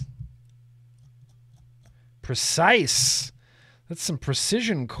 Duchess. Precise. That's some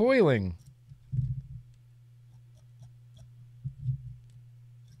precision coiling.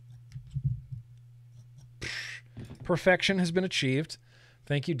 Perfection has been achieved.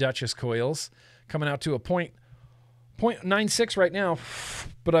 Thank you, Duchess Coils. Coming out to a 0.96 right now.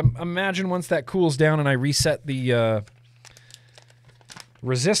 But I imagine once that cools down and I reset the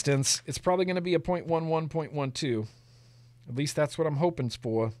resistance, it's probably going to be a 0.11, 0.12. At least that's what I'm hoping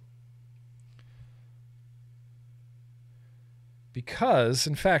for. Because,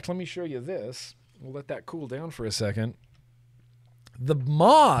 in fact, let me show you this. We'll let that cool down for a second. The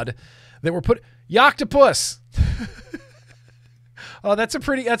mod that we're putting... Yoctopus! Oh, that's a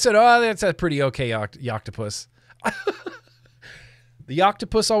pretty okay Yoctopus. The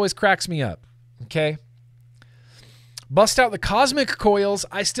Yoctopus always cracks me up. Okay? Bust out the cosmic coils.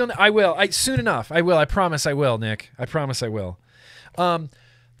 I will. Soon enough. I will. I promise I will, Nick. I promise I will. The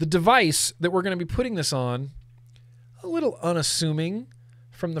device that we're going to be putting this on, a little unassuming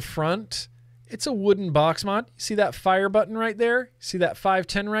from the front. It's a wooden box mod. You see that fire button right there? See that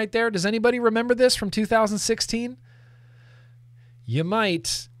 510 right there? Does anybody remember this from 2016? You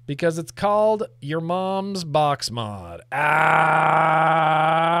might, because it's called Your Mom's Box Mod.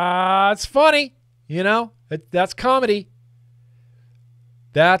 It's funny. You know, that's comedy.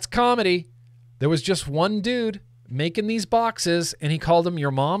 That's comedy. There was just one dude making these boxes, and he called them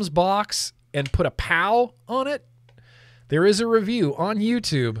Your Mom's Box and put a POW on it. There is a review on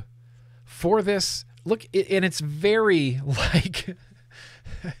YouTube for this. Look, and it's very like,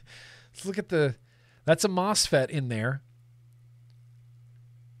 let's look at that's a MOSFET in there.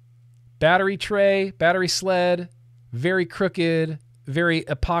 Battery tray, battery sled, very crooked, very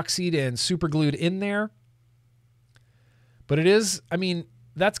epoxied and super glued in there. But it is, I mean,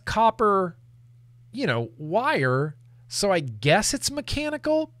 that's copper, wire. So I guess it's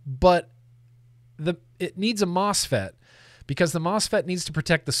mechanical, but it needs a MOSFET because the MOSFET needs to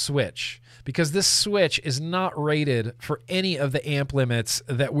protect the switch, because this switch is not rated for any of the amp limits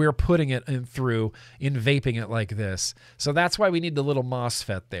that we're putting it through in vaping it like this. So that's why we need the little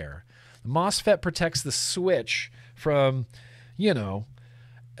MOSFET there. The MOSFET protects the switch from, I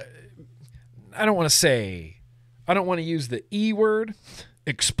don't want to use the E word,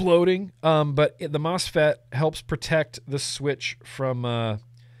 exploding, but the MOSFET helps protect the switch from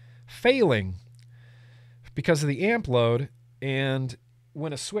failing because of the amp load. And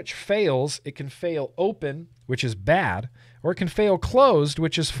when a switch fails, it can fail open, which is bad, or it can fail closed,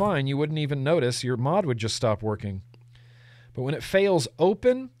 which is fine. You wouldn't even notice. Your mod would just stop working. But when it fails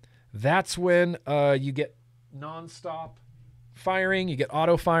open, that's when you get non-stop firing, you get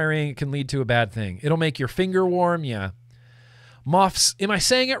auto firing. It can lead to a bad thing. It'll make your finger warm, yeah. Am I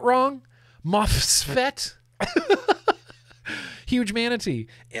saying it wrong? MOSFET? Huge manatee.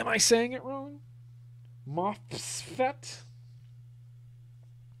 Am I saying it wrong? MOSFET?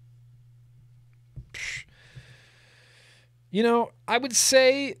 I would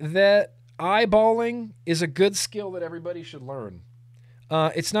say that eyeballing is a good skill that everybody should learn.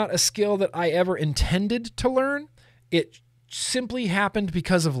 It's not a skill that I ever intended to learn. It simply happened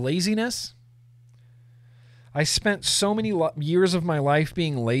because of laziness. I spent so many years of my life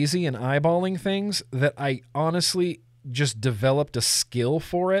being lazy and eyeballing things that I honestly just developed a skill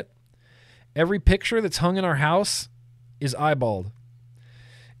for it. Every picture that's hung in our house is eyeballed.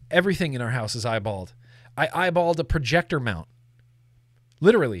 Everything in our house is eyeballed. I eyeballed a projector mount.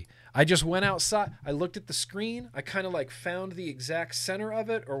 Literally. I just went outside. I looked at the screen. I kind of found the exact center of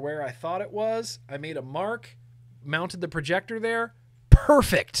it or where I thought it was. I made a mark, mounted the projector there.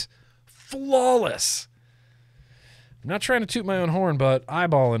 Perfect. Flawless. I'm not trying to toot my own horn, but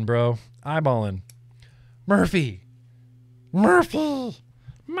eyeballing, bro. Eyeballing. Murphy. Murphy.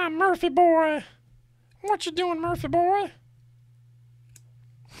 My Murphy boy. What you doing, Murphy boy?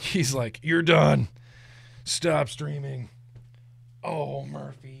 He's like, you're done. Stop streaming. Oh,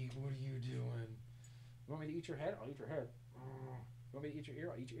 Murphy, what are you doing? You want me to eat your head? I'll eat your head. You want me to eat your ear?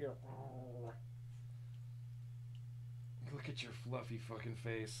 I'll eat your ear. Look at your fluffy fucking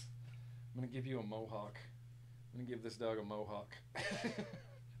face. I'm going to give you a mohawk. I'm going to give this dog a mohawk.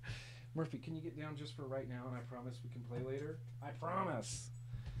 Murphy, can you get down just for right now, and I promise we can play later? I promise.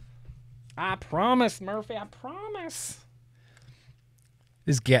 I promise, Murphy. I promise.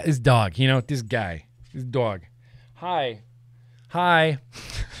 This dog. You know, this guy. This dog. Hi. Hi.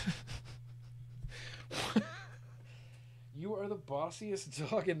 You are the bossiest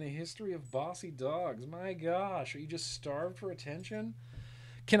dog in the history of bossy dogs. My gosh. Are you just starved for attention?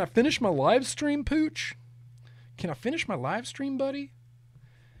 Can I finish my live stream, Pooch? Can I finish my live stream, buddy?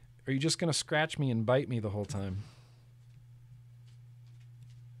 Or are you just going to scratch me and bite me the whole time?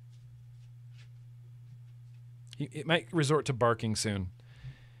 It might resort to barking soon.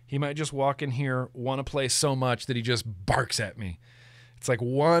 He might just walk in here, want to play so much that he just barks at me. It's like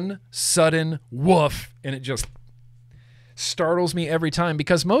one sudden woof, and it just startles me every time,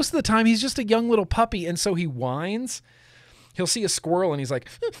 because most of the time he's just a young little puppy, and so he whines. He'll see a squirrel, and he's like...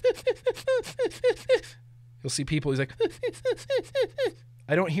 He'll see people, he's like...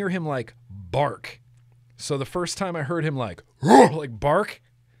 I don't hear him, like, bark. So the first time I heard him, like bark,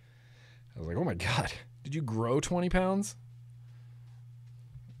 I was like, oh my God, did you grow 20 pounds?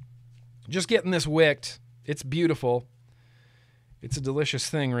 Just getting this wicked. It's beautiful. It's a delicious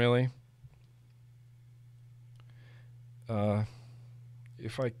thing, really.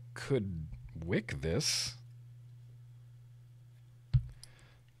 If I could wick this.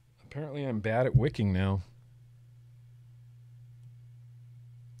 Apparently I'm bad at wicking now.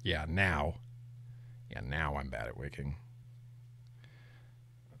 Yeah, now. Yeah, now I'm bad at wicking.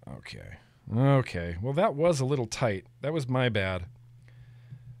 Okay. Okay. Well, that was a little tight. That was my bad.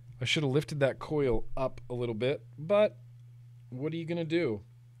 I should have lifted that coil up a little bit, but what are you going to do?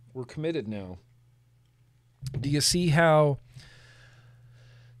 We're committed now. Do you see how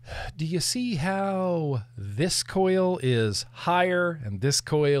this coil is higher and this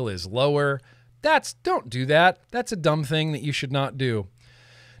coil is lower? Don't do that. That's a dumb thing that you should not do.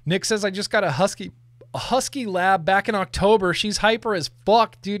 Nick says, I just got a husky lab back in October. She's hyper as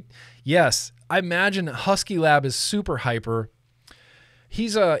fuck, dude. Yes, I imagine husky lab is super hyper.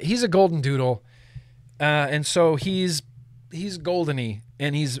 He's a golden doodle, and so he's goldeny,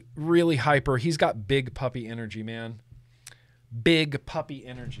 and he's really hyper. He's got big puppy energy, man. Big puppy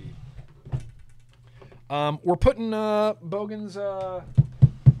energy. We're putting Bogan's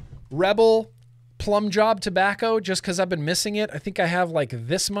Rebel Plum Job tobacco just because I've been missing it. I think I have like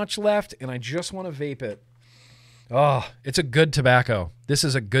this much left, and I just want to vape it. Oh, it's a good tobacco. This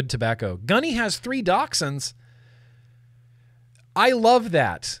is a good tobacco. Gunny has 3 dachshunds. I love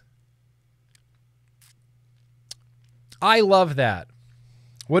that. I love that.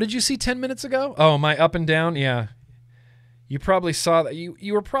 What did you see 10 minutes ago? Oh, my up and down? Yeah. You probably saw that.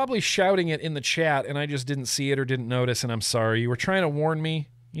 You were probably shouting it in the chat, and I just didn't see it or didn't notice, and I'm sorry. You were trying to warn me,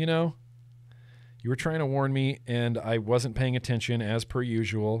 you know? You were trying to warn me, and I wasn't paying attention as per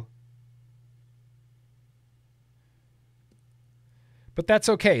usual. But that's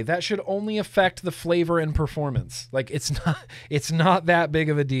okay. That should only affect the flavor and performance. Like, it's not that big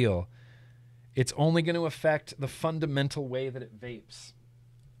of a deal. It's only going to affect the fundamental way that it vapes.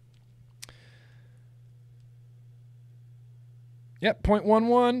 Yep,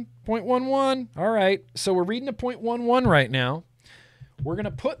 0.11, 0.11. All right, so we're reading a 0.11 right now. We're going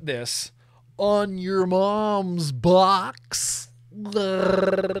to put this on your mom's box. It's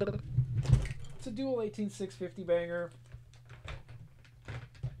a dual 18650 banger.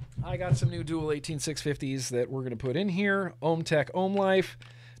 I got some new dual 18650s that we're going to put in here. Ohm Tech, Ohm Life.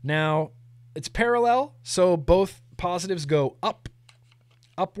 Now, it's parallel, so both positives go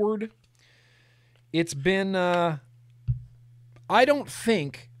upward. It's been... I don't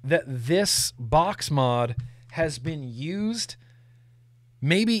think that this box mod has been used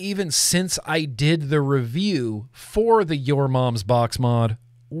maybe even since I did the review for the Your Mom's box mod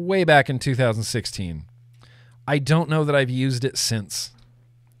way back in 2016. I don't know that I've used it since.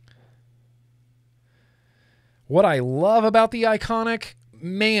 What I love about the Iconic,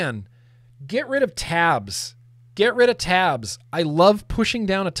 man, get rid of tabs. Get rid of tabs. I love pushing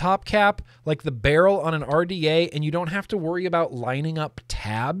down a top cap like the barrel on an RDA, and you don't have to worry about lining up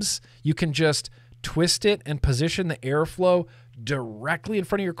tabs. You can just twist it and position the airflow directly in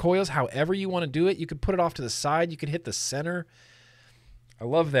front of your coils however you want to do it. You could put it off to the side. You could hit the center. I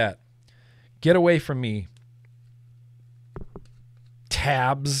love that. Get away from me.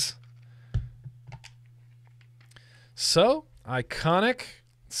 Tabs. So, Iconic.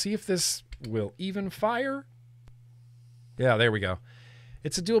 Let's see if this will even fire. Yeah, there we go.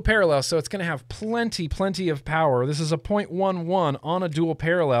 It's a dual parallel, so it's going to have plenty of power. This is a 0.11 on a dual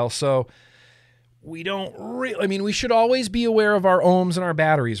parallel, so we don't really... I mean, we should always be aware of our ohms and our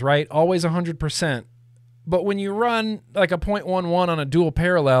batteries, right? Always 100%. But when you run like a 0.11 on a dual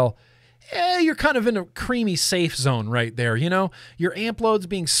parallel, you're kind of in a creamy safe zone right there. You know, your amp load's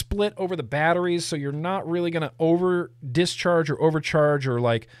being split over the batteries, so you're not really going to over discharge or overcharge or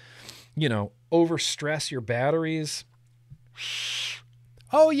like, you know, over stress your batteries.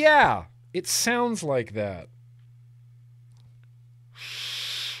 Oh yeah, it sounds like that.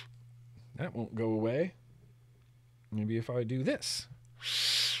 That won't go away. Maybe if I do this.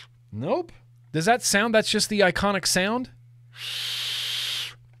 Nope. Does that sound? That's just the iconic sound?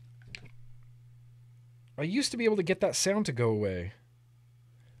 I used to be able to get that sound to go away.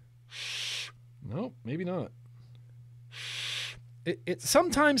 Nope, maybe not. It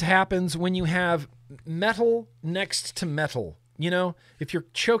sometimes happens when you have metal next to metal. You know, if you're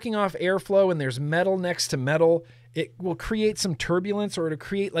choking off airflow and there's metal next to metal, it will create some turbulence, or it'll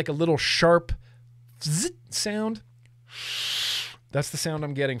create like a little sharp zzz sound. That's the sound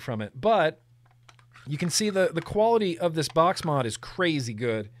I'm getting from it. But you can see the quality of this box mod is crazy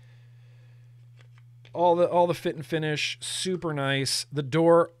good. All the fit and finish, super nice. The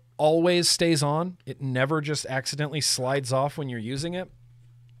door always stays on. It never just accidentally slides off when you're using it.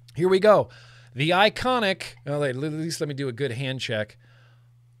 Here we go. The iconic, oh, at least let me do a good hand check.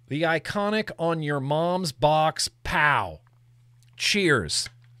 The iconic on your mom's box, pow. Cheers.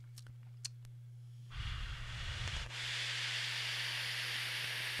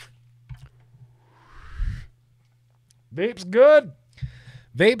 Vape's good.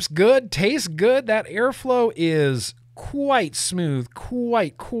 Vape's good. Tastes good. That airflow is quite smooth,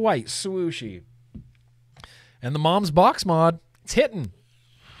 quite swooshy. And the mom's box mod, it's hitting.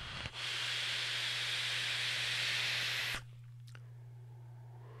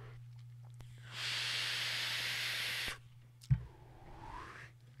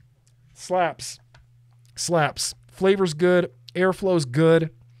 Slaps. Slaps. Flavor's good. Airflow's good.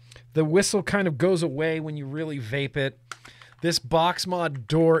 The whistle kind of goes away when you really vape it. This box mod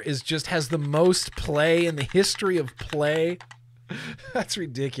door has the most play in the history of play. That's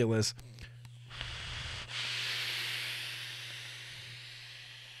ridiculous.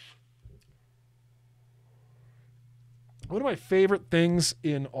 One of my favorite things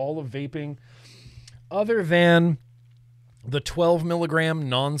in all of vaping, other than the 12 milligram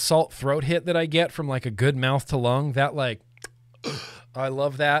non-salt throat hit that I get from like a good mouth to lung, that like, I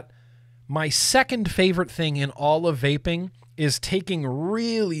love that. My second favorite thing in all of vaping is taking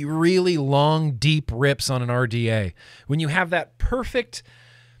really, really long, deep rips on an RDA. When you have that perfect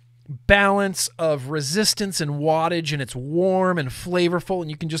balance of resistance and wattage, and it's warm and flavorful,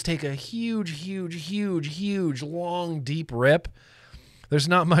 and you can just take a huge, long, deep rip. There's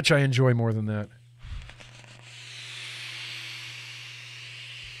not much I enjoy more than that.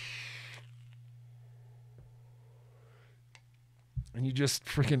 And you just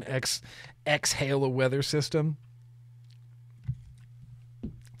freaking exhale a weather system.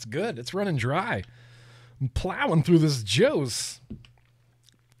 It's good. It's running dry. I'm plowing through this juice.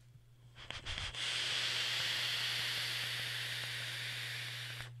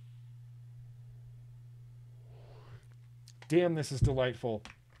 Damn, this is delightful.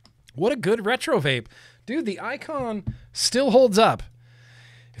 What a good retro vape. Dude, the icon still holds up.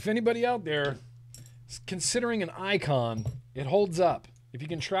 If anybody out there is considering an icon, it holds up. If you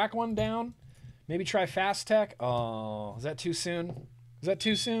can track one down, maybe try Fasttech. Oh, is that too soon? Is that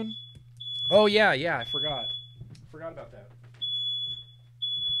too soon? Oh, yeah, I forgot. Forgot about that.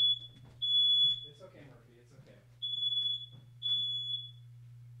 It's okay, Murphy. It's okay.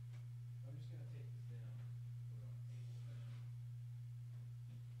 I'm just going to take this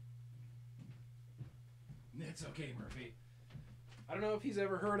down. It's okay, Murphy. I don't know if he's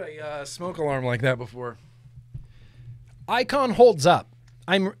ever heard a smoke alarm like that before. Icon holds up.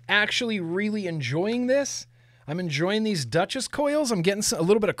 I'm actually really enjoying this. I'm enjoying these Duchess coils. I'm getting a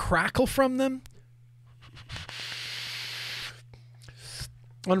little bit of crackle from them.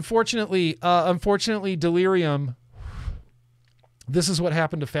 Unfortunately, Delirium, this is what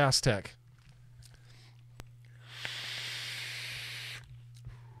happened to Fasttech.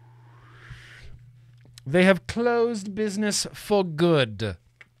 They have closed business for good.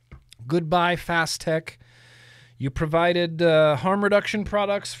 Goodbye, Fasttech. You provided harm reduction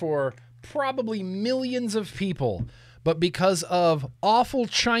products for probably millions of people, but because of awful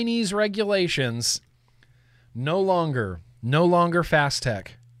Chinese regulations, no longer Fasttech.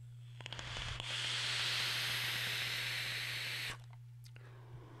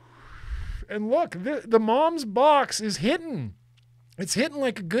 And look, the mom's box is hitting. It's hitting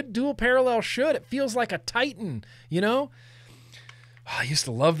like a good dual parallel should. It feels like a Titan, you know? Oh, I used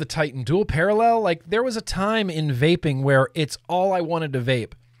to love the Titan dual parallel. Like, there was a time in vaping where it's all I wanted to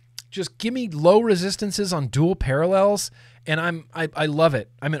vape. Just give me low resistances on dual parallels, and I love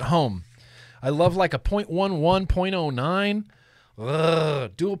it. I'm at home. I love like a 0.11, 0.09.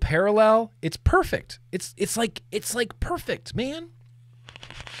 Ugh, dual parallel. It's perfect. It's like perfect, man.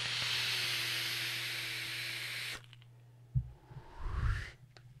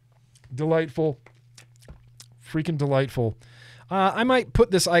 Delightful. Freaking delightful. I might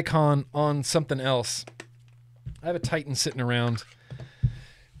put this icon on something else. I have a Titan sitting around.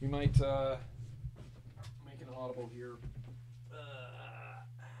 We might make an audible here.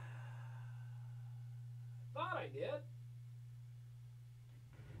 Thought I did.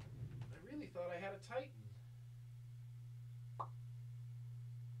 I really thought I had a Titan.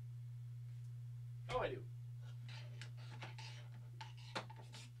 Oh, I do.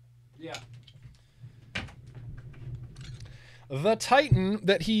 Yeah. The Titan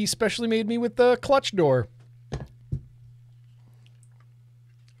that he specially made me with the clutch door.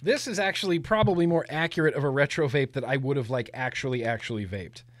 This is actually probably more accurate of a retro vape that I would have like actually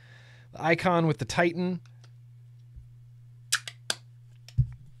vaped. The icon with the Titan.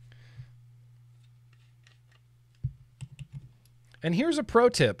 And here's a pro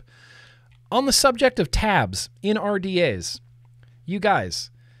tip. On the subject of tabs in RDAs, you guys,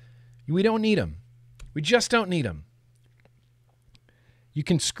 we don't need them. We just don't need them. You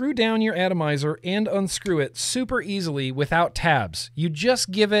can screw down your atomizer and unscrew it super easily without tabs. You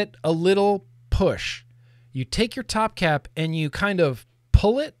just give it a little push. You take your top cap and you kind of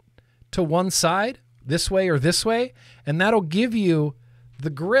pull it to one side, this way or this way, and that'll give you the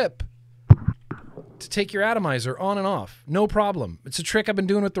grip to take your atomizer on and off. No problem. It's a trick I've been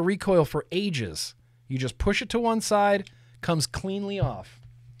doing with the recoil for ages. You just push it to one side, comes cleanly off.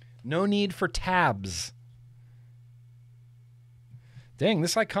 No need for tabs. Dang,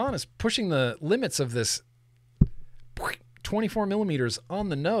 this icon is pushing the limits of this 24 millimeters on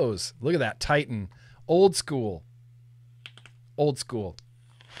the nose. Look at that Titan. Old school. Old school.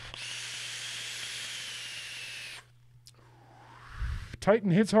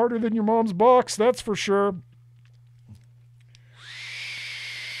 Titan hits harder than your mom's box, that's for sure.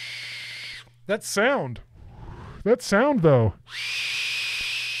 That sound. That sound, though.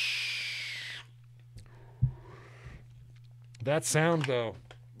 That sound, though.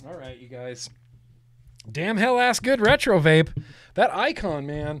 All right, you guys. Damn hell-ass good retro vape. That icon,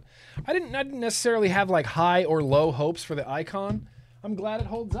 man. I didn't necessarily have like high or low hopes for the icon. I'm glad it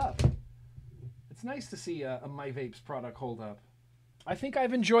holds up. It's nice to see a My Vapes product hold up. I think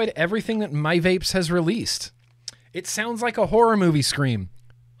I've enjoyed everything that My Vapes has released. It sounds like a horror movie scream.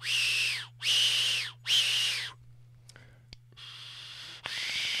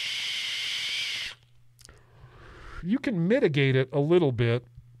 You can mitigate it a little bit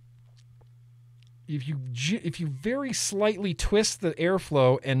if you very slightly twist the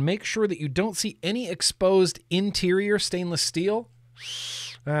airflow and make sure that you don't see any exposed interior stainless steel.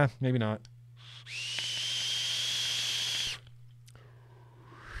 Maybe not.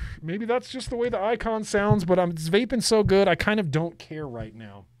 Maybe that's just the way the icon sounds, but it's vaping so good, I kind of don't care right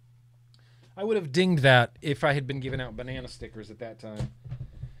now. I would have dinged that if I had been giving out banana stickers at that time.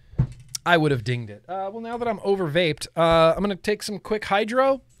 I would have dinged it. Well, now that I'm over vaped, I'm going to take some quick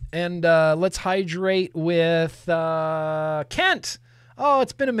hydro, and let's hydrate with Kent. Oh,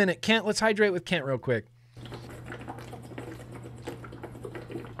 it's been a minute. Kent, let's hydrate with Kent real quick.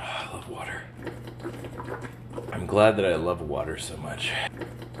 I love water. I'm glad that I love water so much.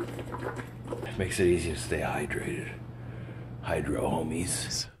 It makes it easy to stay hydrated. Hydro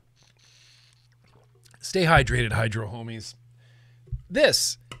homies. Stay hydrated, hydro homies.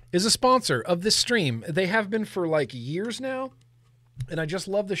 This is a sponsor of this stream. They have been for like years now, and I just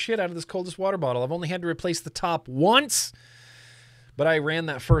love the shit out of this coldest water bottle. I've only had to replace the top once, but I ran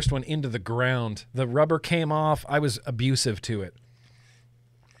that first one into the ground. The rubber came off. I was abusive to it.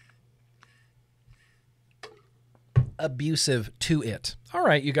 Abusive to it. All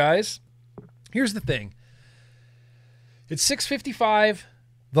right, you guys. Here's the thing. It's 6:55.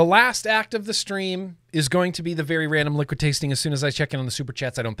 The last act of the stream is going to be the very random liquid tasting. As soon as I check in on the super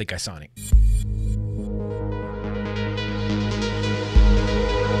chats, I don't think I saw any.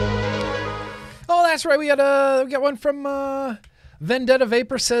 Oh, that's right. We got one from Vendetta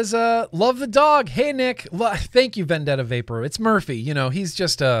Vapor says, love the dog. Hey, Nick. Thank you, Vendetta Vapor. It's Murphy. You know, he's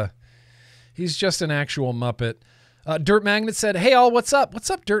just an actual Muppet. Dirt Magnet said, hey, all, what's up?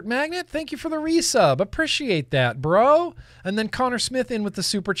 What's up, Dirt Magnet? Thank you for the resub. Appreciate that, bro. And then Connor Smith in with the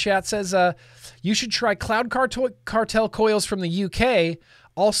super chat says, you should try Cloud Cartel coils from the UK.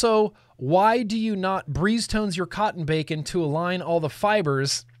 Also, why do you not breeze tones your cotton bacon to align all the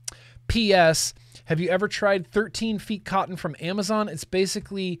fibers? P.S. Have you ever tried 13 feet cotton from Amazon? It's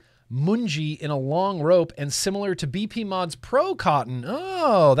basically Mungi in a long rope and similar to BP Mod's Pro cotton.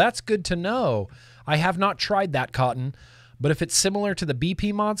 Oh, that's good to know. I have not tried that cotton, but if it's similar to the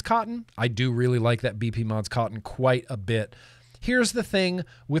BP Mods cotton, I do really like that BP Mods cotton quite a bit. Here's the thing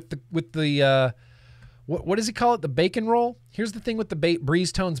with the what does he call it? The bacon roll? Here's the thing with the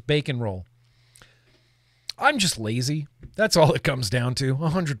Breeze Tones bacon roll. I'm just lazy. That's all it comes down to.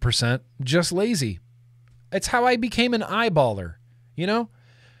 100%. Just lazy. It's how I became an eyeballer, you know?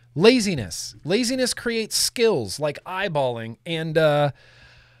 Laziness. Laziness creates skills like eyeballing. And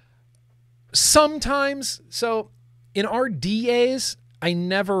sometimes, so in our DAs, I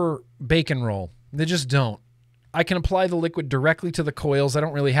never bacon roll. They just don't. I can apply the liquid directly to the coils. I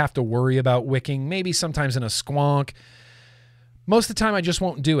don't really have to worry about wicking. Maybe sometimes in a squonk. Most of the time, I just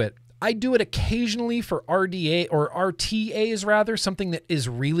won't do it. I do it occasionally for RDA or RTAs rather, something that is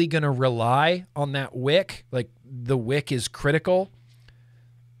really going to rely on that wick. Like the wick is critical.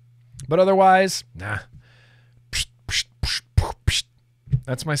 But otherwise, nah.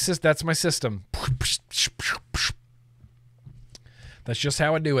 That's my system. That's just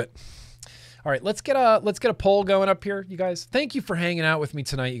how I do it. All right, let's get a poll going up here, you guys. Thank you for hanging out with me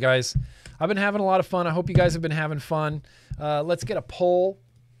tonight, you guys. I've been having a lot of fun. I hope you guys have been having fun. Let's get a poll.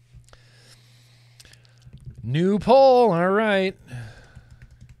 New poll. All right.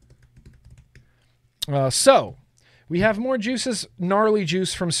 So we have more juices, gnarly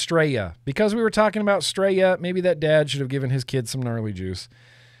juice from Straya. Because we were talking about Straya, maybe that dad should have given his kid some gnarly juice.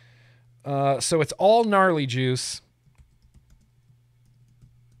 So it's all gnarly juice.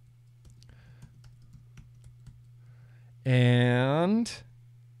 And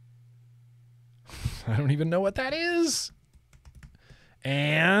I don't even know what that is.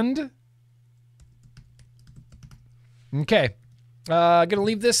 And okay. Going to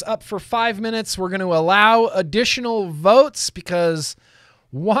leave this up for 5 minutes. We're going to allow additional votes because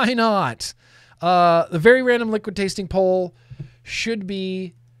why not? The very random liquid tasting poll should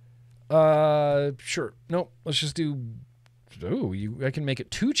be, sure. Nope. Let's just do, I can make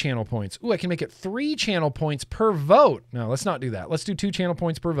it 2 channel points. Ooh, I can make it 3 channel points per vote. No, let's not do that. Let's do 2 channel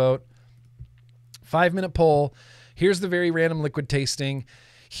points per vote. 5-minute poll. Here's the very random liquid tasting.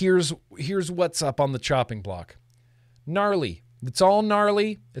 Here's what's up on the chopping block. Gnarly. It's all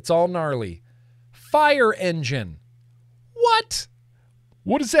gnarly. It's all gnarly. Fire engine. What?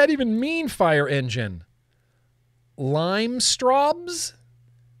 What does that even mean, fire engine? Lime strobs?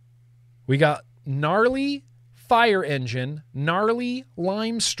 We got gnarly fire engine, gnarly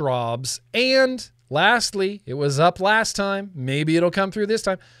lime strobs, and lastly, it was up last time. Maybe it'll come through this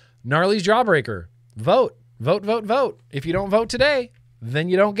time. Gnarly's Jawbreaker. Vote. Vote, vote, vote. If you don't vote today, then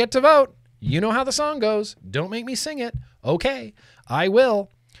you don't get to vote. You know how the song goes. Don't make me sing it. Okay, I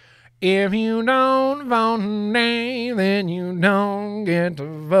will. If you don't vote today, then you don't get to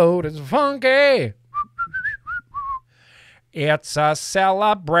vote. It's funky. It's a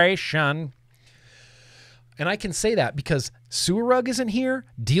celebration. And I can say that because Sewer Rug isn't here,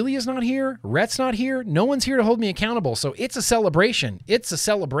 Delia's not here, Rhett's not here, no one's here to hold me accountable. So it's a celebration. It's a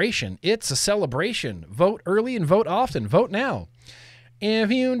celebration. It's a celebration. Vote early and vote often. Vote now.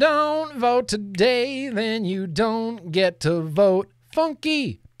 If you don't vote today, then you don't get to vote.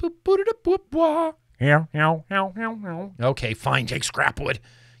 Funky. Okay, fine, Jake Scrapwood.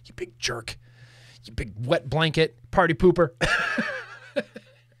 You big jerk. You big wet blanket. Party pooper.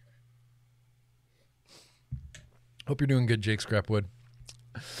 Hope you're doing good, Jake Scrapwood.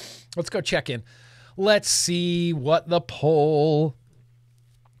 Let's go check in. Let's see what the poll,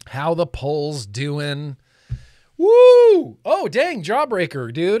 how the poll's doing. Woo! Oh, dang,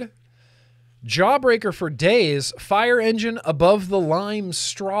 Jawbreaker, dude. Jawbreaker for days. Fire engine above the lime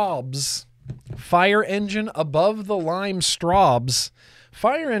strobs. Fire engine above the lime strobs.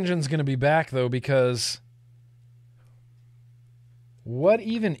 Fire engine's going to be back, though, because what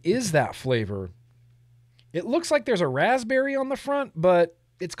even is that flavor? It looks like there's a raspberry on the front, but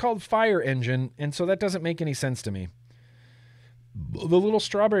it's called Fire Engine, and so that doesn't make any sense to me. The little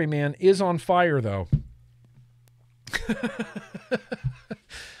strawberry man is on fire, though.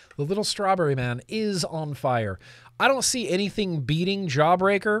 The little strawberry man is on fire. I don't see anything beating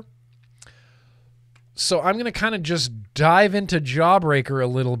Jawbreaker, so I'm going to kind of just dive into Jawbreaker a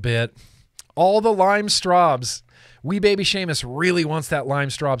little bit. All the lime strobs. Wee Baby Seamus really wants that lime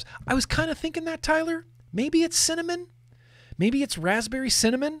strobs. I was kind of thinking that, Tyler. Maybe it's cinnamon. Maybe it's raspberry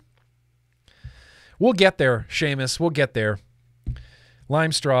cinnamon. We'll get there, Seamus. We'll get there.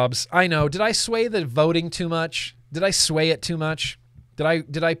 Lime strobs. I know. Did I sway the voting too much? Did I sway it too much?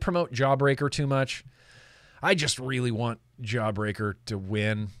 Did I promote Jawbreaker too much? I just really want Jawbreaker to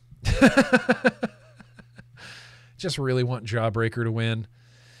win. Just really want Jawbreaker to win.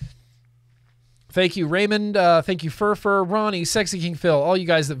 Thank you, Raymond. Thank you, Fur, Ronnie, Sexy King Phil, all you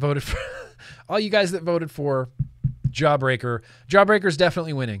guys that voted for, all you guys that voted for Jawbreaker. Jawbreaker's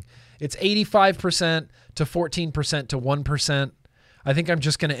definitely winning. It's 85% to 14% to 1%. I think I'm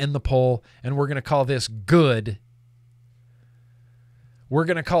just going to end the poll, and we're going to call this good. We're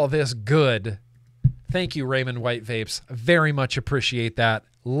going to call this good. Thank you, Raymond White Vapes. Very much appreciate that.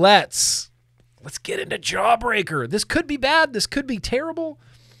 Let's get into Jawbreaker. This could be bad. This could be terrible.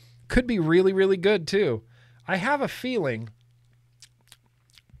 Could be really, really good, too. I have a feeling.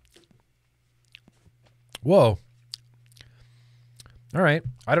 Whoa. All right.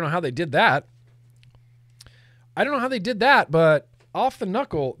 I don't know how they did that. But off the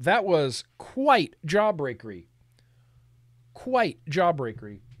knuckle, that was quite jawbreakery. Quite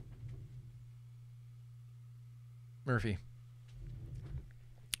jawbreakery. Murphy.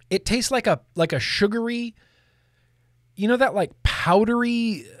 It tastes like a sugary, you know, that like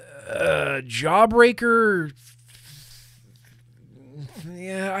powdery jawbreaker.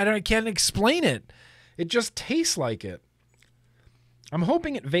 Yeah, I can't explain it. It just tastes like it. I'm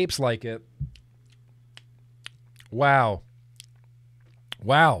hoping it vapes like it. Wow.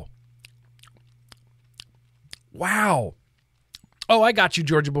 Wow. Wow. Oh, I got you,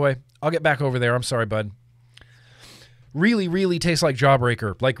 Georgia boy. I'll get back over there. I'm sorry, bud. Really, really tastes like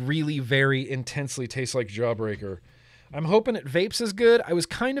Jawbreaker. Like really very intensely tastes like Jawbreaker. I'm hoping it vapes as good. I was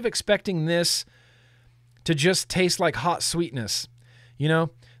kind of expecting this to just taste like hot sweetness. You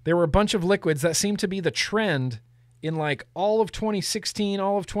know, there were a bunch of liquids that seemed to be the trend in like all of 2016,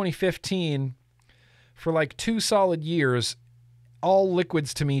 all of 2015, for like 2 solid years. All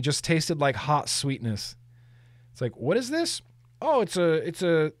liquids to me just tasted like hot sweetness. It's like, what is this? Oh, it's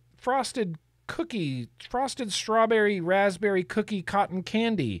a frosted cookie, frosted strawberry, raspberry cookie cotton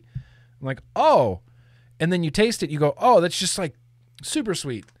candy. I'm like, oh. And then you taste it, you go, oh, that's just like super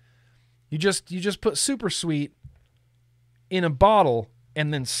sweet. You just put super sweet in a bottle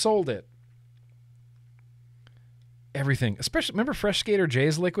and then sold it. Everything. Especially, remember Fresh Skater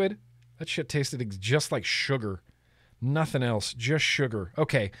J's liquid? That shit tasted just like sugar. Nothing else, just sugar.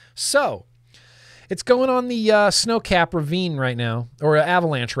 Okay, so it's going on the Snowcap Ravine right now, or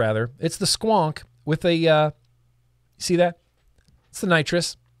Avalanche rather. It's the Squonk with a, see that? It's the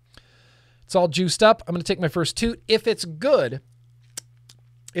nitrous. It's all juiced up. I'm going to take my first toot. If it's good,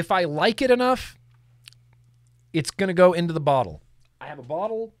 if I like it enough, it's going to go into the bottle. I have a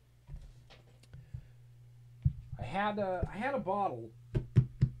bottle. I had a bottle.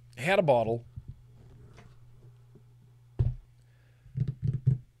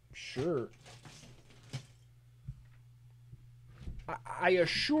 Sure. I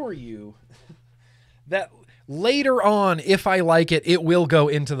assure you that later on, if I like it, it will go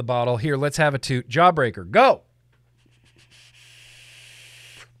into the bottle. Here, let's have a toot. Jawbreaker, go.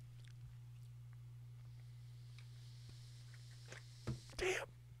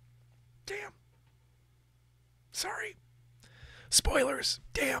 Damn. Sorry. Spoilers.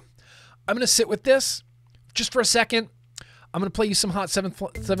 Damn. I'm going to sit with this just for a second. I'm going to play you some hot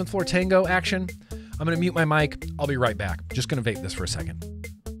 7th floor tango action. I'm going to mute my mic. I'll be right back. Just going to vape this for a second.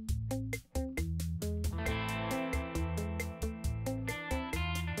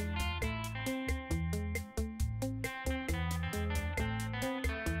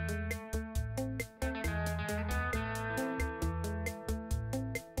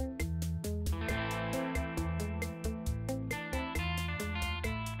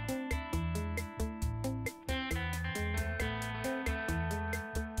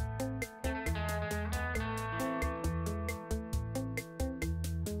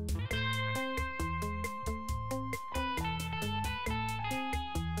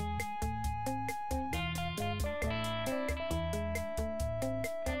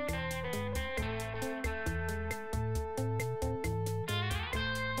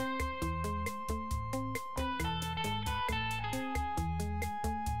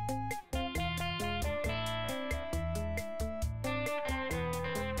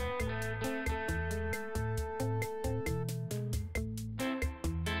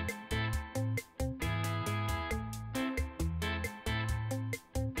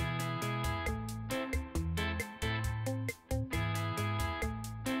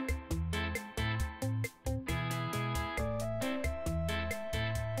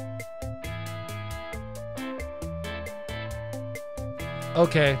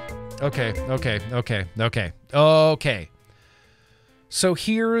 Okay. So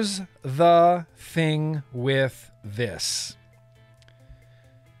here's the thing with this.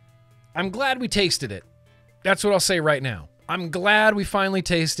 I'm glad we tasted it. That's what I'll say right now. I'm glad we finally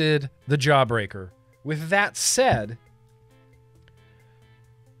tasted the Jawbreaker. With that said,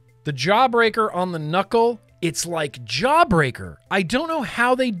 The Jawbreaker on the knuckle, it's like Jawbreaker. I don't know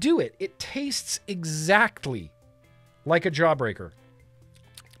how they do it. It tastes exactly like a Jawbreaker.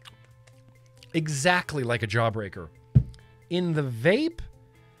 Exactly like a Jawbreaker. In the vape,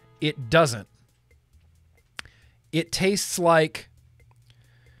 it doesn't. It tastes like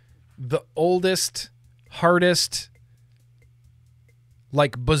the oldest, hardest,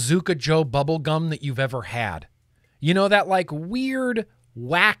 like Bazooka Joe bubble gum that you've ever had. You know, that like weird,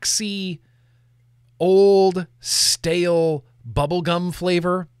 waxy, old, stale bubblegum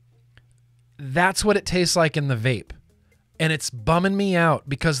flavor? That's what it tastes like in the vape. And it's bumming me out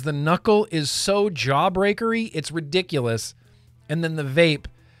because the knuckle is so jawbreakery, it's ridiculous. And then the vape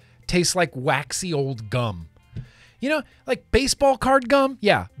tastes like waxy old gum. You know, like baseball card gum?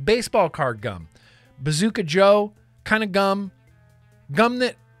 Yeah, baseball card gum. Bazooka Joe kind of gum. Gum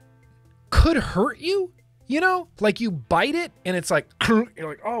that could hurt you, you know? Like you bite it and it's like, you're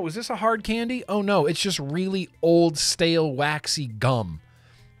like, oh, is this a hard candy? Oh no, it's just really old, stale, waxy gum.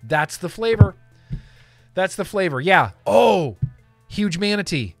 That's the flavor. That's the flavor. Yeah. Oh, huge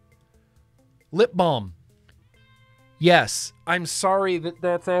manatee. Lip balm. Yes, I'm sorry that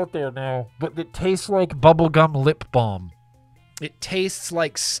that's out there now, but it tastes like bubblegum lip balm. It tastes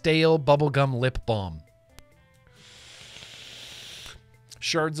like stale bubblegum lip balm.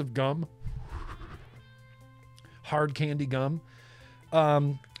 Shards of gum. Hard candy gum.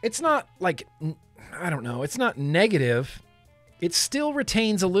 It's not like, I don't know, it's not negative. It still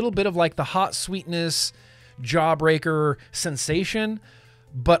retains a little bit of like the hot sweetness, jawbreaker sensation.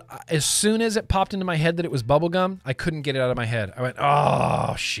 But as soon as it popped into my head that it was bubblegum, I couldn't get it out of my head. I went,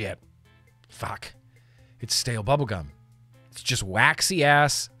 oh, shit. Fuck. It's stale bubblegum. It's just waxy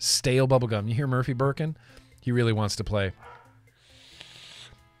ass, stale bubblegum. You hear Murphy Birkin? He really wants to play.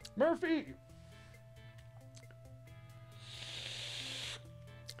 Murphy!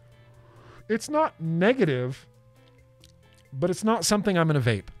 It's not negative, but it's not something I'm going to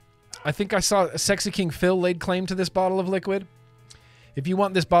vape. I think I saw Sexy King Phil laid claim to this bottle of liquid. If you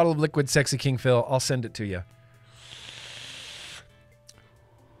want this bottle of liquid Sexy King Phil, I'll send it to you.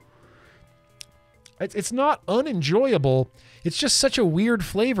 It's not unenjoyable. It's just such a weird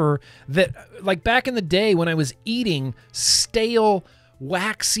flavor that, like back in the day when I was eating stale,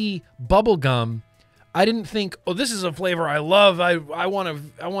 waxy bubble gum, I didn't think, oh, this is a flavor I love. I want to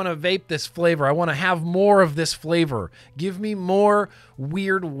vape this flavor. I want to have more of this flavor. Give me more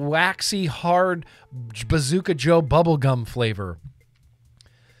weird, waxy, hard Bazooka Joe bubblegum flavor.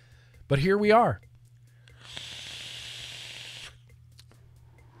 But here we are.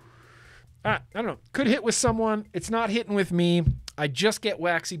 I don't know. Could hit with someone. It's not hitting with me. I just get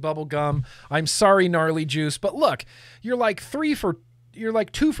waxy bubble gum. I'm sorry, gnarly juice. But look, you're like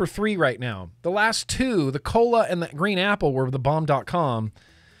 2 for 3 right now. The last 2, the cola and the green apple, were the bomb.com.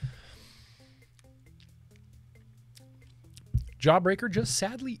 Jawbreaker just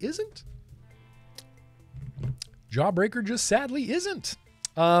sadly isn't. Jawbreaker just sadly isn't.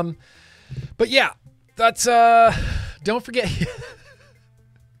 But yeah, that's, don't forget.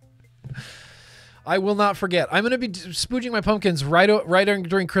 I will not forget. I'm going to be spooging my pumpkins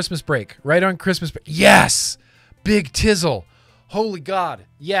during Christmas break. Right on Christmas break. Yes! Big Tizzle. Holy God.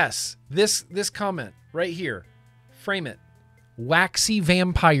 Yes. This comment right here. Frame it. Waxy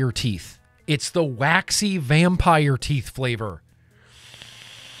vampire teeth. It's the waxy vampire teeth flavor.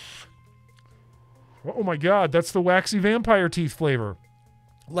 Oh my God. That's the waxy vampire teeth flavor.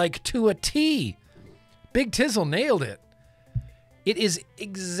 Like to a T. Big Tizzle nailed it. It is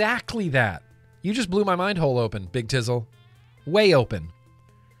exactly that. You just blew my mind hole open, Big Tizzle. Way open.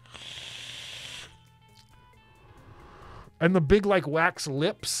 And the big, like, wax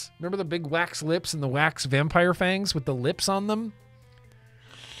lips. Remember the big wax lips and the wax vampire fangs with the lips on them?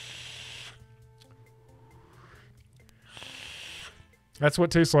 That's what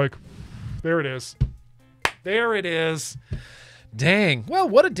it tastes like. There it is. There it is. Dang. Well,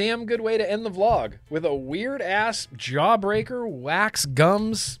 what a damn good way to end the vlog. With a weird-ass jawbreaker, wax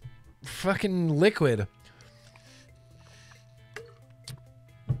gums, fucking liquid.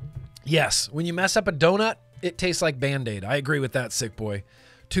 Yes, when you mess up a donut, it tastes like Band-Aid. I agree with that, sick boy.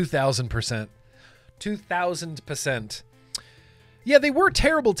 2,000%. 2,000%. Yeah, they were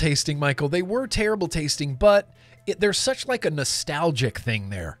terrible tasting, Michael. They were terrible tasting, but there's such like a nostalgic thing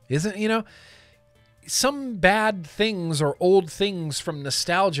there, isn't it? You know, some bad things or old things from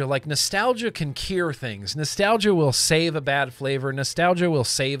nostalgia, like nostalgia can cure things. Nostalgia will save a bad flavor. Nostalgia will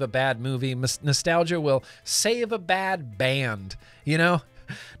save a bad movie. Nostalgia will save a bad band, you know?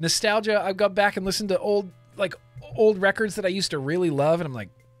 Nostalgia, I've got back and listened to old records that I used to really love, and I'm like,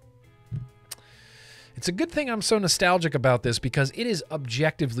 It's a good thing I'm so nostalgic about this because it is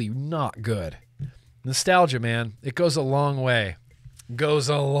objectively not good. Nostalgia, man, it goes a long way. Goes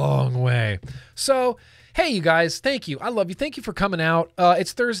a long way. So, hey, you guys, thank you. I love you. Thank you for coming out.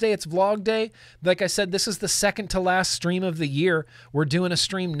 It's Thursday. It's vlog day. Like I said, this is the second to last stream of the year. We're doing a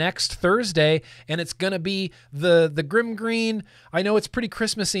stream next Thursday, and it's going to be the GrimmGreen. I know it's pretty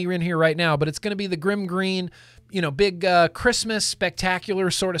Christmassy in here right now, but it's going to be the GrimmGreen, you know, big Christmas spectacular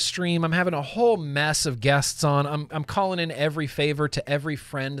sort of stream. I'm having a whole mess of guests on. I'm calling in every favor to every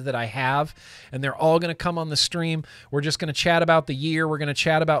friend that I have, and they're all going to come on the stream. We're just going to chat about the year. We're going to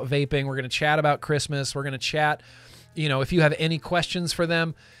chat about vaping. We're going to chat about Christmas. We're going to chat, you know, if you have any questions for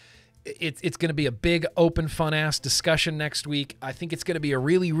them. It's going to be a big, open, fun-ass discussion next week. I think it's going to be a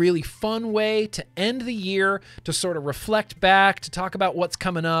really, really fun way to end the year, to sort of reflect back, to talk about what's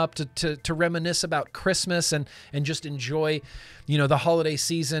coming up, to reminisce about Christmas and just enjoy, you know, the holiday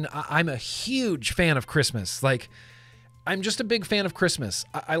season. I'm a huge fan of Christmas. Like, I'm just a big fan of Christmas.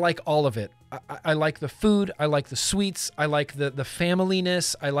 I like all of it. I like the food. I like the sweets. I like the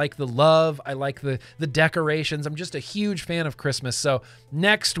familyness. I like the love. I like the decorations. I'm just a huge fan of Christmas. So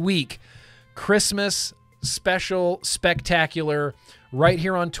next week, Christmas special spectacular right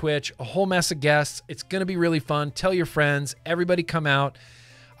here on Twitch. A whole mess of guests. It's going to be really fun. Tell your friends. Everybody come out.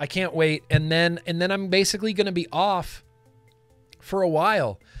 I can't wait. And then I'm basically going to be off for a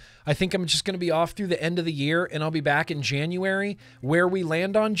while. I think I'm just going to be off through the end of the year, and I'll be back in January. Where we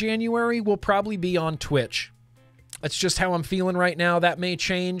land on January will probably be on Twitch. That's just how I'm feeling right now. That may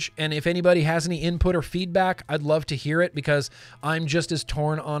change, and if anybody has any input or feedback, I'd love to hear it because I'm just as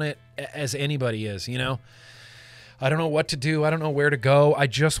torn on it as anybody is, you know? I don't know what to do. I don't know where to go. I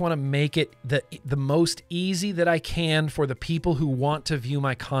just want to make it the most easy that I can for the people who want to view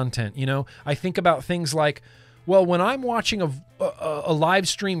my content, you know? I think about things like, well, when I'm watching a live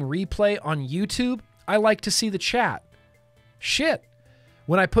stream replay on YouTube, I like to see the chat. Shit.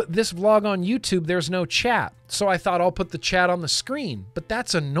 When I put this vlog on YouTube, there's no chat. So I thought I'll put the chat on the screen, but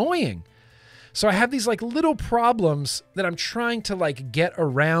that's annoying. So I have these like little problems that I'm trying to like get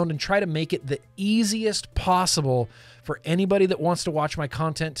around and try to make it the easiest possible for anybody that wants to watch my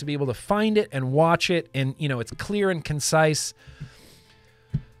content to be able to find it and watch it. And, you know, it's clear and concise.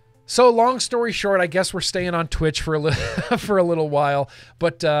 So long story short, I guess we're staying on Twitch for a little for a little while.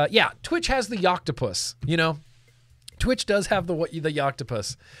 But yeah, Twitch has the Yoctopus, you know. Twitch does have the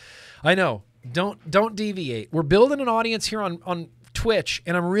Yoctopus. I know. Don't deviate. We're building an audience here on Twitch,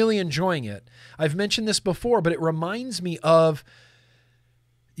 and I'm really enjoying it. I've mentioned this before, but it reminds me of,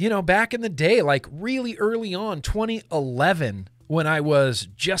 you know, back in the day, like really early on, 2011, when I was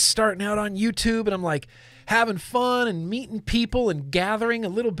just starting out on YouTube, and I'm like, having fun and meeting people and gathering a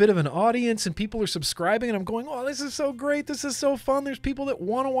little bit of an audience, and people are subscribing, and I'm going, oh, this is so great. This is so fun. There's people that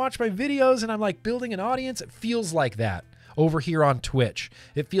want to watch my videos, and I'm like building an audience. It feels like that over here on Twitch.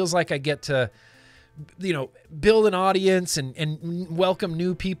 It feels like I get to, you know, build an audience and welcome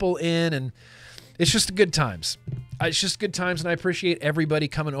new people in, and it's just good times. It's just good times, and I appreciate everybody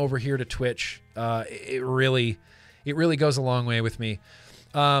coming over here to Twitch. It really goes a long way with me.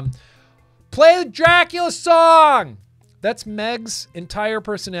 Play the Dracula song! That's Meg's entire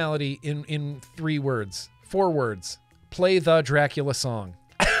personality in 4 words. Play the Dracula song.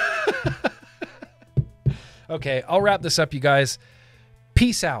 Okay, I'll wrap this up, you guys.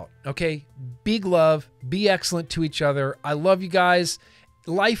 Peace out, okay? Big love. Be excellent to each other. I love you guys.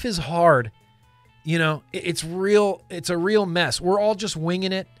 Life is hard. You know, it's real. It's a real mess. We're all just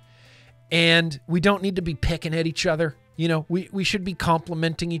winging it, and we don't need to be picking at each other. You know, we should be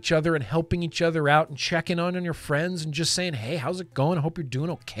complimenting each other and helping each other out and checking on your friends and just saying, hey, how's it going? I hope you're doing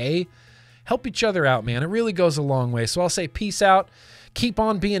okay. Help each other out, man. It really goes a long way. So I'll say peace out. Keep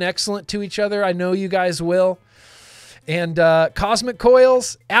on being excellent to each other. I know you guys will. And Cosmic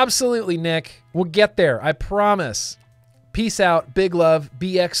Coils, absolutely, Nick. We'll get there. I promise. Peace out. Big love.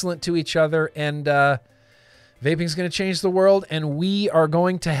 Be excellent to each other. And vaping is going to change the world, and we are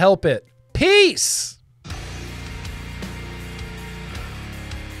going to help it. Peace!